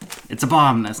It's a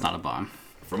bomb. That's not a bomb.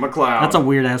 from a cloud. That's a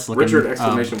weird ass looking. Richard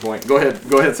exclamation point. Go ahead.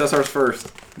 Go ahead. Cesar's first.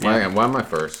 Why am I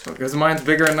first? Because mine's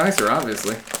bigger and nicer,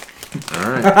 obviously.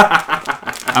 All right.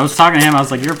 I was talking to him. I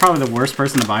was like, "You're probably the worst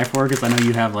person to buy for because I know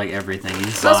you have like everything." You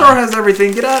just Cesar buy. has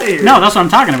everything. Get out of here. No, that's what I'm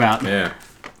talking about. Yeah.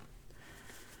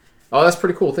 Oh, that's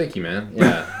pretty cool. Thank you, man.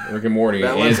 Yeah, Rick and Morty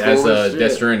That and looks as cool as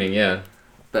Death shit. Stranding. Yeah,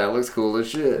 That looks cool as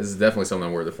shit. this is definitely something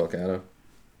I'm worth the fuck out of.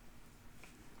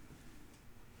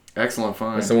 Excellent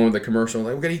find. Like someone with the commercial,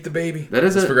 like we gotta eat the baby. That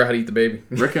is Let's it. figure out how to eat the baby.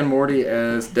 Rick and Morty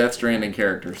as Death Stranding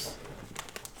characters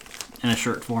In a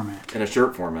shirt format. in a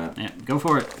shirt format. Yeah, go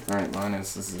for it. All right, mine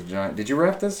is. This is a giant. Did you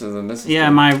wrap this or then this? Is Yeah,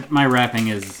 my wrapping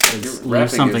is Your leaves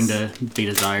wrapping something is- to be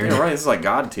desired. Yeah, right. This is like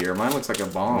God tier. Mine looks like a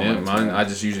bomb. Yeah, when it's mine. wrapped. I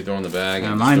just usually throw in the bag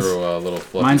and mine's- just throw a little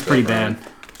fluffy Mine's stuff pretty around.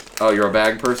 bad. Oh, you're a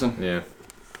bag person. Yeah.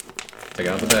 Take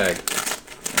out the bag.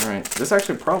 All right. This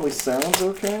actually probably sounds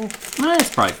okay.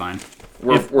 It's probably fine.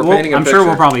 We're We'll- painting a I'm picture. sure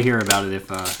we'll probably hear about it if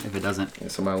it doesn't. Yeah,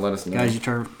 somebody let us know. Guys, you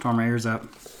tore my ears up.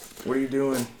 What are you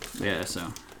doing? Yeah, so.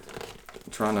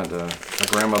 I'm trying not to. My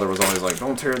grandmother was always like,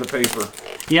 "Don't tear the paper."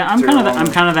 Yeah, I'm Tear kind of on I'm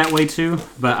the- kind of that way too,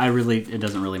 but it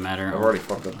doesn't really matter. I've already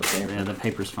fucked up the paper. Yeah, the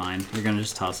paper's fine. You're gonna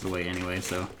just toss it away anyway.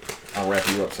 So I'll wrap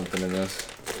you up something in this.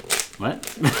 what?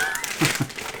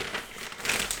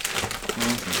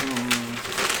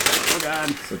 Oh God!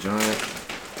 It's a giant.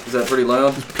 Is that pretty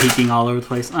loud? Peeking all over the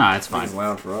place. Nah, it's fine. It's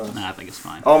loud for us. Nah, I think it's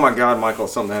fine. Oh my God, Michael!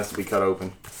 Something has to be cut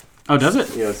open. Oh, does it?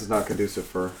 Yeah, this is not conducive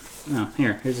for. No.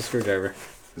 Here's a screwdriver.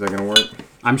 Is that gonna work?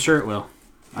 I'm sure it will.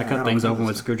 I I cut don't things know open this.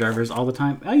 with screwdrivers all the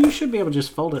time. Oh, you should be able to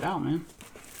just fold it out, man.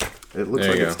 It looks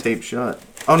There like you it's go. taped shut.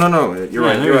 Oh no, you're right. there You're you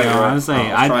right. go. You're right. I was saying,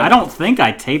 Oh, was trying I to- don't think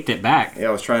I taped it back. Yeah,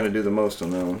 I was trying to do the most on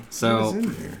that one. So- What is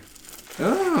in here?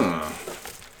 Oh,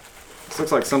 this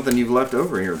looks like something you've left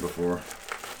over here before.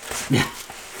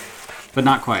 But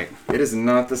not quite. It is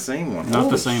not the same one. Not the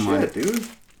Holy same shit, one. dude.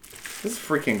 This is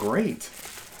freaking great.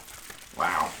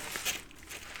 Wow.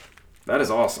 That is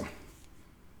awesome.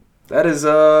 That is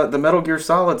the Metal Gear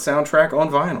Solid soundtrack on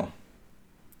vinyl.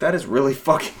 That is really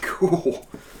fucking cool.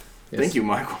 Yes. Thank you,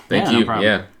 Michael. Thank Yeah, no you. problem.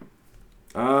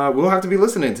 Yeah. We'll have to be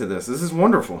listening to this. This is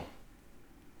wonderful.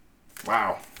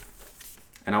 Wow.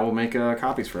 And I will make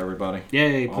copies for everybody.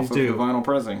 Yay, Off please of the do. vinyl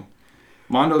pressing.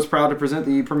 Mondo is proud to present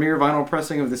the premiere vinyl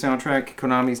pressing of the soundtrack,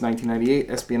 Konami's 1998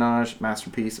 espionage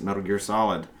masterpiece, Metal Gear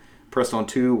Solid. Pressed on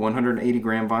two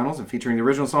 180-gram vinyls and featuring the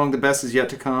original song, The Best Is Yet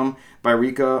to Come, by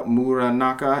Rika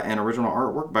Muranaka, and original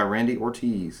artwork by Randy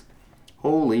Ortiz.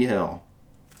 Holy hell.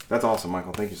 That's awesome,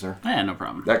 Michael. Thank you, sir. Yeah, no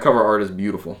problem. That cover art is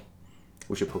beautiful.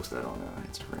 We should post that on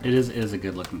Instagram. It is a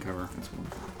good looking cover. That's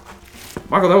wonderful.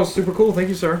 Michael, that was super cool. Thank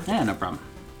you, sir. Yeah, no problem.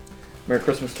 Merry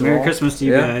Christmas to Merry all. Christmas to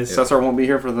you guys. Cesar won't be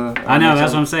here for the... I know,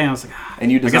 that's what I'm saying. I was like,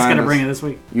 And you I guess designed gotta us- bring it this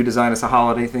week. You designed us a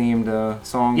holiday-themed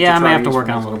song. Yeah, I try may have to use work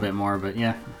for on a next little week. bit more, but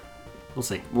yeah, we'll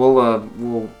see. We'll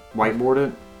whiteboard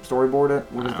it, storyboard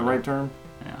it. What is the don't know. right term?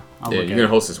 Yeah, I'll Yeah, look you're at gonna it.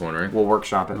 host this one, right? We'll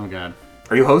workshop it. Oh God,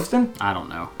 Are you hosting? I don't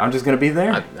know. I'm just gonna be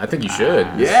there. I think you should.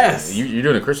 Yes. You're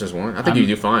doing a Christmas one. I think you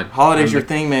do fine. Holiday's your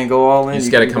thing, man. Go all in. You just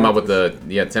You got to can come go- up with the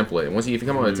template. Once if you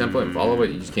come up with a template and follow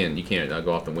it, you just can't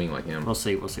go off the wing like him. We'll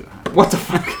see. We'll see what happens. What the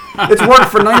fuck? It's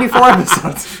worked for 94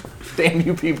 episodes. Damn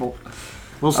you people.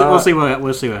 We'll see.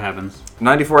 We'll see what happens.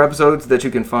 94 episodes that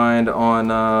you can find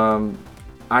on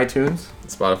iTunes,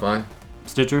 Spotify,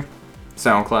 Stitcher.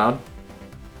 SoundCloud.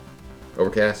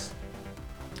 Overcast.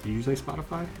 Did you say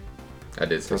Spotify? I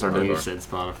did. Say Those are Oh, you Spotify. said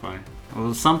Spotify. Well, it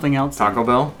was something else. Taco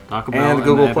Bell. Taco Bell And the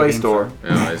Google Epic Play Game Store.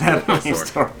 Oh, it's the Play Game Store.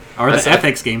 Store. or That's the it.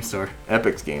 Epic's Game Store.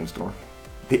 Epic's Game Store.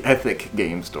 The Ethic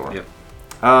Game Store.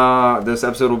 Yep. This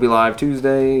episode will be live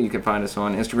Tuesday. You can find us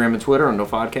on Instagram and Twitter on No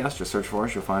Podcast. Just search for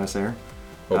us. You'll find us there.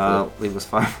 Hopefully. Leave us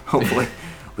hopefully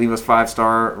leave us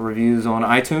 5-star reviews on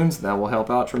iTunes. That will help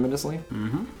out tremendously.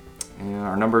 Mm-hmm. And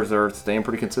our numbers are staying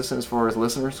pretty consistent as far as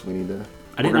listeners. We need to.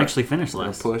 I didn't gonna- actually finish we're gonna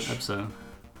last push. episode.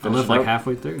 I Finish lived it like up.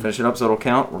 halfway through. Finish it up so it'll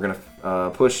count. We're gonna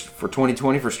push for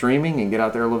 2020 for streaming and get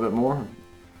out there a little bit more.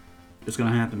 It's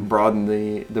gonna happen. Broaden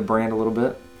the brand a little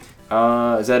bit.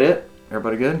 Is that it?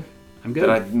 Everybody good? I'm good. Did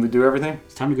I do everything?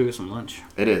 It's time to go get some lunch.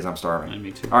 It is. I'm starving. And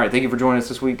me too. All right. Thank you for joining us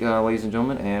this week, ladies and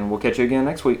gentlemen, and we'll catch you again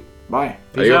next week. Bye.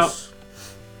 Peace out.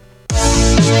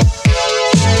 Adios.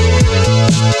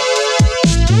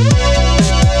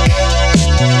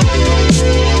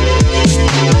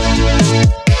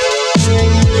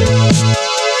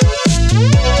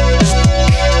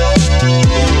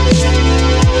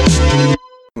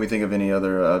 any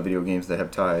other video games that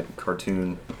have tied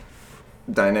cartoon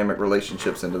dynamic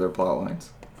relationships into their plot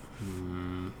lines.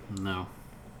 No.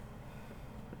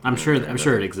 I'm sure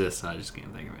it exists. I just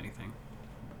can't think of anything.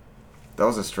 That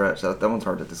was a stretch. That one's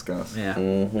hard to discuss. Yeah.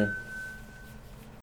 Mm-hmm.